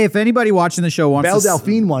 Hey, if anybody watching the show wants Belle to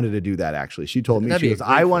Delphine wanted to do that, actually. She told me, That'd she be a goes,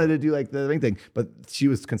 great I wanted to do the ring thing, but she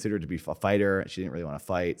was considered to be a fighter. She didn't really want to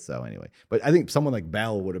fight. So anyway, but I think someone like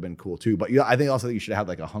Belle would have been cool too. But I think also you should have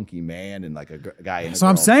a hunky man and a guy. And That's what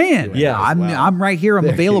I'm saying. doing Yeah, it as well. I'm right here. I'm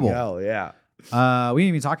There you available. go, yeah. We didn't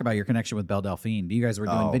even talk about your connection with Belle Delphine. You guys were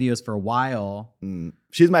doing videos for a while.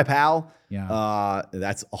 She's my pal. Yeah.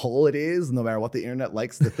 That's all it is, no matter what the internet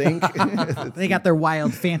likes to think. They got their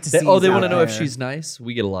wild fantasies. They want out to know if there. she's nice.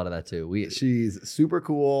 We get a lot of that too. She's super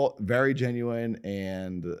cool, very genuine,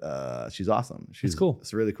 and she's awesome. She's cool.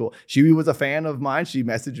 It's really cool. She was a fan of mine. She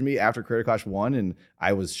messaged me after Creator Clash 1, and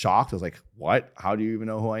I was shocked. I was like, what? How do you even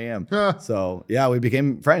know who I am? So, yeah, we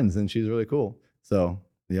became friends, and she's really cool. So,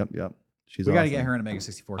 yep. She's We got to awesome. get her in a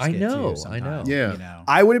Mega64 skit I know, too sometime, I know. Yeah. You know.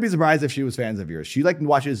 I wouldn't be surprised if she was fans of yours. She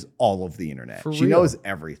watches all of the internet. For She real? knows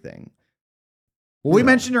everything. Well, we So-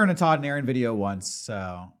 mentioned her in a Todd and Aaron video once,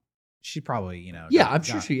 so she probably, Yeah, I'm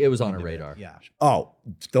sure it was on her radar. Yeah. Oh,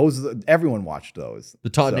 everyone watched those. The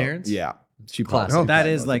Todd and Aaron's? Yeah. She Classic. probably That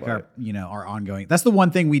knows is like about it. our ongoing. That's the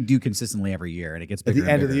one thing we do consistently every year, and it gets At bigger the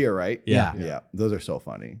end and of the bigger. year, right? Yeah. Yeah. Those are so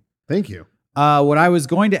funny. Thank you. What I was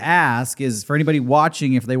going to ask is for anybody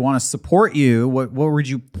watching, if they want to support you, what would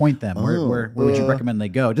you point them? Where would you recommend they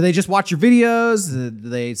go? Do they just watch your videos? Do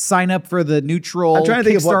they sign up for the neutral I'm trying to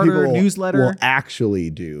think of what Kickstarter people newsletter? will actually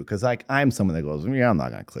do because I'm someone that goes, yeah, I'm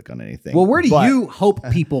not going to click on anything. Well, where do But you hope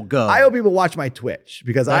people go? I hope people watch my Twitch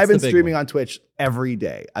because That's I've been the big streaming one. on Twitch every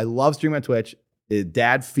day. I love streaming on Twitch.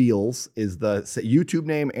 Dad Feels is the YouTube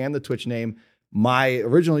name and the Twitch name. My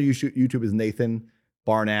original YouTube is Nathan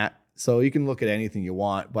Barnatt. So you can look at anything you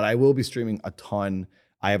want, but I will be streaming a ton.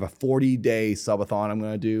 I have a 40-day subathon I'm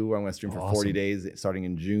going to do where I'm going to stream for 40 days starting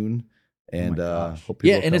in June. And hope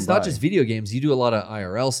people And it's come not by. just video games. You do a lot of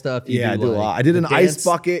IRL stuff. I do a lot. I did an ice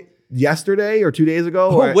bucket yesterday or 2 days ago.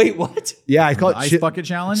 Oh, wait, what? Yeah, I call it Ice bucket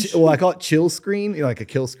challenge. Well, I call it chill screen, like a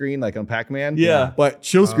kill screen, like on Pac-Man. Yeah. But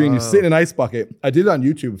chill screen, you sit in an ice bucket. I did it on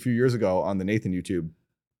YouTube a few years ago on the Nathan YouTube.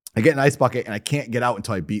 I get an ice bucket and I can't get out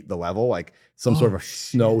until I beat the level, like some sort of a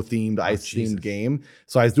snow-themed, ice-themed game.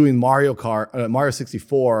 So I was doing Mario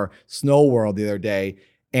 64 Snow World the other day,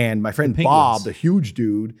 and my friend The Bob, penguins. the huge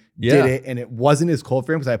dude, did it, and it wasn't as cold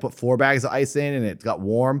for him because I put 4 bags of ice in and it got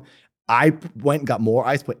warm. I went and got more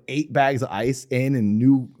ice, put 8 bags of ice in and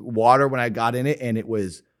new water when I got in it, and it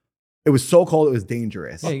was so cold it was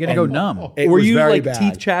dangerous. Yeah, you're gonna go numb. It Were was you very like bad.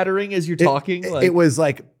 teeth chattering as you're talking? It was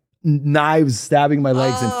like knives stabbing my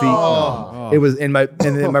legs and feet. Oh. It was and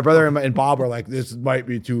then my brother and Bob were like, this might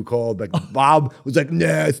be too cold. Like Bob was like,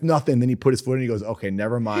 nah, it's nothing. Then he put his foot in and he goes, okay,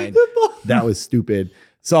 never mind. That was stupid.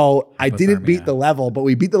 So I didn't beat the level, but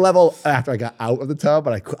we beat the level after I got out of the tub.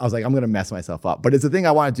 But I was like, I'm gonna mess myself up. But it's a thing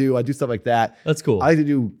I want to do. I do stuff like that. That's cool. I like to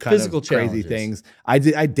do kind Physical of crazy challenges. things. I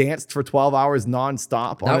danced for 12 hours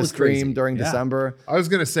nonstop on a was stream crazy. during December. I was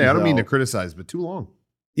gonna say I don't mean to So- criticize, but too long.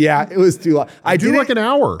 Yeah, it was too long. I do did like an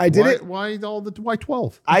hour. I did why, it. Why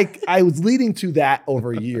 12? I was leading to that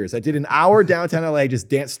over years. I did an hour downtown LA, just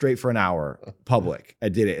danced straight for an hour, public. I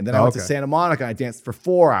did it. And then I went to Okay. Santa Monica and I danced for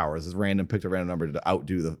 4 hours as random, picked a random number to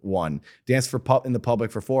outdo the one. Danced in the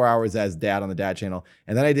public for 4 hours as Dad on the Dad channel.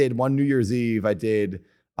 And then I did one New Year's Eve. I did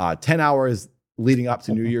 10 hours leading up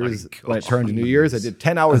to New Year's. When it turned to New Year's, I did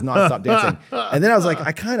 10 hours nonstop dancing. And then I was like,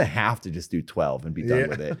 I kind of have to just do 12 and be done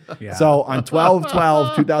with it. Yeah. So on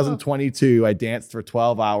 12/12/2022, I danced for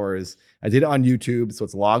 12 hours. I did it on YouTube, so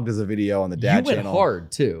it's logged as a video on the Dad You went channel.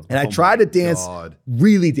 hard too. And I tried to dance,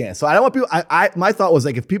 really dance. So I don't want people, my thought was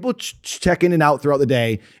like, if people check in and out throughout the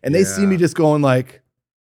day and they see me just going like,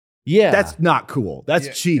 that's not cool.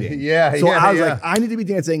 That's cheating. So I was like, I need to be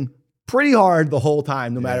dancing pretty hard the whole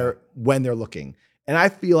time, no matter when they're looking. And I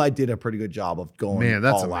feel I did a pretty good job of going. Man,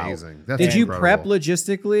 that's all amazing. Out. That's Did you incredible. prep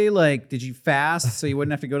logistically? Like, did you fast so you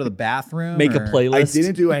wouldn't have to go to the bathroom? Make a or- playlist. I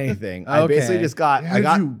didn't do anything. I basically just got, I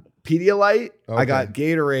got Pedialyte. I got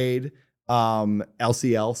Gatorade.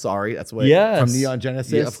 LCL, sorry, that's what from Neon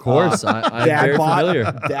Genesis. Yeah, of course, I'm very familiar.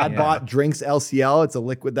 Dad bought Drinks LCL. It's a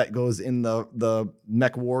liquid that goes in the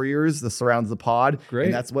Mech Warriors that surrounds the pod. Great.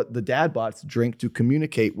 And that's what the Dad bots drink to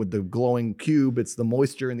communicate with the glowing cube. It's the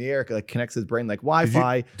moisture in the air that connects his brain like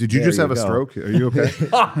Wi-Fi. Did you just have a stroke? Are you okay?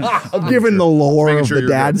 I'm giving the lore of the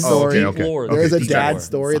Dad story. There's a Dad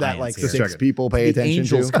story that like 6 people pay attention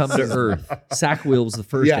angels to. come to Earth. Sackwheel's the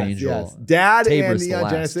first angel. Yes. Dad Tabor's and the Neon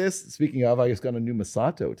last. Genesis. Speaking of, I just got a new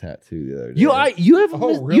Masato tattoo the other day. You have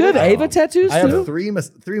Ava tattoos I too? have three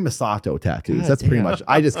Masato tattoos. That's pretty much.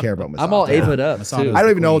 I just care about Masato. I'm all A'd up too. I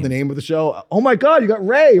don't even know the name of the show. Oh my God, you got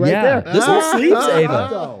Ray right there. This whole sleeve's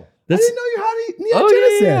Ava. I didn't know you had Neon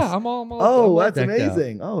Genesis. I'm all Oh, I'm that's decked out.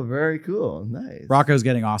 amazing. Oh, very cool. Nice. Rocco's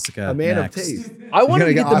getting Asuka. A man next. of taste. I wanted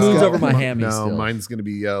to You're get gonna the get moons Asuka. over my hammy No, still. mine's going to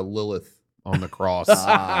be Lilith on the cross.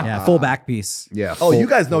 Yeah, full back piece. Yeah. Oh, you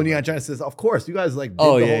guys know Neon Genesis. Of course. You guys like did the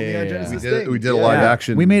whole Neon Genesis thing. We did a live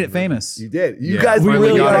action. We made it famous. You did. You Yeah. guys We really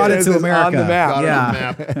really got it to on America. the map. Got it on the Yeah.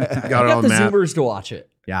 map. Got I it got on the the map. Zoomers to watch it.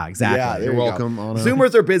 Yeah, exactly. Yeah, there You're you go. welcome.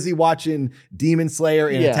 Zoomers are busy watching Demon Slayer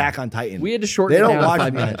and Yeah. Attack on Titan. We had to shorten They it don't down to watch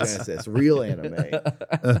 5 Neon minutes. Genesis, real anime.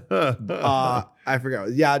 I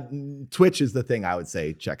forgot. Yeah, Twitch is the thing I would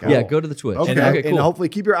say check out. Yeah, go to the Twitch. Okay. Okay, And cool. hopefully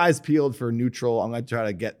keep your eyes peeled for Neutral. I'm going to try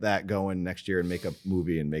to get that going next year and make a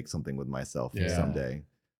movie and make something with myself someday.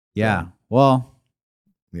 Yeah. Well,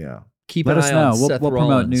 Yeah. Keep let an us eye on know. We'll Seth promote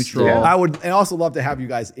Rollins. Neutral. Yeah. I would and also love to have you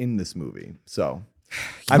guys in this movie. So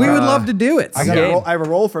we would love to do it. I have a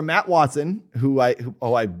role for Matt Watson, who I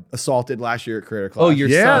assaulted last year at Creator Class. Oh, your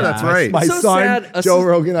son. that's right. my So son, sad. Joe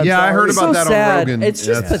Rogan. I'm Yeah, I heard sorry. about that on sad. Rogan. It's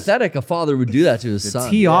just Yes. pathetic a father would do that to his son.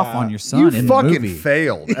 Tee off on your son You in the fucking movie.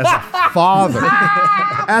 failed as a father.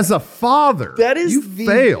 As a father, That is you the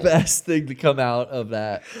failed. best thing to come out of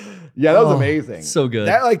that. Yeah, that was amazing. so good.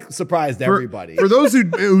 That like surprised everybody. For those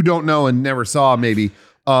who don't know and never saw, maybe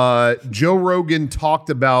Joe Rogan talked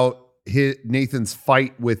about Nathan's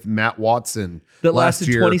fight with Matt Watson That last lasted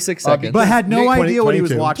year. 26 seconds. But had no idea what he was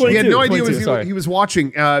 22. watching. He had no 22, idea what sorry. he was watching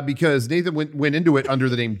because Nathan went into it under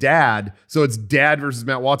the name Dad. So it's Dad versus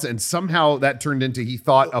Matt Watson. And somehow that turned into he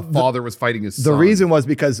thought a father was fighting his son. The reason was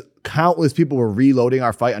because countless people were reloading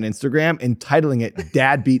our fight on Instagram, entitling it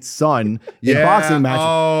 "Dad beats son" in Yeah, boxing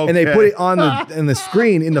matches, and they put it on the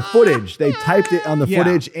screen in the footage. They typed it on the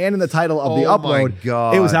footage and in the title of the Oh my upload.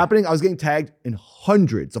 God. It was happening. I was getting tagged in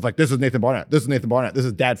hundreds of like, "This is Nathan Barnatt. This is Nathan Barnatt. This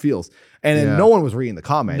is Dad Feels," and then no one was reading the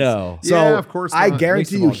comments. No. so Yeah, of course I not. guarantee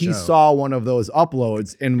Makes you, them he all show. saw one of those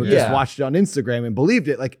uploads and just Yeah. watched it on Instagram and believed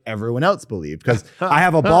it like everyone else believed. Because I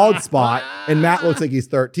have a bald spot and Matt looks like he's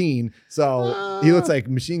 13, so he looks like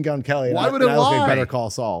Machine Gun Kelly. And Why would it I look like lie? Better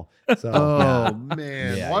Call Saul. So Oh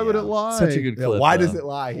man, why would it lie? Such a good yeah, clip. why though. does it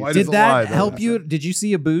lie? Why does Did it that lie, though? help you? Did you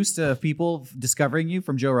see a boost of people discovering you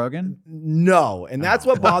from Joe Rogan? No, and that's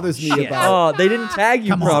what bothers me shit. about. Oh, they didn't tag you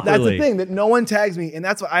Come on. properly. That's the thing that no one tags me, and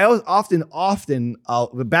that's what I always often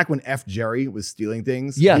back when F Jerry was stealing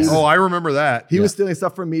things. Yes. Oh, I remember that. He was stealing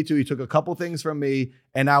stuff from me too. He took a couple things from me,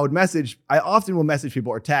 and I often will message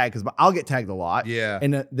people or tag because I'll get tagged a lot. Yeah.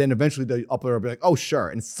 And then eventually the uploader will be like, "Oh, sure."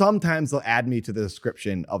 And sometimes they'll add me to the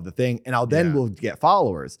description of the thing, and I'll then will get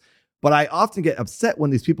followers. But I often get upset when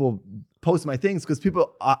these people post my things because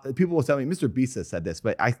people will tell me, "Mr. Beast has said this,"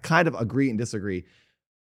 but I kind of agree and disagree.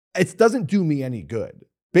 It doesn't do me any good.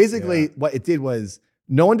 Basically, what it did was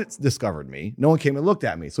no one discovered me. No one came and looked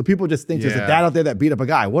at me. So people just think there's a dad out there that beat up a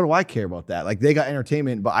guy. What do I care about that? Like they got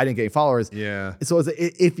entertainment, but I didn't get any followers. Yeah. So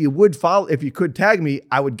if you could tag me,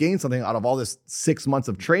 I would gain something out of all this 6 months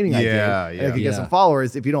of training I did. And I could get some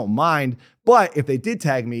followers if you don't mind. But if they did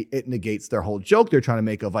tag me, it negates their whole joke they're trying to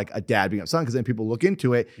make of like a dad being up son. Because then people look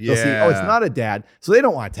into it, they'll see, oh, it's not a dad. So they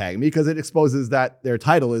don't want to tag me because it exposes that their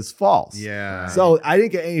title is false. Yeah. So I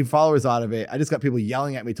didn't get any followers out of it. I just got people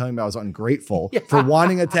yelling at me, telling me I was ungrateful for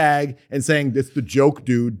wanting a tag and saying, "This is the joke,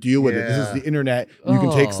 dude. Deal with it. This is the internet. You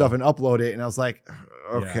can take stuff and upload it." And I was like,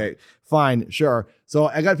 okay, fine, sure. So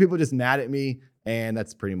I got people just mad at me. And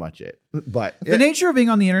that's pretty much it. But The nature of being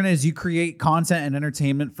on the internet is you create content and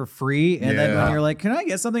entertainment for free. And then when you're like, can I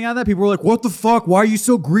get something out of that? People are like, what the fuck? Why are you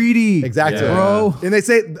so greedy? exactly, bro. And they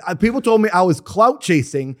say, people told me I was clout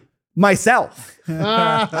chasing myself.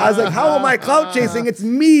 I was like, how am I clout chasing? It's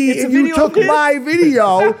me. And you took my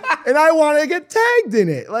video and I want to get tagged in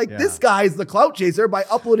it. Like this guy's the clout chaser by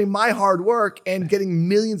uploading my hard work and getting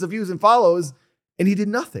millions of views and follows. And he did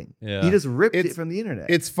nothing. Yeah. He just ripped it from the internet.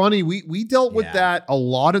 It's funny. We dealt with that a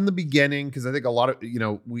lot in the beginning because I think a lot of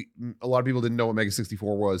people didn't know what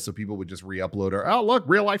Mega64 was, so people would just re-upload or look,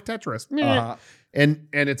 real life Tetris. And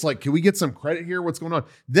it's like, can we get some credit here? What's going on?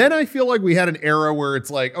 Then I feel like we had an era where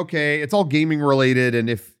it's like, okay, it's all gaming related, and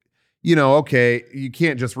if you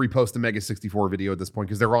can't just repost a Mega64 video at this point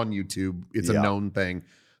because they're on YouTube. It's a known thing.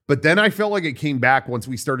 But then I felt like it came back once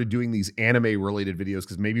we started doing these anime related videos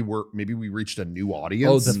because maybe we reached a new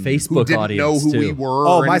audience. Oh, the Facebook who audience didn't know who too. we were.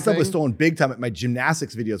 Oh, my stuff was stolen big time. My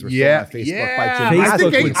gymnastics videos were stolen on Facebook by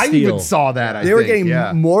gymnastics. I even saw that. They were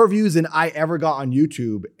getting more views than I ever got on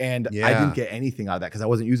YouTube, and I didn't get anything out of that because I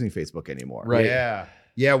wasn't using Facebook anymore. Right. Yeah.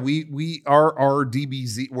 Yeah, our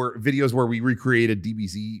DBZ videos where we recreated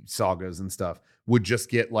DBZ sagas and stuff would just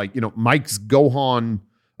get like, Mike's Gohan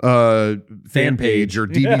fan page or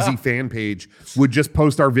DBZ fan page would just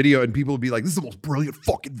post our video and people would be like, this is the most brilliant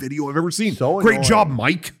fucking video I've ever seen. So great annoying. Job,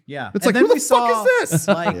 Mike. Yeah. It's and like, who the fuck is this?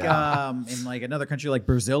 Like in like another country like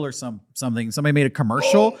Brazil or something, somebody made a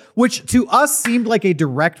commercial, which to us seemed like a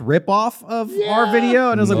direct ripoff of our video.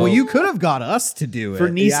 And I was like, well, you could have got us to do it. For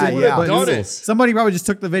Nice But somebody probably just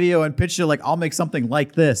took the video and pitched it like, I'll make something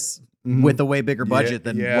like this. With a way bigger budget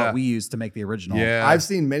than what we used to make the original. Yeah. I've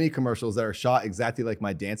seen many commercials that are shot exactly like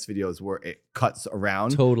my dance videos where it cuts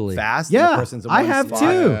around fast. Yeah, and the person's in I one have spot.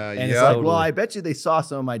 too. And it's like, well, I bet you they saw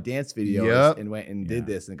some of my dance videos and went and did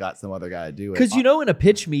this and got some other guy to do it. Because in a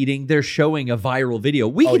pitch meeting, they're showing a viral video.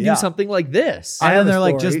 We can do something like this. And then they're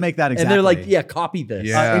like, just make that exactly. And they're like, yeah, copy this.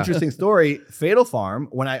 Yeah. Interesting story. Fatal Farm,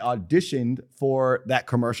 when I auditioned for that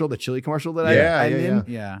commercial, the chili commercial that I'm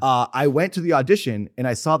in, I went to the audition and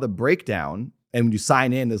I saw the breakdown. And when you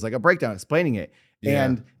sign in, there's like a breakdown explaining it. Yeah.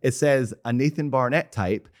 And it says a Nathan Barnatt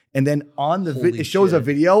type. And then on the it shows a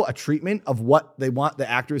video, a treatment of what they want the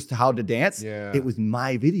actors to how to dance. Yeah. It was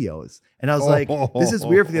my videos. And I was like, this is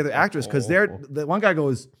weird for the other actors because the one guy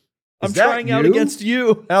goes, I'm trying out against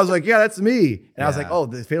you. And I was like, yeah, that's me. And I was like, oh,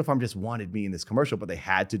 the Fatal Farm just wanted me in this commercial, but they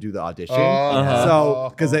had to do the audition. So,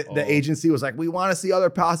 because the agency was like, we want to see other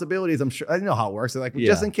possibilities. I'm sure, I didn't know how it works. They're like,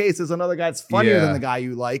 just in case there's another guy that's funnier than the guy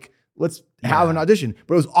you like, let's have an audition.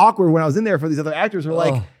 But it was awkward when I was in there for these other actors who were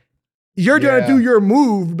like, you're going to do your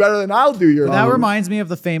move better than I'll do your move. That reminds me of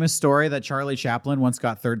the famous story that Charlie Chaplin once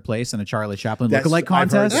got third place in a Charlie Chaplin lookalike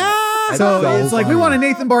contest. So it's like, we want a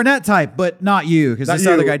Nathan Barnatt type, but not you, because this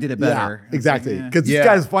other guy did it better. Yeah, exactly. Because this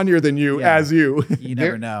guy's funnier than you as you. You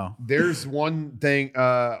never know. There's one thing,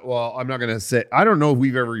 well, I'm not going to say, I don't know if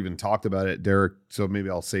we've ever even talked about it, Derek, so maybe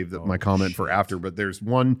I'll save my comment for after, but there's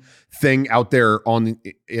one thing out there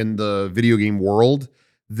in the video game world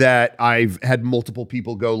that I've had multiple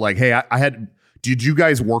people go like, hey, did you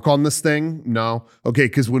guys work on this thing? No. Okay.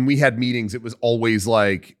 Cause when we had meetings, it was always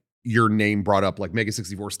like your name brought up, like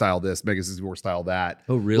Mega64 style this, Mega64 style that.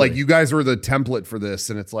 Oh, really? Like you guys were the template for this.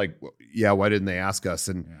 And it's like, yeah, why didn't they ask us?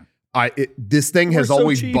 And this thing has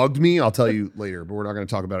always bugged me. I'll tell you later, but we're not going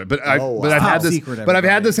to talk about it. But I've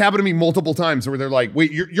had this happen to me multiple times where they're like,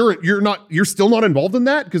 wait, you're still not involved in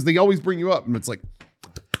that? Cause they always bring you up and it's like,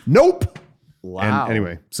 nope. Wow. And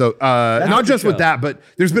anyway, so not just with that, but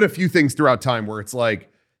there's been a few things throughout time where it's like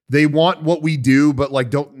they want what we do, but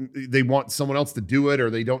like they want someone else to do it,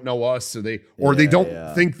 or they don't know us, or they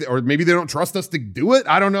don't think, or maybe they don't trust us to do it.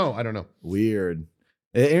 I don't know. Weird.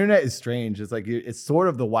 The internet is strange. It's like it's sort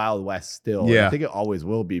of the Wild West still. Yeah. I think it always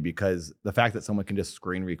will be because the fact that someone can just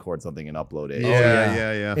screen record something and upload it.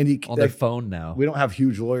 Yeah. And on their phone now. We don't have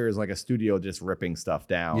huge lawyers like a studio just ripping stuff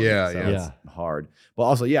down. It's hard. But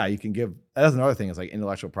also, you can give. That's another thing. Is like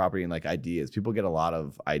intellectual property and like ideas. People get a lot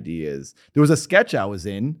of ideas. There was a sketch I was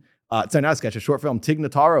in. Sorry, not a sketch. A short film Tig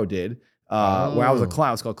Notaro did. Where I was a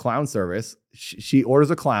clown. It's called Clown Service. She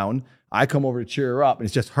orders a clown. I come over to cheer her up, and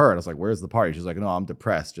it's just her. And I was like, "Where's the party?" She's like, "No, I'm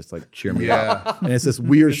depressed. Just like cheer me up." And it's this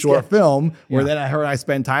weird short film where then her and I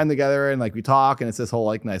spend time together, and like we talk, and it's this whole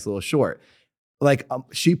like nice little short. Like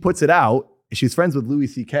she puts it out. She's friends with Louis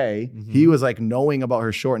C.K. Mm-hmm. He was like knowing about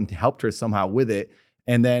her short and helped her somehow with it.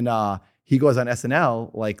 And then he goes on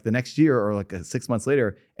SNL like the next year or like 6 months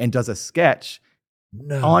later and does a sketch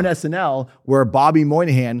on SNL where Bobby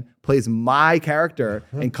Moynihan plays my character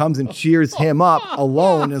and comes and cheers him up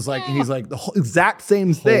alone. Is like, and he's like the whole exact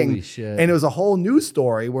same thing. Holy shit. And it was a whole news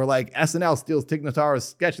story where like SNL steals Tig Notaro's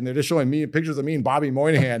sketch and they're just showing me pictures of me and Bobby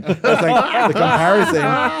Moynihan. That's like the comparison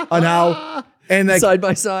on how. And like side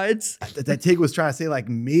by sides. that Tig was trying to say, like,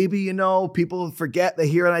 maybe, people forget, they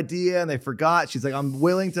hear an idea and they forgot. She's like, I'm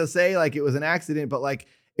willing to say like it was an accident, but like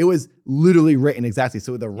it was literally written exactly.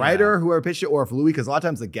 So the writer whoever pitched it, or if Louis, because a lot of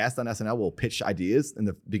times the guest on SNL will pitch ideas in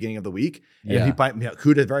the beginning of the week. And he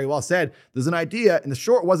could have very well said, there's an idea, and the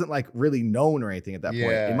short wasn't like really known or anything at that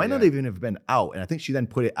point. It might not even have been out. And I think she then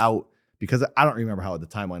put it out because I don't remember how the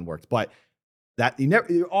timeline worked, but that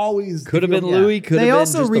you always could have been Louis. Could have been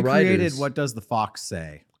also just the recreated writers. What Does the Fox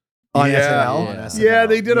Say on Yeah. SNL. On SNL. Yeah,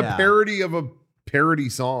 they did a parody of a parody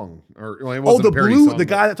song. Or well, it wasn't the a parody blue, song, the but-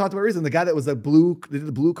 guy that talked about reason, the guy that was they did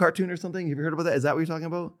the blue cartoon or something. Have you heard about that? Is that what you're talking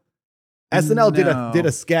about? SNL did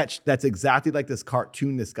a sketch that's exactly like this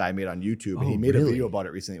cartoon this guy made on YouTube, and he made a video about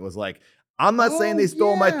it recently. It was like, I'm not saying they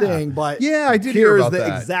stole my thing, but I did hear here's about the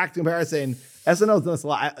that. exact comparison. SNL's done this a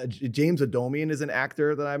lot. James Adomian is an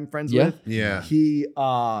actor that I'm friends with. Yeah. He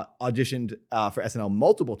auditioned for SNL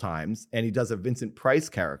multiple times, and he does a Vincent Price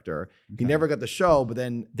character. He never got the show, but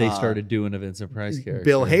then They started doing a Vincent Price character.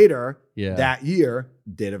 Bill Hader that year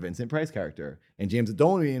did a Vincent Price character, and James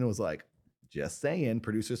Adomian was like, just saying,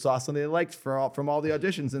 producers saw something they liked from all the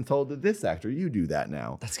auditions and told this actor, you do that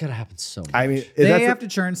now. That's gotta happen so much. I mean, They have to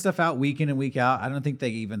churn stuff out week in and week out. I don't think they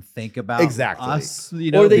even think about Exactly. us. or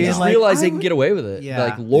they being just like, realize I they can would- get away with it. Yeah.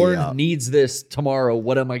 Like Lauren Yeah. needs this tomorrow.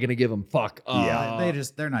 What am I gonna give him? Fuck.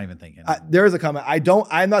 They're not even thinking. There is a comment.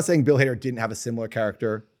 I'm not saying Bill Hader didn't have a similar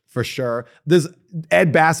character for sure. There's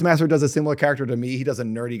Ed Bassmaster does a similar character to me. He does a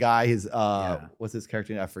nerdy guy. His what's his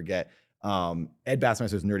character name? I forget. Ed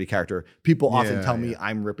Bassmaster's nerdy character. People often tell me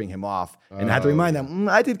I'm ripping him off, and I have to remind them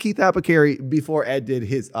I did Keith Apicary before Ed did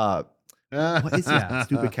his. What is his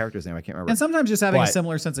stupid character's name? I can't remember. And sometimes just having a But-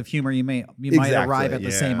 similar sense of humor, you might Exactly, arrive at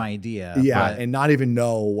the same idea. And not even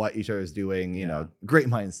know what each other is doing. You know, great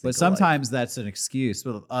minds think But sometimes that's an excuse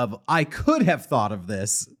of I could have thought of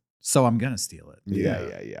this, so I'm gonna steal it.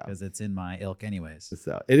 Yeah. Because it's in my ilk anyways.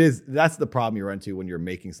 So it is. That's the problem you run into when you're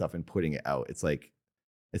making stuff and putting it out. It's like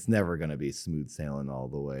it's never going to be smooth sailing all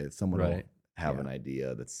the way. Someone will have an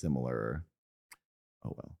idea that's similar.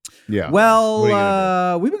 Oh well. Yeah.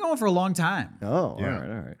 Well, we've been going for a long time. Oh, Yeah.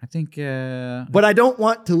 all right. I think. But I don't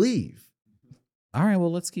want to leave. All right.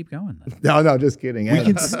 Well, let's keep going then. No, just kidding.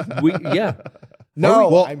 We can. No,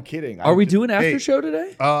 Well, I'm kidding. Are we doing after show today?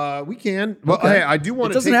 We can. Well, hey, I do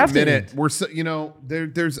want It to doesn't take a have to minute. end. We're so,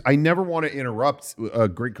 there's. I never want to interrupt a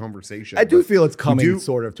great conversation. I do but feel it's coming do-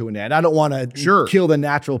 sort of to an end. I don't want to kill the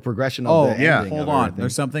natural progression of the ending. Hold of on. everything.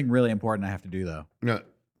 There's something really important I have to do though. No.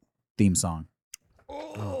 Theme song.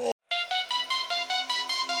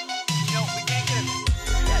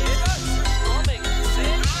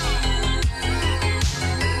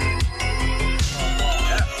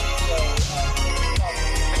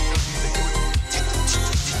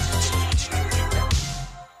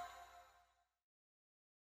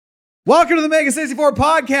 Welcome to the Mega64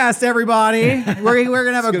 Podcast, everybody. We're going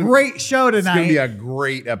to have a great show It's tonight. going to be a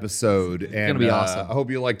great episode. And gonna be awesome. I hope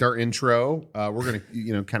you liked our intro. We're going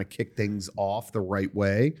to, kind of kick things off the right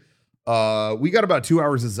way. We got about 2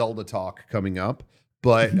 hours of Zelda talk coming up,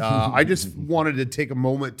 but I just wanted to take a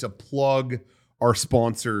moment to plug our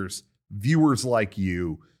sponsors, viewers like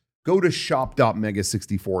you. Go to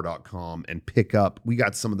shop.mega64.com and pick up. We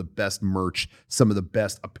got some of the best merch, some of the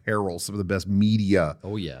best apparel, some of the best media.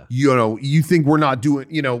 Oh yeah. You think we're not doing,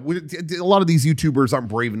 a lot of these YouTubers aren't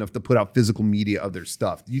brave enough to put out physical media of their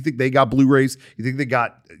stuff. Do you think they got Blu-rays? You think they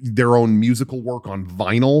got their own musical work on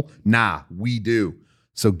vinyl? Nah, we do.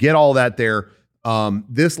 So get all that there.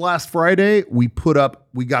 This last Friday, we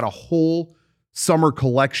got a whole summer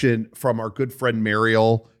collection from our good friend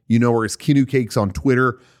Mariel. You know her as Kinu Cakes on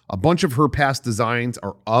Twitter. A bunch of her past designs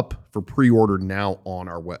are up for pre-order now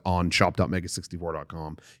on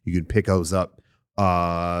shop.mega64.com. You can pick those up.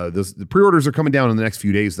 The pre-orders are coming down in the next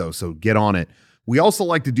few days, though, so get on it. We also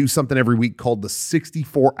like to do something every week called the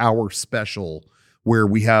 64-hour special, where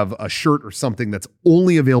we have a shirt or something that's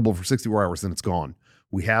only available for 64 hours, then it's gone.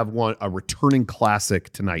 We have a returning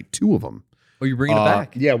classic tonight, 2 of them. Oh, you're bringing it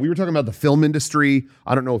back? Yeah, we were talking about the film industry.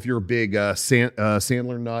 I don't know if you're a big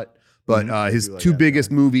Sandler nut, but his 2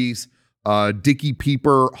 biggest movies, Dickie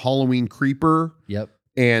Peeper, Halloween Creeper. Yep.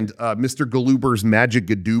 And Mr. Galuber's Magic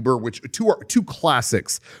Gadoober, which are two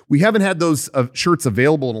classics. We haven't had those shirts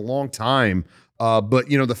available in a long time, but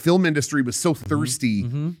the film industry was so thirsty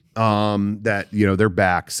that they're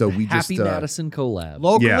back. So we Happy Madison collab.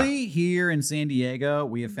 Locally here in San Diego,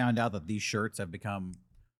 we have found out that these shirts have become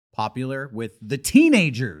popular with the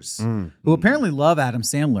teenagers who apparently love Adam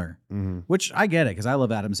Sandler, which I get it because I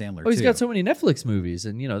love Adam Sandler. Oh, he's too. got so many Netflix movies,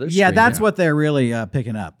 and there's that's what they're really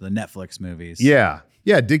picking up, the Netflix movies. Yeah,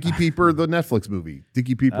 Dickie Peeper, the Netflix movie.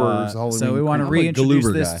 Dickie Peeper's Halloween. So we want to I'm a reintroduce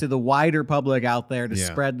Galuber this guy. to the wider public out there to Yeah.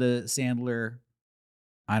 spread the Sandler.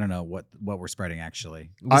 I don't know what we're spreading actually.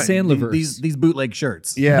 The Sandlerverse. These bootleg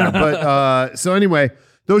shirts. Yeah, but so anyway,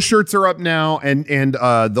 those shirts are up now, and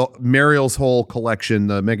the Mariel's whole collection,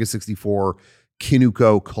 the Mega64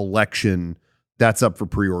 Kinuko collection, that's up for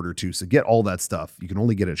pre-order too. So get all that stuff. You can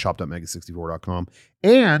only get it at shop.mega64.com.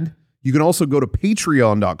 And you can also go to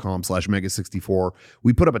patreon.com/mega64.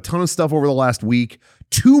 We put up a ton of stuff over the last week.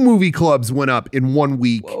 2 movie clubs went up in 1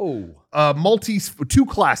 week. Whoa. 2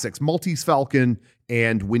 classics, Maltese Falcon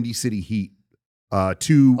and Windy City Heat.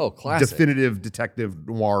 2 classic. definitive detective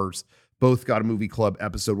noirs. Both got a movie club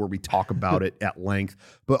episode where we talk about it at length.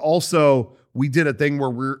 But also, we did a thing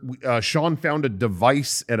where Sean found a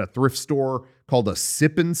device at a thrift store called a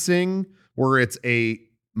Sip and Sing, where it's a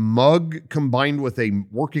mug combined with a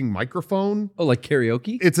working microphone. Oh, like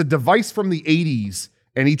karaoke? It's a device from the 80s,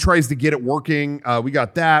 and he tries to get it working. We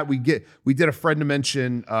got that. We did a friend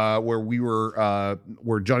dimension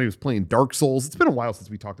where Johnny was playing Dark Souls. It's been a while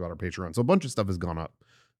since we talked about our Patreon, so a bunch of stuff has gone up.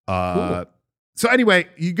 Cool. So anyway,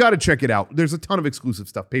 you got to check it out. There's a ton of exclusive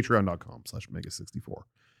stuff. Patreon.com/Mega64.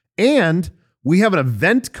 And we have an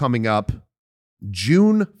event coming up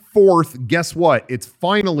June 4th. Guess what? It's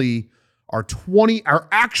finally our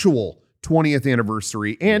actual 20th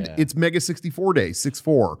anniversary, and it's Mega64 Day,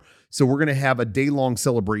 6/4. So we're going to have a day-long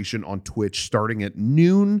celebration on Twitch starting at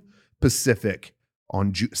noon Pacific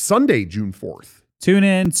on Sunday, June 4th. Tune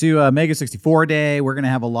in to Mega64 Day. We're going to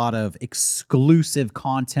have a lot of exclusive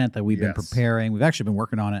content that we've been preparing. We've actually been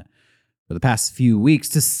working on it for the past few weeks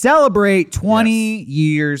to celebrate 20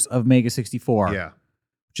 years of Mega64. Yeah.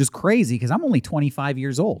 Which is crazy because I'm only 25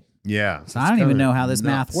 years old. Yeah. So I don't even know how this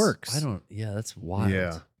math works. That's wild.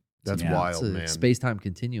 Yeah. That's wild, man. Space-time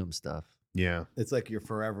continuum stuff. Yeah. It's like you're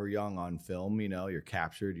forever young on film, you're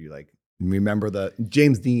captured. You remember the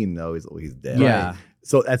James Dean, though, he's dead. Yeah. Right?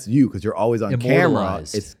 So that's you because you're always on camera.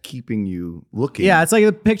 Immortalized. It's keeping you looking. Yeah, it's like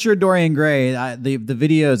the picture of Dorian Gray. The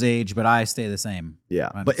videos age, but I stay the same. Yeah.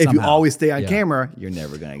 But if you always stay on camera, you're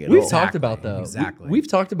never going to get We've old. talked about, though. Exactly. We've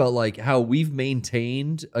talked about like how we've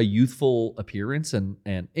maintained a youthful appearance and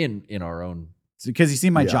in our own. Because you see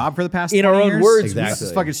my job for the past In 20 our own years? words, Exactly. This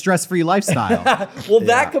is fucking stress-free lifestyle.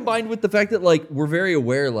 That combined with the fact that like we're very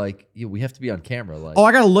aware, like we have to be on camera. Like,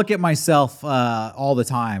 I got to look at myself all the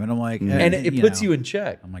time, and I'm like, and it puts you in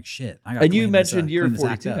check. I'm like, shit. I gotta And you clean this mentioned up, you're clean this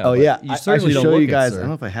act 42 up. now. Oh, yeah. You I certainly should don't show you look it, guys. sir. I don't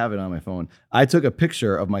know if I have it on my phone. I took a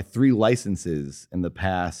picture of my 3 licenses in the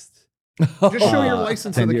past. Just show your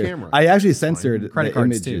license on 10 the years. camera. I actually censored Credit the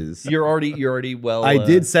cards, too. images. You're already well. I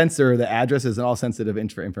did censor the addresses and all sensitive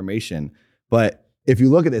information. But if you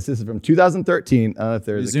look at this is from 2013. I don't know if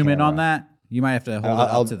there's a Zoom in camera. on that. You might have to hold it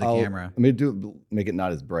up to the camera. Let me make it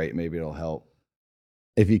not as bright. Maybe it'll help.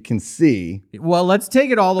 If you can see. Well, let's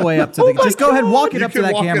take it all the way up to the. Just go ahead and walk it up to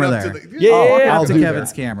that camera there. Walk I'll up to do Kevin's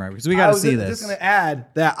that. camera because we got to see this. I was just going to add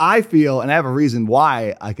that I feel, and I have a reason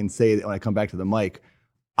why I can say that when I come back to the mic,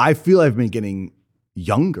 I feel I've been getting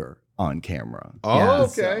younger on camra. Oh,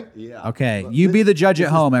 okay. Yeah. Okay, you be the judge at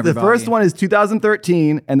home, everybody. The first one is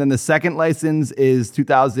 2013, and then the second license is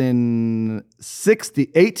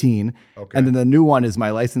 2018, Okay. and then the new one is my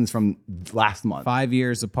license from last month. 5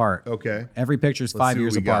 years apart. Okay. Every picture's Let's 5 see what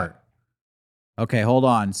years we got. apart. Okay, hold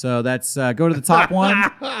on. So that's go to the top one.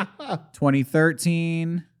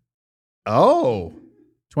 2013, Oh,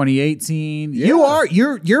 2018. Yeah.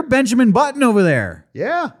 You're Benjamin Button over there.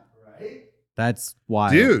 yeah. That's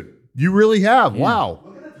wild. Dude, you really have. Yeah. Wow.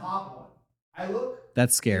 Look at the top one. I look.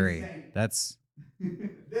 That's scary. Insane.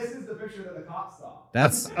 This is the picture that the cops saw.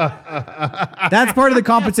 That's part of the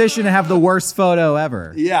competition to have the worst photo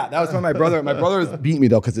ever. Yeah, that was from my brother. My brother beat me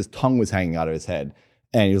though because his tongue was hanging out of his head,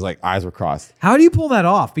 and he was like eyes were crossed. How do you pull that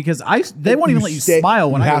off? Because they won't even let you smile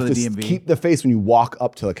when I go to the DMV. Keep the face when you walk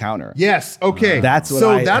up to the counter. Yes. Okay. That's what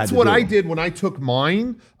so I had that's to what do. I did when I took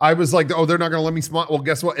mine. I was like, oh, they're not going to let me smile. Well,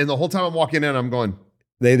 guess what? And the whole time I'm walking in, I'm going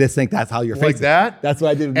They just think that's how your face like is. that. That's what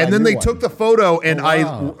I did. With And my then new they one. took the photo, and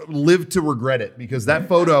wow. I lived to regret it because that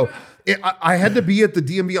photo. I had to be at the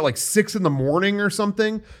DMV at like 6 a.m. or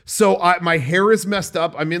something. So my hair is messed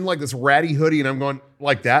up. I'm in like this ratty hoodie, and I'm going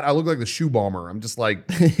like that. I look like the shoe bomber. I'm just like,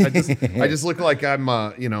 I just look like I'm,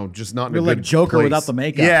 just not in You're a like good Joker place. without the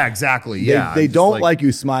makeup. Yeah, exactly. Yeah, They I'm just don't like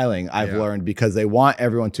you smiling, I've Yeah. learned, because they want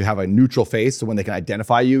everyone to have a neutral face. So when they can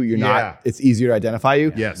identify you, you're Yeah. not, it's easier to identify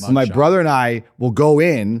you. Yes. So my brother and I will go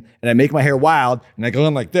in and I make my hair wild and I go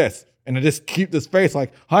in like this. and I just keep this face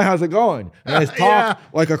like, hi, how's it going? And I just talk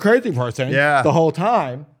like a crazy person the whole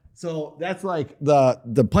time. So that's like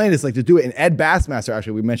the plan is like to do it. And Ed Bassmaster,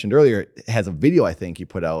 actually, we mentioned earlier, has a video I think he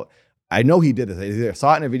put out. I know he did this. I either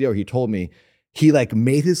saw it in a video or he told me. He like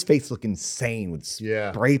made his face look insane with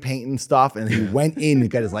spray paint and stuff. And he went in and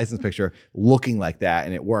got his license picture looking like that.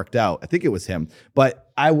 And it worked out. I think it was him.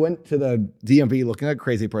 But I went to the DMV looking like a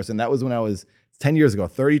crazy person. That was when I was 10 years ago,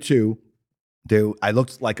 32. Dude, I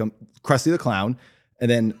looked like a Krusty the Clown. And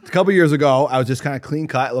then a couple years ago, I was just kind of clean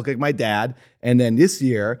cut, look like my dad. And then this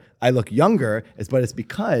year, I look younger. But it's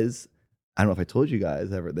because I don't know if I told you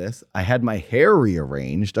guys ever this. I had my hair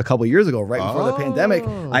rearranged a couple years ago, right before the pandemic.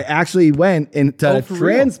 I actually went into a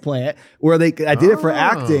transplant where I did it for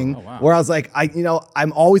acting, where I was like,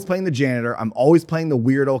 I'm always playing the janitor. I'm always playing the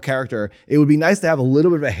weirdo character. It would be nice to have a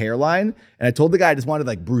little bit of a hairline. And I told the guy I just wanted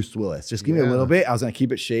like Bruce Willis. Just give me a little bit. I was going to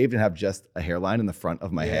keep it shaved and have just a hairline in the front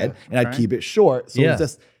of my head. And I'd keep it short. So it was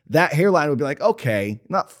just that hairline would be like, okay,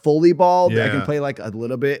 not fully bald. I can play like a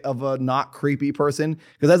little bit of a not creepy person.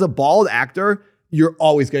 Because as a bald actor, you're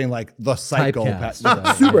always getting like the psychopath.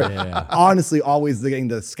 Honestly, always getting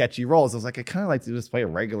the sketchy roles. I was like, I kind of like to just play a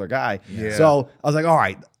regular guy. So I was like, all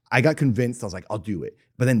right. I got convinced. I was like, I'll do it.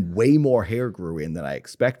 But then way more hair grew in than I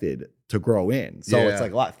expected to grow in. So it's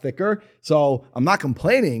like a lot thicker. So I'm not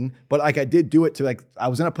complaining, but like I did do it to like, I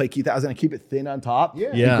was going to play Keith. I was going to keep it thin on top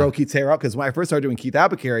and grow Keith's hair out. Because when I first started doing Keith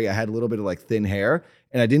Apicary, I had a little bit of like thin hair.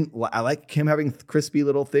 And I like him having crispy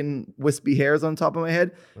little thin wispy hairs on top of my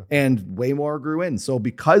head, and way more grew in. So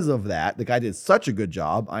because of that, the guy did such a good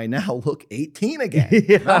job. I now look 18 again.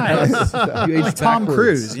 Nice. You age Tom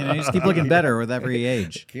Cruise. You just keep looking better with every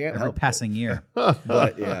age, every passing year.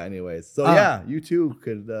 But anyways. So you too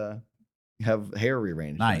could have hair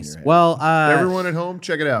rearranged. Nice. Well, everyone at home,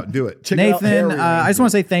 check it out. Do it. Nathan, I just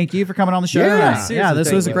want to say thank you for coming on the show. Yeah,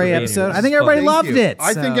 this was a great episode. I think everybody loved it.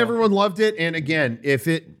 I think everyone loved it. And again,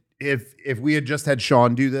 if we had just had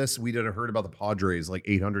Sean do this, we'd have heard about the Padres like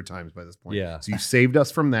 800 times by this point. Yeah. So you saved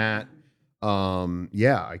us from that.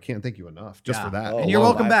 I can't thank you enough just for that. And you're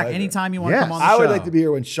welcome back anytime you want to come on the show. I would like to be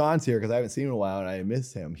here when Sean's here because I haven't seen him in a while and I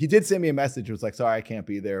miss him. He did send me a message. It was like, sorry, I can't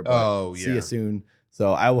be there, but see you soon.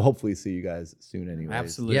 So I will hopefully see you guys soon anyway.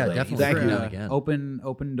 Absolutely. Yeah, definitely. Thank you. Again.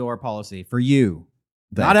 Open door policy for you.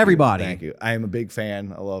 Not everybody. Thank you. I am a big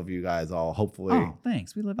fan. I love you guys all. Hopefully. Oh,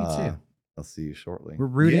 thanks. We love you too. I'll see you shortly. We're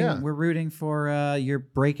rooting. We're rooting for your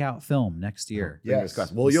breakout film next year.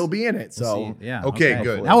 Yes. Well, you'll be in it. So okay,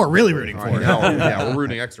 good. Now we're really rooting for it. We're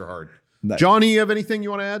rooting extra hard. Nice. Johnny, you have anything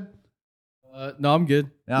you want to add? No, I'm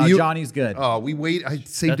good. Johnny's good. Oh, I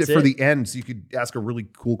saved it for the end so you could ask a really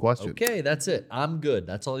cool question. Okay, that's it. I'm good.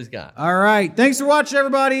 That's all he's got. All right. Thanks for watching,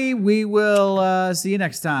 everybody. We will see you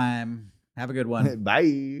next time. Have a good one.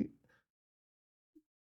 Bye.